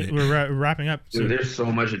this for a minute. We're wrapping up. Dude, there's so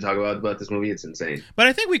much to talk about this movie. It's insane. But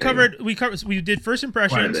I think we did first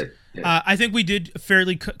impressions. Yeah. I think we did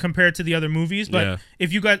fairly compared to the other movies. But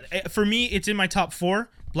if you got, for me, it's in my top 4: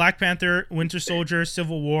 Black Panther, Winter Soldier,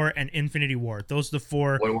 Civil War, and Infinity War. Those are the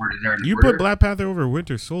 4. What order is there in You order? put Black Panther over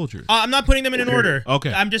Winter Soldier. I'm not putting them in an order.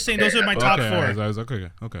 Okay. I'm just saying those are my top 4. I was okay.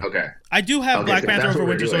 I do have Black so Panther that's over what we're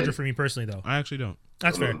Winter doing. Soldier for me personally, though. I actually don't.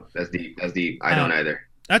 That's fair. That's deep. I don't either.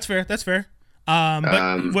 That's fair.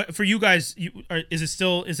 But for you guys, is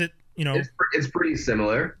it It's pretty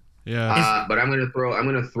similar. Yeah. But I'm gonna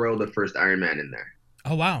throw the first Iron Man in there.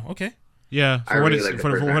 Oh wow. Okay. Yeah. I For what really like the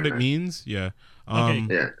for first what Iron it Man. means. Yeah. Okay.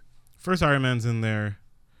 Yeah. First Iron Man's in there.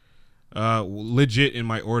 Legit in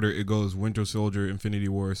my order, it goes Winter Soldier, Infinity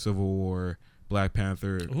War, Civil War, Black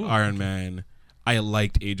Panther, Ooh, Iron Man. I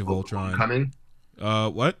liked Age of Ultron. Coming.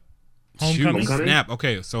 What? Homecoming? Shoot, snap.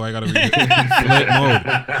 Okay, so I gotta read it. Flip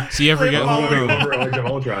mode. See, I forget. Over Age of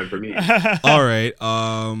Ultron for me. All right.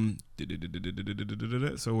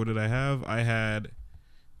 So what did I have? I had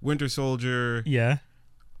Winter Soldier. Yeah.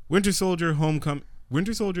 Winter Soldier,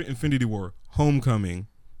 Winter Soldier, Infinity War, Homecoming,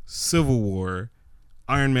 Civil War,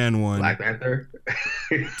 Iron Man 1. Black Panther.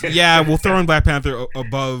 Yeah, we'll throw in Black Panther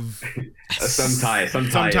above. Some tie.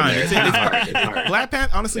 Sometimes. It's hard. Black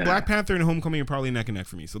Panther. Honestly, Yeah. Black Panther and Homecoming are probably neck and neck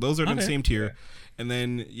for me. So those are in the same tier. And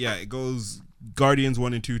then it goes Guardians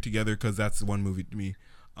 1 and 2 together because that's one movie to me.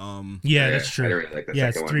 That's true. I don't really like the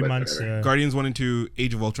It's second 3 one, but months. whatever. Guardians 1 and 2,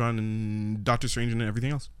 Age of Ultron, and Doctor Strange and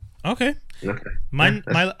everything else. Okay. Okay.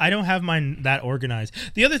 I don't have mine that organized.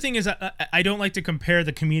 The other thing is I don't like to compare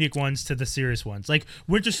the comedic ones to the serious ones. Like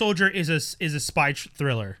Winter Soldier is a spy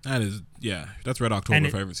thriller. That is, that's Red October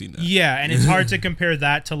if I ever seen that. Yeah, and it's hard to compare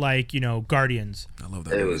that to Guardians. I love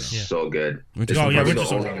that. It movie, was though. so good. Winter It's Soldier. probably Winter the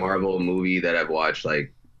Soldier. only Marvel movie that I've watched.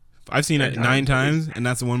 I've seen it 9 times, and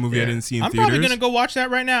that's the one movie I didn't see in I'm theaters. probably gonna go watch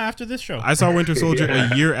that right now after this show. I saw Winter Soldier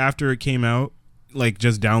a year after it came out,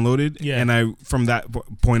 just downloaded. Yeah. And from that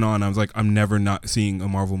point on, I was like, I'm never not seeing a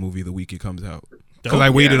Marvel movie the week it comes out. Because Dope. I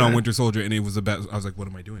waited Yeah, on man. Winter Soldier, and it was the best. I was like, what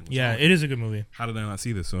am I doing? What's wrong? It is a good movie. How did I not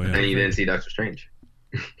see this? So And you didn't see Doctor Strange.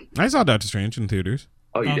 I saw Doctor Strange in theaters.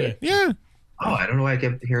 Oh, you Okay. did? Yeah, Oh, I don't know why I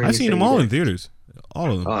kept hearing. I've you seen say them you all did. in theaters,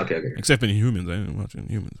 all of them, Oh, okay. except Inhumans. I didn't watch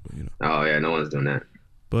Inhumans, but Oh yeah, no one's doing that.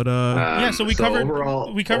 But So we covered overall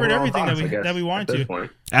everything thoughts, I guess, that we wanted at this to.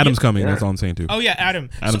 point. Adam's coming. Yeah. That's all I'm saying too. Oh yeah,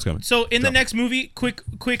 Adam's coming. So in the next movie,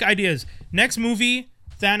 quick ideas. Next movie,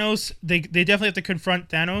 Thanos. They definitely have to confront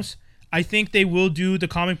Thanos. I think they will do the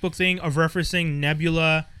comic book thing of referencing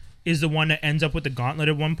Nebula is the one that ends up with the gauntlet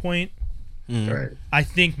at one point. Right. I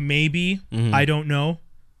think maybe. I don't know,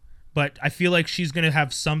 but I feel like she's gonna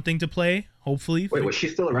have something to play. Hopefully. Wait, was she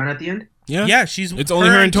still around at the end? Yeah, Yeah, she's. It's only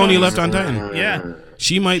her and Tony left on Uh, Titan. Yeah.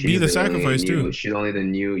 She might be she's the only sacrifice new- too. She's only the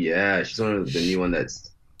new. Yeah, she's only the new one that's.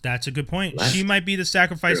 That's a good point. Last- She might be the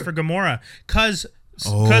sacrifice True. for Gamora, because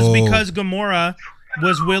Oh. Gamora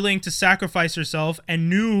was willing to sacrifice herself and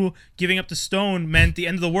knew giving up the stone meant the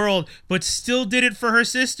end of the world, but still did it for her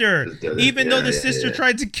sister, Just did it. even though the Yeah, sister yeah.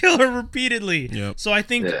 tried to kill her repeatedly. Yep. So I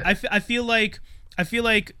think Yeah. I feel like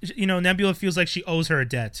Nebula feels like she owes her a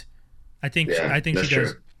debt. I think Yeah, she that's does.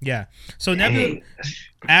 true. Yeah. So Nebula. Dang.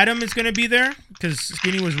 Adam is going to be there because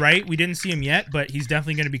Skinny was right. We didn't see him yet, but he's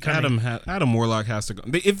definitely going to be coming. Adam Warlock has to go.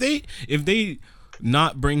 If they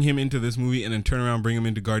not bring him into this movie and then turn around and bring him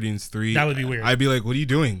into Guardians 3, That would be weird. I'd be like, what are you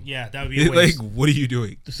doing? Yeah, that would be a Like, waste. what are you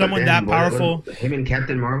doing? Someone But that then powerful. him and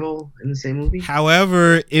Captain Marvel in the same movie?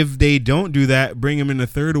 However, if they don't do that, bring him in the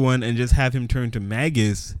third one and just have him turn to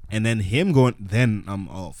Magus and then him going, then I'm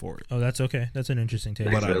all for it. Oh, that's okay. That's an interesting take.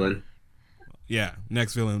 Next But, villain. Yeah,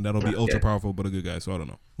 next villain that'll be ultra powerful but a good guy. So I don't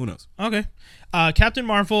know. Who knows? Okay. Captain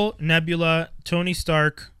Marvel, Nebula, Tony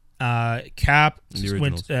Stark, Cap, The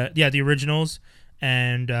originals. the originals,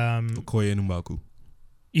 and Okoye and M'Baku.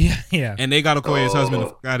 yeah, And they got Okoye's husband the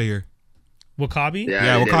fuck out of here. Wakabi.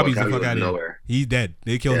 Yeah, they did. Wakabi's the Wakabi fuck was out of here. nowhere. He's dead.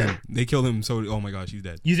 They killed Yeah. him. They killed him. So, oh my gosh, he's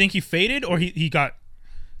dead. You think he faded or he got?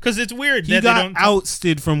 Because it's weird He that got they don't.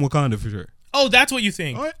 ousted from Wakanda for sure. Oh, that's what you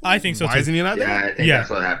think. What? I think so Why too. isn't he not there? Yeah, I think Yeah. that's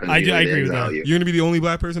what happened. I Usually agree they with exile that. you. You're gonna be the only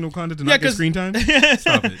black person in Wakanda to Yeah, not get screen time?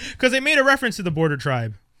 Stop it. Because they made a reference to the border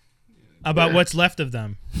tribe about what's left of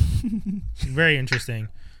them. Very interesting.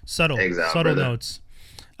 Subtle brother. notes.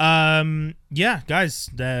 Yeah, guys.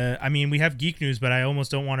 I mean, we have geek news, but I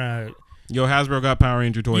almost don't want to. Yo, Hasbro got Power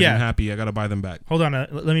Ranger toys. Yeah. I'm happy. I gotta buy them back. Hold on.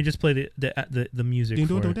 Let me just play the music. Ding,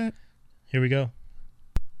 For dong, it. dong, Here we go.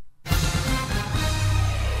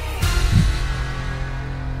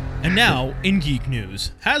 And now, in geek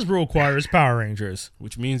news, Hasbro acquires Power Rangers.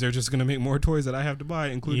 Which means they're just gonna make more toys that I have to buy,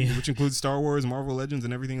 including Yeah. which includes Star Wars, Marvel Legends,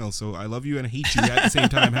 and everything else. So I love you and I hate you at the same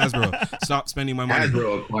time, Hasbro. Stop spending my money.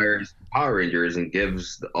 Hasbro acquires Power Rangers and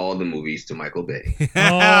gives all the movies to Michael Bay.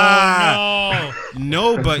 Oh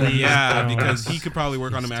No, but yeah, No. because he could probably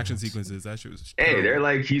work on them action sequences. That shit was. Hey, they're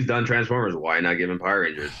like, he's done Transformers. Why not give him Power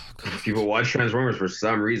Rangers? If people watch Transformers for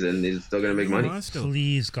some reason, they're still gonna make money. No, still.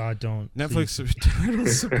 Please, God, don't. Netflix title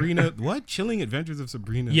Sabrina. What? Chilling Adventures of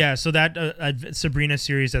Sabrina. Yeah, so that Sabrina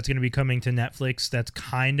series that's going to be coming to Netflix, that's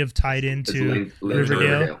kind of tied into linked to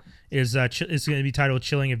Riverdale, is it's going to be titled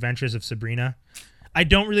 "Chilling Adventures of Sabrina." I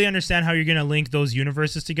don't really understand how you're going to link those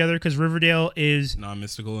universes together because Riverdale is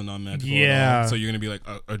non-mystical and non-magical. Yeah. At all. So you're gonna be like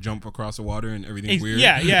a jump across the water and everything's weird.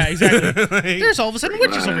 yeah, exactly. Like, There's all of a sudden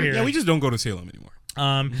witches over here. yeah, we just don't go to Salem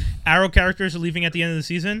anymore. Arrow characters are leaving at the end of the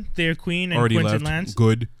season. Thea Queen and Already Quentin left. Lance.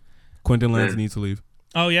 Good. Quentin Lance Yeah. needs to leave.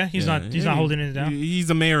 Oh yeah, he's not holding it down. He's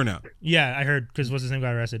the mayor now. Yeah, I heard because what's his name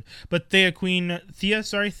got arrested. But Thea Queen,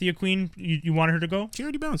 you wanted her to go? She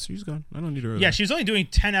already bounced. She's gone. I don't need her. Yeah, she's only doing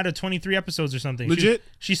 10 out of 23 episodes or something. Legit?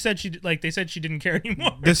 She said they said she didn't care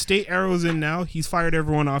anymore. The state Arrow's in now. He's fired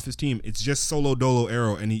everyone off his team. It's just solo dolo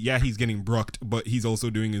Arrow, and he's getting brucked, but he's also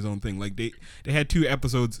doing his own thing. Like they had 2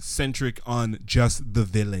 episodes centric on just the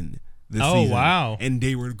villain. This Oh, season, wow. And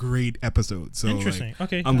they were great episodes. So Interesting. like,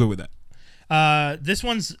 Okay. I'm good with that.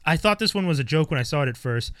 I thought this one was a joke when I saw it at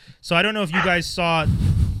first. So I don't know if you guys saw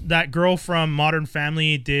that girl from Modern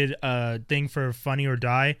Family did a thing for Funny or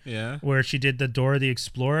Die. Yeah. Where she did the Dora the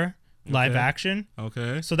Explorer live Okay. action.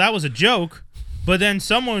 Okay. So that was a joke. But then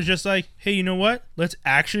someone was just like, hey, you know what? Let's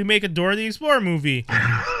actually make a Dora the Explorer movie.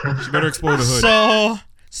 She better explore the hood. So,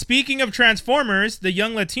 speaking of Transformers, the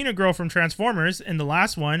young Latina girl from Transformers in the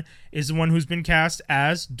last one is the one who's been cast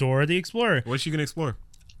as Dora the Explorer. What's she gonna explore?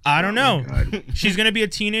 I don't know. God. She's going to be a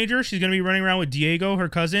teenager. She's going to be running around with Diego, her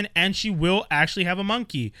cousin, and she will actually have a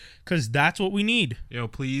monkey because that's what we need. Yo,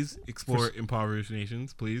 please explore impoverished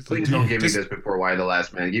nations, please. Please don't give me this before Why the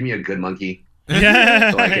Last Man. Give me a good monkey. Yeah.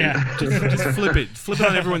 So I can- Yeah. Just flip it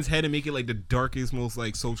on everyone's head and make it like the darkest, most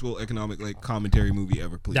like social, economic, like commentary movie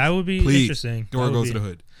ever. Please, That would be please. interesting. Dora That would goes be- to the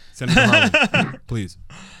hood. Send it to Harlem, please.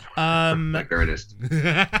 Like Ernest.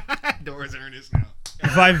 Dora's earnest now.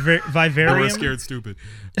 Vivarium. Dora's scared stupid.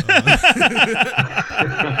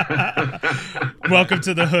 Welcome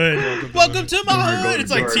to the hood. Welcome to my Dora hood. goes-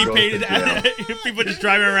 It's like Dora goes T-Pain. to People just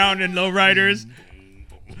driving around in lowriders.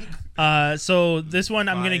 So this one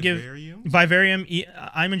I'm going to give Vivarium? Vivarium,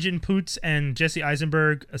 Imogen Poots and Jesse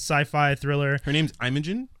Eisenberg, a sci-fi thriller. Her name's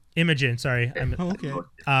Imogen. Imogen, sorry. Oh, okay.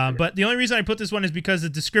 But the only reason I put this one is because the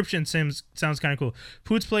description sounds kind of cool.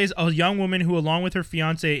 Poots plays a young woman who, along with her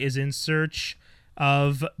fiance, is in search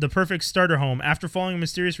of the perfect starter home. After following a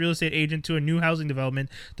mysterious real estate agent to a new housing development,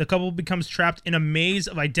 the couple becomes trapped in a maze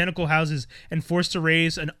of identical houses and forced to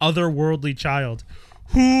raise an otherworldly child.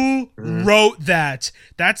 Who wrote that?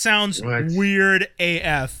 That sounds What? weird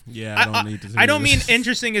AF. Yeah, I don't need to see I don't mean this.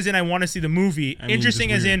 interesting as in I want to see the movie. I mean, Interesting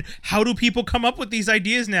just as weird. in how do people come up with these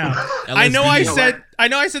ideas now? LSD. I know I You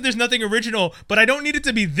know said there's nothing original, but I don't need it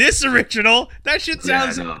to be this original. That shit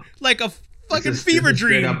sounds no. like a fucking This is fever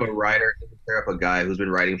straight dream. up a writer, straight up a guy who's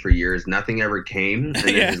been writing for years. Nothing ever came, and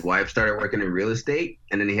then Yeah. his wife started working in real estate,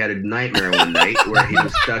 and then he had a nightmare one night where he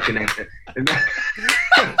was stuck in a.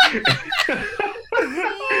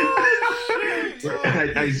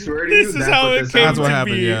 I swear to you, This is that's how what it this came That's sounds what to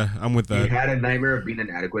happened. be. Yeah, I'm with He that. had a nightmare of being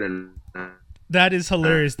inadequate and That is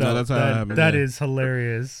hilarious, though. No, that's how it happened, that yeah. is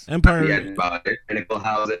hilarious. Empire. he had about it. Pinnacle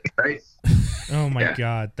housing, right? Oh my Yeah.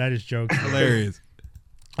 god, that is jokes. Hilarious.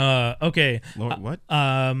 Okay. What?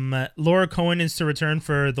 Laura Cohen is to return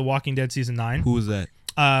for The Walking Dead season 9. Who was that?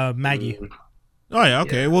 Maggie. Oh yeah.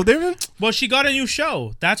 Okay. Yeah. Well, David. Well, she got a new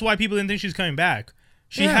show. That's why people didn't think she's coming back.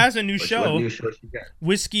 She Yeah. has a new What show, new show she got?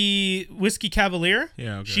 Whiskey Cavalier.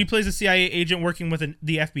 Yeah, okay. She plays a CIA agent working with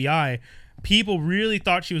the FBI. People really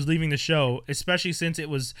thought she was leaving the show, especially since it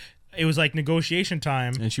was like negotiation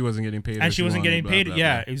time. And she wasn't getting paid. And she wasn't getting paid. Blah,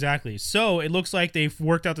 Yeah, blah. exactly. So it looks like they've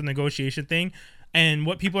worked out the negotiation thing. And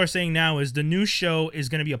what people are saying now is the new show is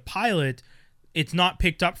going to be a pilot. It's not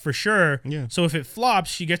picked up for sure. Yeah. So if it flops,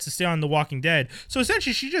 she gets to stay on The Walking Dead. So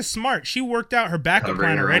essentially, she's just smart. She worked out her backup Covering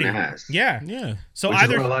plan her already. own ass. Yeah. Yeah. So Which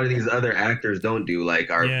either is what a lot of these other actors don't do, like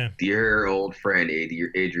our Yeah. dear old friend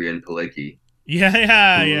Adrian Palicki.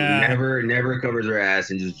 yeah, who yeah, never covers her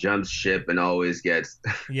ass and just jumps ship and always gets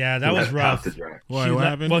yeah. That was left rough. out to dry. Why? She What le-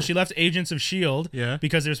 happened? Well, she left Agents of Shield. Yeah.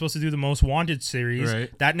 Because they're supposed to do the Most Wanted series.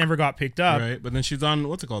 Right. That never got picked up. Right. But then she's on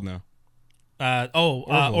what's it called now?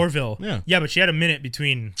 Orville. Yeah. Yeah, but she had a minute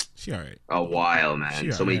between. She all right. A while, man.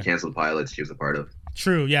 She- So many yeah. canceled pilots she was a part of.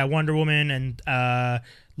 True. Yeah, Wonder Woman and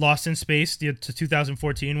Lost in Space, the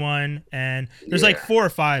 2014 one, and there's like Yeah. 4 or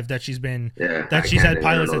 5 that she's been Yeah, that I she's can't had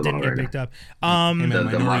pilots that remember didn't them get all picked right up. Hey, man, the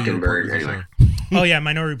Minority Mockingbird, Report was anyway. also- Oh yeah,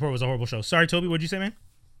 Minority Report was a horrible show. Sorry, Toby, what'd you say, man?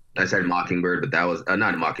 I said Mockingbird, but that was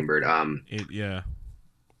not Mockingbird. Yeah.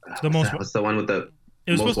 The most. What's the one with the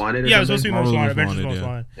It was Most supposed. Wanted or Yeah, it was supposed to be something? Most Wanted. Marvelous Avengers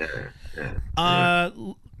Wanted, Most yeah. Wanted.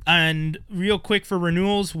 yeah. And real quick for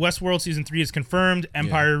renewals, Westworld season 3 is confirmed.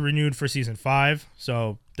 Empire renewed for season 5,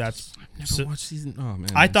 so that's. Never So, watched season. Oh man.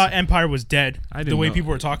 I thought Empire was dead. I The didn't way know. people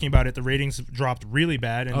were talking about it, the ratings dropped really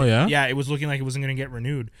bad. And Oh, yeah? Yeah, it was looking like it wasn't going to get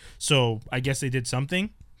renewed. So I guess they did something.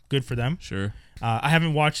 Good for them. Sure. I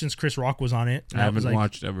haven't watched since Chris Rock was on it. I haven't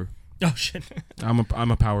watched ever. Oh shit. I'm a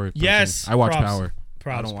Power. Person. Yes, I watch props. Power. I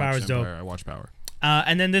Props. don't watch Power's dope. Empire, I watch Power.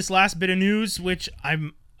 And then this last bit of news, which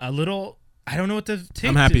I'm a little. I don't know what to take.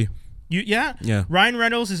 I'm happy. Yeah. Yeah. Ryan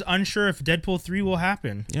Reynolds is unsure if Deadpool 3 will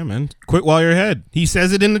happen. Yeah, man. Quit while you're ahead. He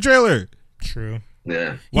says it in the trailer. True.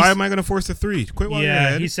 Yeah. Why am I going to force a 3? Quit while you're Yeah,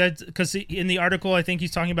 ahead. he said because in the article, I think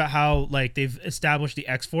he's talking about how like they've established the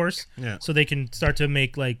X Force, Yeah. so they can start to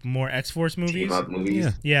make like more X Force movies. Team up movies.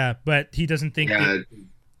 Yeah. Yeah, but he doesn't think Yeah,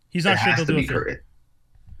 he's it not sure has they'll to do be a third. correct.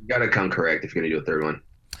 You gotta come correct if you're gonna do a third one.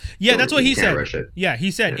 Yeah, that's what he You can't said. rush it. Yeah, he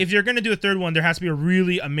said if you're gonna do a third one, there has to be a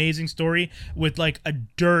really amazing story with like a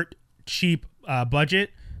dirt cheap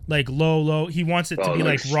budget, like low. He wants it to be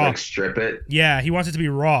like raw. Like strip it. Yeah, he wants it to be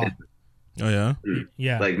raw. Oh yeah.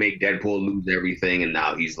 Yeah. Like make Deadpool lose everything, and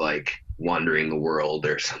now he's like wandering the world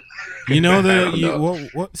or something. You know I the don't know.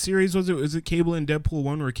 what series was it? Was it Cable and Deadpool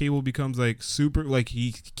 1 where Cable becomes like super like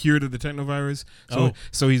he cured of the technovirus?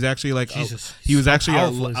 So he's actually like Jesus. he was How actually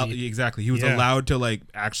powerful is he? exactly. He was Yeah. allowed to like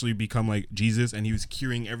actually become like Jesus, and he was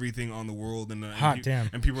curing everything on the world. And Hot damn.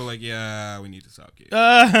 And people were like, yeah, we need to stop Cable.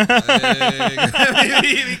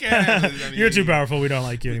 You're too powerful. We don't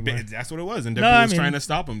like you anymore. That's what it was, and Deadpool No, I was mean- trying to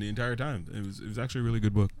stop him the entire time. It was actually a really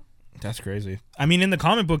good book. That's crazy. I mean, in the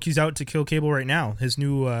comic book, he's out to kill Cable right now. His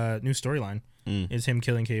new storyline is him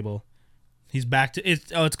killing Cable. He's back to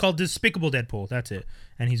it's called Despicable Deadpool. That's it,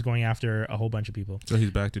 and he's going after a whole bunch of people. So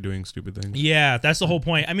he's back to doing stupid things. Yeah, that's the whole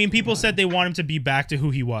point. I mean, people said they want him to be back to who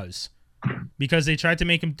he was because they tried to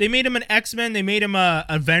make him. They made him an X-Men. They made him a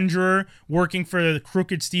Avenger working for the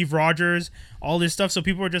crooked Steve Rogers. All this stuff. So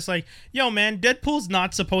people were just like, "Yo, man, Deadpool's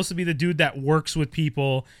not supposed to be the dude that works with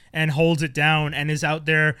people and holds it down and is out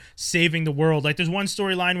there saving the world." Like, there's one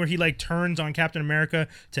storyline where he like turns on Captain America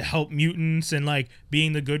to help mutants and like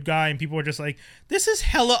being the good guy, and people were just like, "This is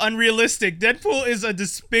hella unrealistic. Deadpool is a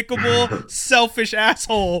despicable, selfish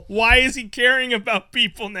asshole. Why is he caring about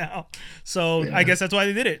people now?" So I guess that's why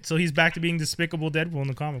they did it. So he's back to being despicable Deadpool in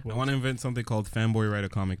the comic I book. want to invent something called Fanboy Write a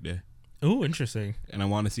Comic Day, Ooh, interesting. and I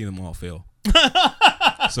want to see them all fail.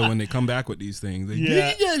 So when they come back with these things, they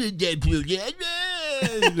Yeah. Deadpool,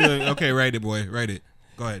 be like, okay, write it, boy, write it.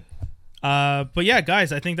 Go ahead. But yeah,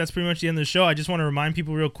 guys, I think that's pretty much the end of the show. I just want to remind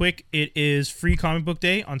people real quick, it is Free Comic Book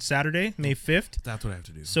Day on Saturday, May 5th. That's what I have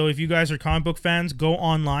to do. So if you guys are comic book fans, go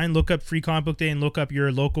online, look up Free Comic Book Day, and look up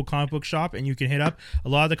your local comic book shop, and you can hit up. A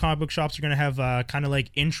lot of the comic book shops are going to have kind of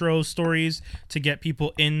like intro stories to get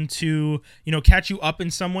people into, catch you up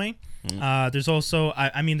in some way. There's also,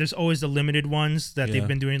 I mean, there's always the limited ones that Yeah. they've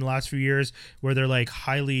been doing the last few years where they're like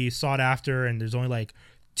highly sought after, and there's only like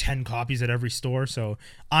 10 copies at every store. So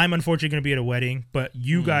I'm unfortunately going to be at a wedding, but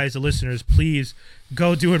you guys, the listeners, please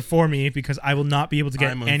go do it for me because I will not be able to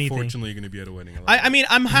get I'm anything. unfortunately going to be at a wedding. I mean,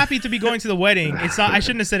 I'm happy to be going to the wedding. It's not. I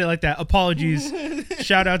shouldn't have said it like that. Apologies.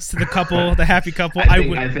 Shout outs to the couple, the happy couple. I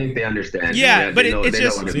think they understand. Yeah, but they know- it's they know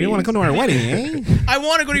just- what it So you don't want to means. come to our wedding, eh? I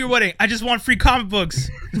want to go to your wedding. I just want free comic books.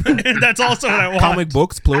 That's also what I want. Comic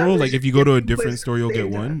books, plural. Like if you go to a Please, different store, you'll get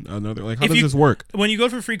please. one. Another. Like how If does you- this work? When you go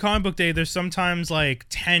for Free Comic Book Day, there's sometimes like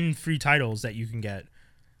 10 free titles that you can get.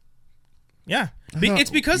 Yeah. It's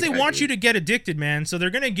because they want you to get addicted, man. So they're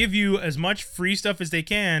going to give you as much free stuff as they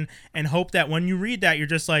can and hope that when you read that, you're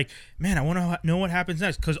just like, man, I want to know what happens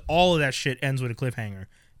next, because all of that shit ends with a cliffhanger.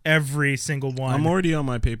 Every single one. I'm already on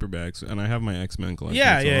my paperbacks, and I have my X-Men collection.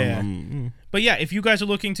 Yeah. But yeah, if you guys are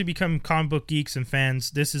looking to become comic book geeks and fans,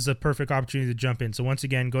 this is a perfect opportunity to jump in. So once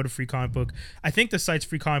again, go to Free Comic Book. I think the site's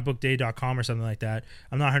freecomicbookday.com or something like that.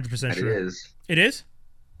 I'm not 100% sure. It is. It is?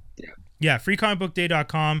 Yeah. Yeah,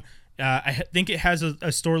 freecomicbookday.com. I think it has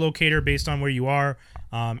a store locator based on where you are.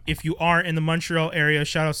 If you are in the Montreal area,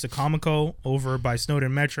 shout outs to Comico over by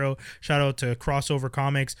Snowden Metro. Shout out to Crossover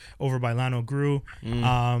Comics over by Lano Gru.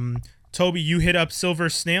 Toby, you hit up Silver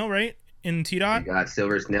Snail, right? In T-Dot? We got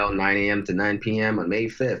Silver Snail 9 a.m. to 9 p.m. on May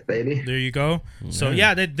 5th, baby. There you go. So,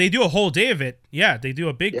 yeah, they do a whole day of it. Yeah, they do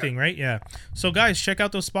a big thing, right? Yeah. So, guys, check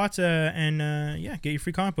out those spots and get your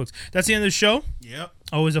free comic books. That's the end of the show. Yep.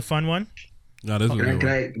 Always a fun one. No, this was Can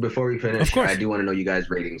I, before we finish, of course. I do want to know you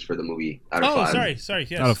guys' ratings for the movie out of 5. Sorry.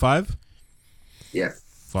 Yes. Out of 5? Yeah.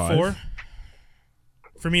 5. 4.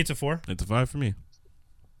 For me, it's a 4. It's a 5 for me.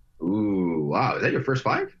 Ooh, wow. Is that your first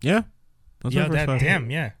 5? Yeah. That's my first 5.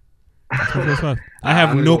 Damn, yeah. That's my first 5. I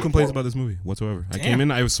have no complaints about this movie whatsoever. I came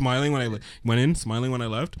in, I was smiling when I went in, smiling when I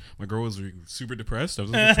left. My girl was super depressed. I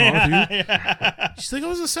was like, what's wrong with you? She's like, it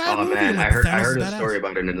was a sad movie. Man, like, I heard a story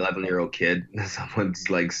about an 11-year-old kid, someone's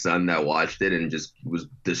like son that watched it and just was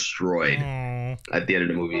destroyed at the end of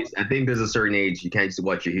the movies. I think there's a certain age you can't just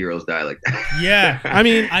watch your heroes die like that. Yeah.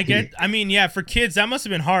 Yeah, for kids, that must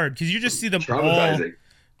have been hard because you just see them traumatizing.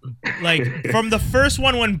 Like from the first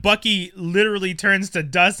one when Bucky literally turns to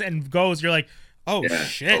dust and goes, you're like,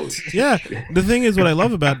 shit. Yeah. The thing is, what I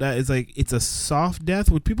love about that is like it's a soft death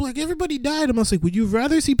with people like everybody died. I'm just like, would you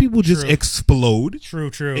rather see people just explode? True.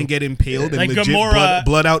 And get impaled and like legit Gamora,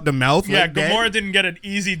 blood out the mouth? Yeah, like Gamora didn't get an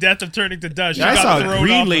easy death of turning to dust. I saw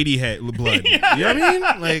green lady head blood. Yeah. You know what I mean?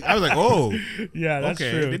 Like I was like, oh, yeah, that's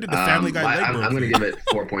true. They did the Family Guy leg burn. I'm gonna give it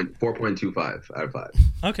 4.25 out of 5.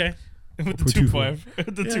 Okay. With the 2.5.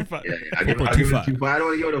 With the 2.5. Yeah, I'll give it a 2.5. I don't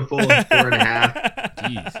want to go to full 4.5.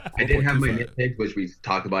 Jeez. I did have my nitpick, which we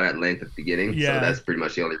talked about at length at the beginning. Yeah. So that's pretty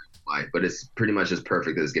much the only reason why. But it's pretty much as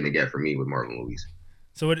perfect as it's going to get for me with Marvel movies.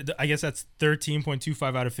 So I guess that's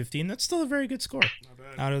 13.25 out of 15. That's still a very good score.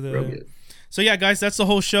 Out of the. Real good. So yeah, guys, that's the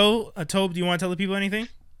whole show. Tobe, do you want to tell the people anything?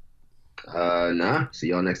 Nah. See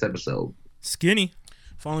y'all next episode. Skinny.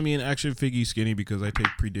 Follow me in Action Figgy Skinny because I take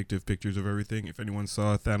predictive pictures of everything. If anyone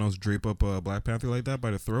saw Thanos drape up a Black Panther like that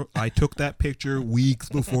by the throat, I took that picture weeks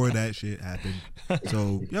before that shit happened.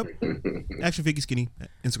 So, yep. Action Figgy Skinny,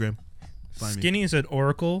 Instagram. Find Skinny me. is an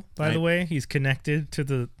oracle, by the way. He's connected to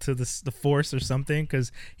the Force or something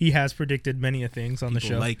because he has predicted many of things on the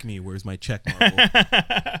show. Like me, where's my check marble?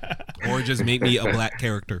 Or just make me a black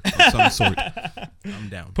character of some sort. I'm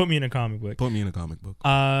down. Put me in a comic book.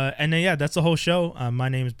 And then, that's the whole show. My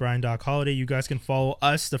name is Brian Doc Holiday. You guys can follow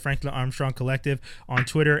us, the Franklin Armstrong Collective, on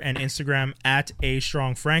Twitter and Instagram at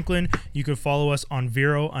 @AStrongFranklin. You can follow us on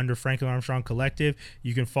Vero under Franklin Armstrong Collective.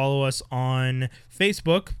 You can follow us on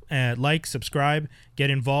Facebook, like, subscribe, get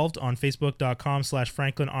involved on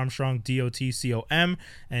Facebook.com/Franklin Armstrong DOTCOM.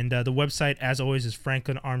 And the website, as always, is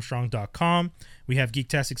FranklinArmstrong.com. We have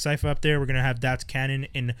Geektastic Cypher up there. We're going to have That's Canon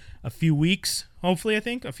in a few weeks. Hopefully, I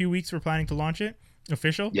think. A few weeks, we're planning to launch it.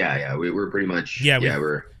 Official? Yeah. We're pretty much... We have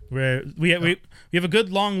a good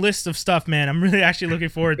long list of stuff, man. I'm really actually looking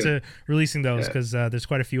forward to releasing those because there's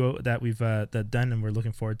quite a few that we've done, and we're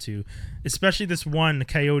looking forward to, especially this one,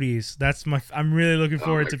 Coyotes. I'm really looking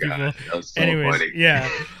forward to people. That was so Anyways, funny. yeah.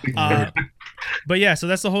 But yeah, so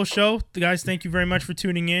that's the whole show, guys. Thank you very much for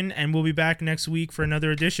tuning in, and we'll be back next week for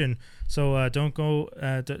another edition. So don't go.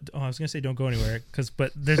 I was gonna say don't go anywhere,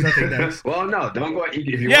 but there's nothing next. Well, no, don't go. If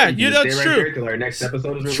you that's stay true. Right here till our next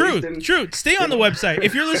episode is released. True. Stay on the website.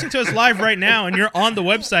 If you're listening to us live right now and you're on the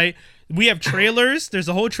website, we have trailers. There's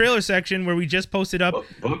a whole trailer section where we just posted up.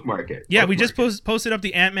 Bookmark it. Yeah, we just posted up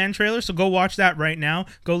the Ant-Man trailer, so go watch that right now.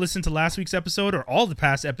 Go listen to last week's episode or all the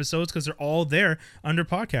past episodes because they're all there under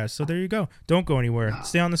podcast. So there you go. Don't go anywhere.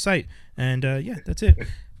 Stay on the site. And that's it.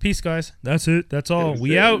 Peace, guys. That's it. That's all.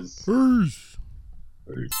 We out. Peace. Peace.